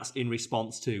think that's in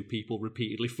response to people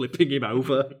repeatedly flipping him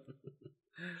over.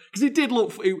 Because it did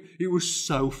look... It was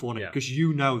so funny, because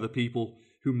you know the people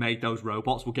who made those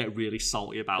robots will get really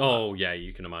salty about that. Oh, yeah,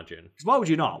 you can imagine. Because why would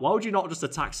you not? Why would you not just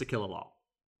attack Sir Kill-A-Lot?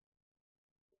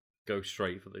 Go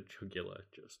straight for the jugular,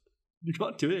 just... You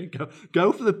got to do it.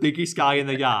 Go for the biggest guy in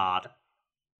the yard.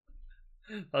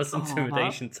 That's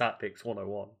intimidation tactics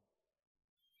 101.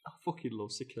 I fucking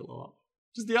love Sir Kill-A-Lot.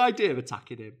 Just the idea of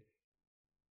attacking him.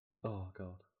 Oh,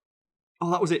 God.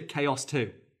 Oh, that was it. Chaos 2.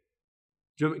 Do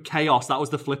you remember Chaos? That was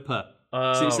the flipper.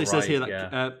 So it says here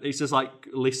that it says like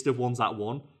list of ones that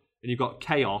won, and you've got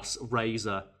Chaos,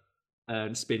 Razor,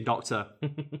 and Spin Doctor.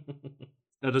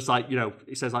 And it's like, you know,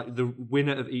 it says like the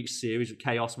winner of each series.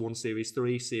 Chaos won Series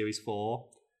 3, Series 4.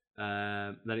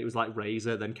 Then it was like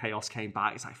Razor. Then Chaos came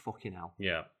back. It's like fucking hell.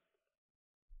 Yeah.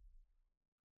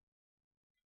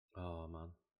 Oh man,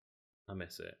 I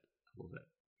miss it. I love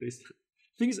it.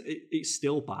 It's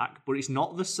still back, but it's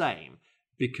not the same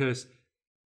because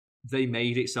they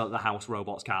made it so that the house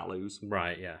robots can't lose.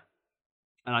 Right, yeah.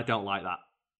 And I don't like that.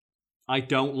 I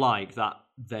don't like that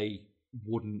they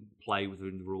wouldn't play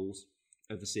within the rules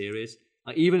of the series.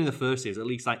 Like, even in the first series, at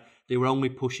least like they were only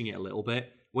pushing it a little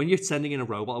bit. When you're sending in a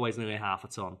robot that weighs nearly half a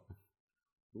ton.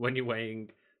 When you're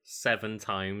weighing 7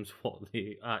 times what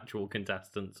the actual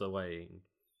contestants are weighing.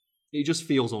 It just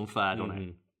feels unfair, doesn't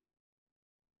it?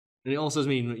 And it also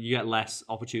means you get less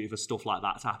opportunity for stuff like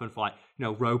that to happen, for like, you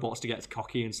know, robots to get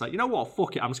cocky and say, you know what,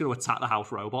 fuck it, I'm just going to attack the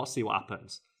house robots, see what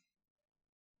happens.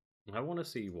 I want to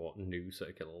see what new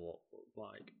Sir Kill-A-Lot looked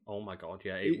like. Oh my god,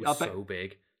 yeah, it was so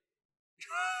big.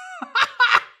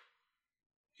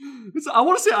 I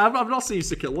want to see. I've not seen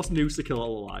Sir Kill. What's new Sir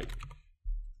Kill-A-Lot like?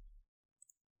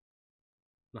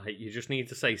 Like, you just need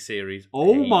to say series.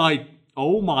 Oh my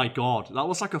god, that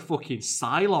looks like a fucking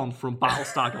Cylon from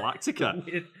Battlestar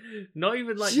Galactica. Not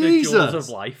even like Jesus. the jaws of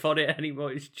life on it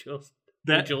anymore. It's just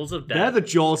the jaws of death. They're the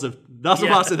jaws of. That's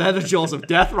what I said. They're the jaws of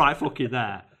death, right? Fucking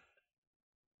there.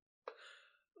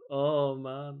 Oh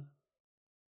man,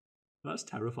 that's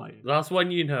terrifying. That's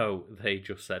when you know they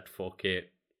just said, "Fuck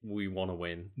it, we want to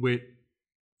win."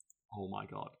 Oh my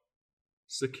god,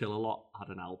 Sir Kill-A-Lot had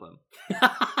an album.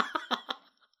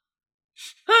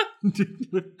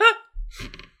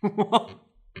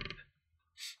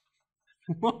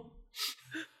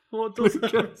 What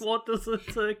does a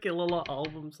Sir Kill-A-Lot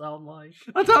album sound like?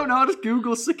 I don't know. I just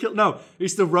Google Sir Kill. No,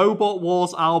 it's the Robot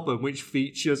Wars album, which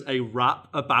features a rap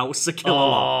about Sir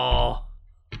Kill-A-Lot.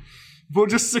 Oh. But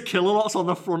just Sir Kill-A-Lot's on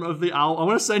the front of the album. I'm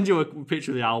going to send you a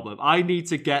picture of the album. I need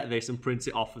to get this and print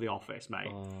it off for the office,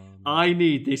 mate. I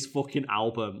need this fucking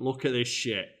album. Look at this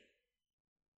shit.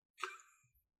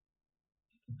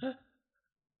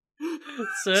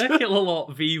 Sir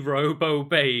Kill-A-Lot v Robo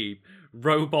Babe.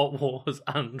 Robot Wars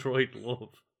Android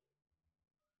Love.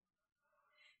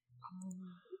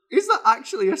 Is that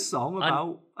actually a song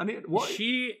about? What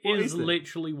she what is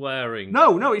literally wearing.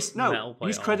 No.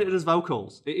 He's credited as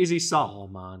vocals. It is his song. Oh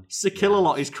man, Sir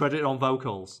Kill-A-Lot is credited on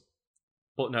vocals.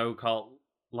 But no, Carl.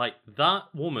 Like, that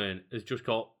woman has just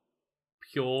got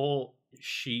pure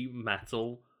sheet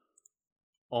metal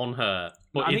on her,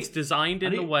 but it's designed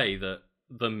in the way that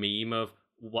the meme of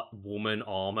woman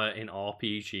armor in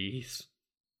RPGs.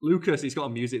 Lucas, he's got a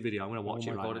music video. I'm going to watch it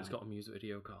right now. Oh my god, it's got a music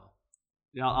video, Carl.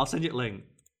 Yeah, I'll send you a link.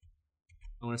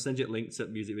 I'm going to send you a link to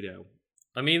the music video.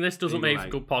 I mean, this doesn't make for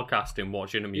good podcasting,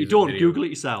 watching a music video. You don't, Google it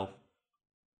yourself.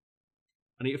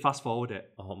 I need to fast forward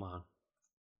it. Oh man.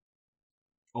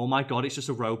 Oh my god, it's just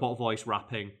a robot voice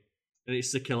rapping. And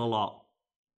it's Sir Kill-A-Lot.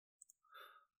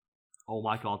 Oh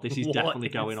my god, this is definitely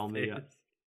going on the...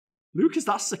 Lucas,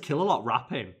 that's Sir Kill-A-Lot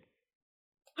rapping.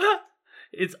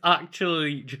 It's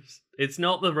actually just... It's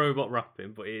not the robot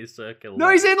rapping, but it is Sir Kill-A-Lot. No,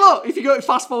 he's in, look! If you go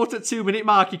fast forward to the 2-minute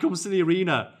mark, he comes to the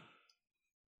arena.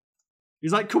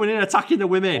 He's like coming in and attacking the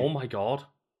women. Oh my god.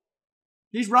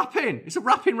 He's rapping. It's a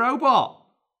rapping robot.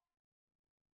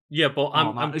 Yeah, but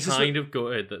I'm kind of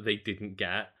gutted that they didn't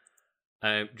get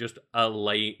just a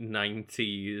late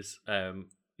 90s,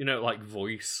 like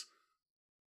voice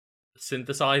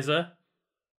synthesizer.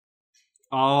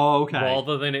 Oh, okay.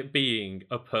 Rather than it being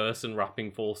a person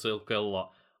rapping for Sir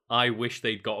Kill-A-Lot, I wish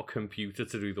they'd got a computer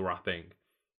to do the rapping.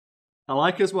 I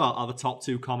like as well how the top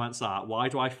 2 comments are, why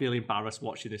do I feel embarrassed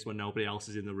watching this when nobody else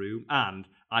is in the room? And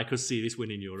I could see this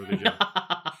winning Eurovision.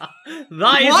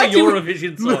 That is a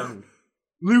Eurovision song.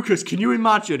 Lucas, can you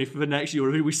imagine if for the next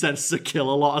Eurovision we sent Sir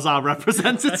Kill-A-Lot as our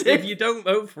representative? If you don't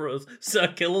vote for us, Sir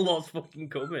Kill-A-Lot's fucking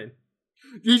coming.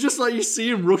 You just you see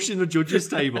him rushing the judges'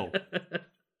 table.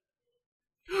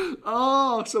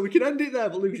 Oh, so we can end it there.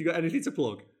 But Lucas, you got anything to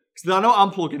plug? Because I know what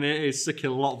I'm plugging it is Sir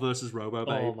Kill-A-Lot versus Robo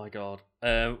Babe. Oh my god.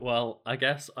 Well, I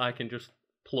guess I can just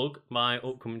plug my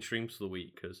upcoming streams for the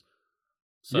week because.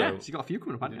 So you got a few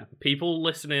coming up, haven't you? People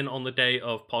listening on the day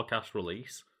of podcast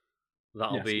release.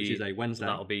 That'll be which is a Wednesday.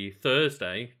 That'll be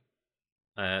Thursday,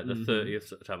 the 30th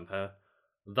September.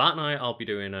 That night I'll be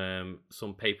doing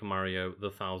some Paper Mario: The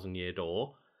Thousand Year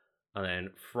Door, and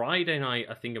then Friday night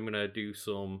I think I'm gonna do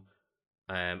some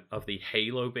of the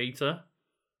Halo beta.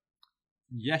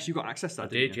 Yes, you got access to that. I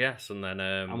did, yes, and then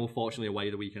I'm unfortunately away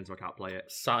the weekend, so I can't play it.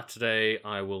 Saturday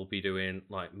I will be doing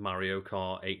Mario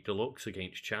Kart 8 Deluxe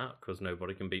against chat because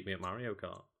nobody can beat me at Mario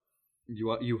Kart.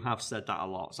 You have said that a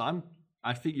lot, so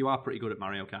I think you are pretty good at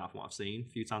Mario Kart from what I've seen.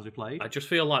 A few times we played. I just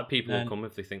feel like people will come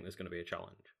if they think there's going to be a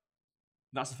challenge.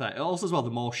 That's the fair. Also, as well,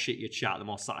 the more shit you chat, the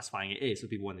more satisfying it is for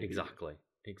people when they Exactly.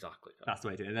 That's the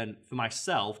way to do it. And then for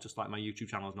myself, just like my YouTube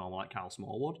channel is normal, like Carl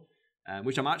Smallwood,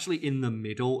 which I'm actually in the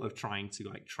middle of trying to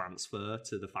transfer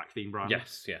to the Fact Fiend brand.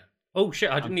 Yes, yeah. Oh shit!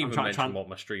 I didn't even I'm mention what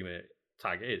my streamer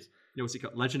tag is. What's it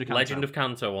called? Legend of Kanto. Legend of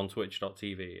Kanto on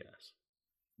Twitch.tv. Yes.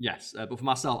 Yes, but for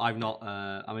myself, I'm not.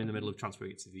 I'm in the middle of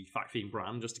transferring it to the Fact Fiend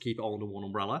brand just to keep it all under one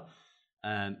umbrella.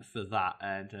 For that,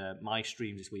 and my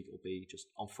streams this week will be just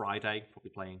on Friday, probably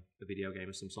playing a video game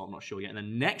of some sort. I'm not sure yet. And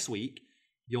then next week,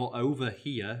 you're over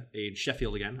here in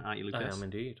Sheffield again, aren't you, Lucas? I am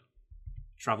indeed.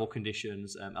 Travel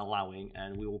conditions allowing,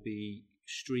 and we will be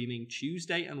streaming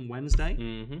Tuesday and Wednesday.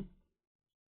 Mm-hmm.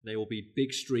 They will be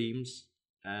big streams,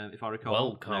 if I recall.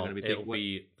 Well, Carl, it'll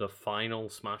be the final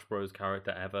Smash Bros.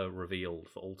 Character ever revealed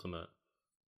for Ultimate.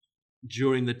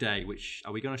 During the day, which,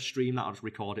 are we going to stream that or just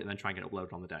record it and then try and get it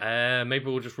uploaded on the day? Maybe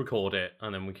we'll just record it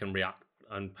and then we can react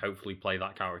and hopefully play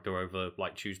that character over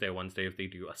Tuesday or Wednesday if they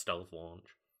do a stealth launch.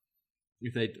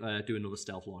 If they do another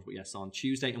stealth launch. But yes, on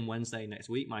Tuesday and Wednesday next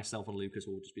week, myself and Lucas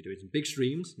will just be doing some big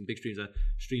streams. And big streams are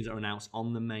streams that are announced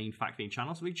on the main Fact Fiend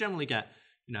channel. So we generally get,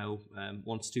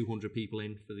 100 to 200 people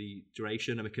in for the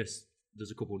duration. And because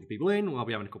there's a couple hundred people in, we'll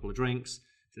be having a couple of drinks,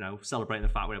 celebrating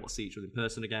the fact we're able to see each other in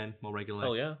person again more regularly.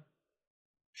 Oh, yeah.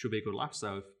 Should be a good laugh,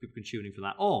 so if people can tune in for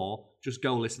that. Or just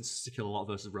go listen to Kill-A-Lot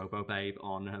versus Robo Babe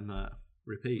on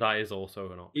repeat. That is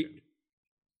also an option.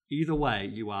 Either way,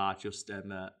 you are just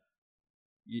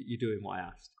you're doing what I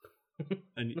asked.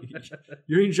 And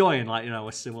you're enjoying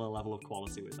a similar level of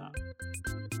quality with that.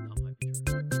 That might be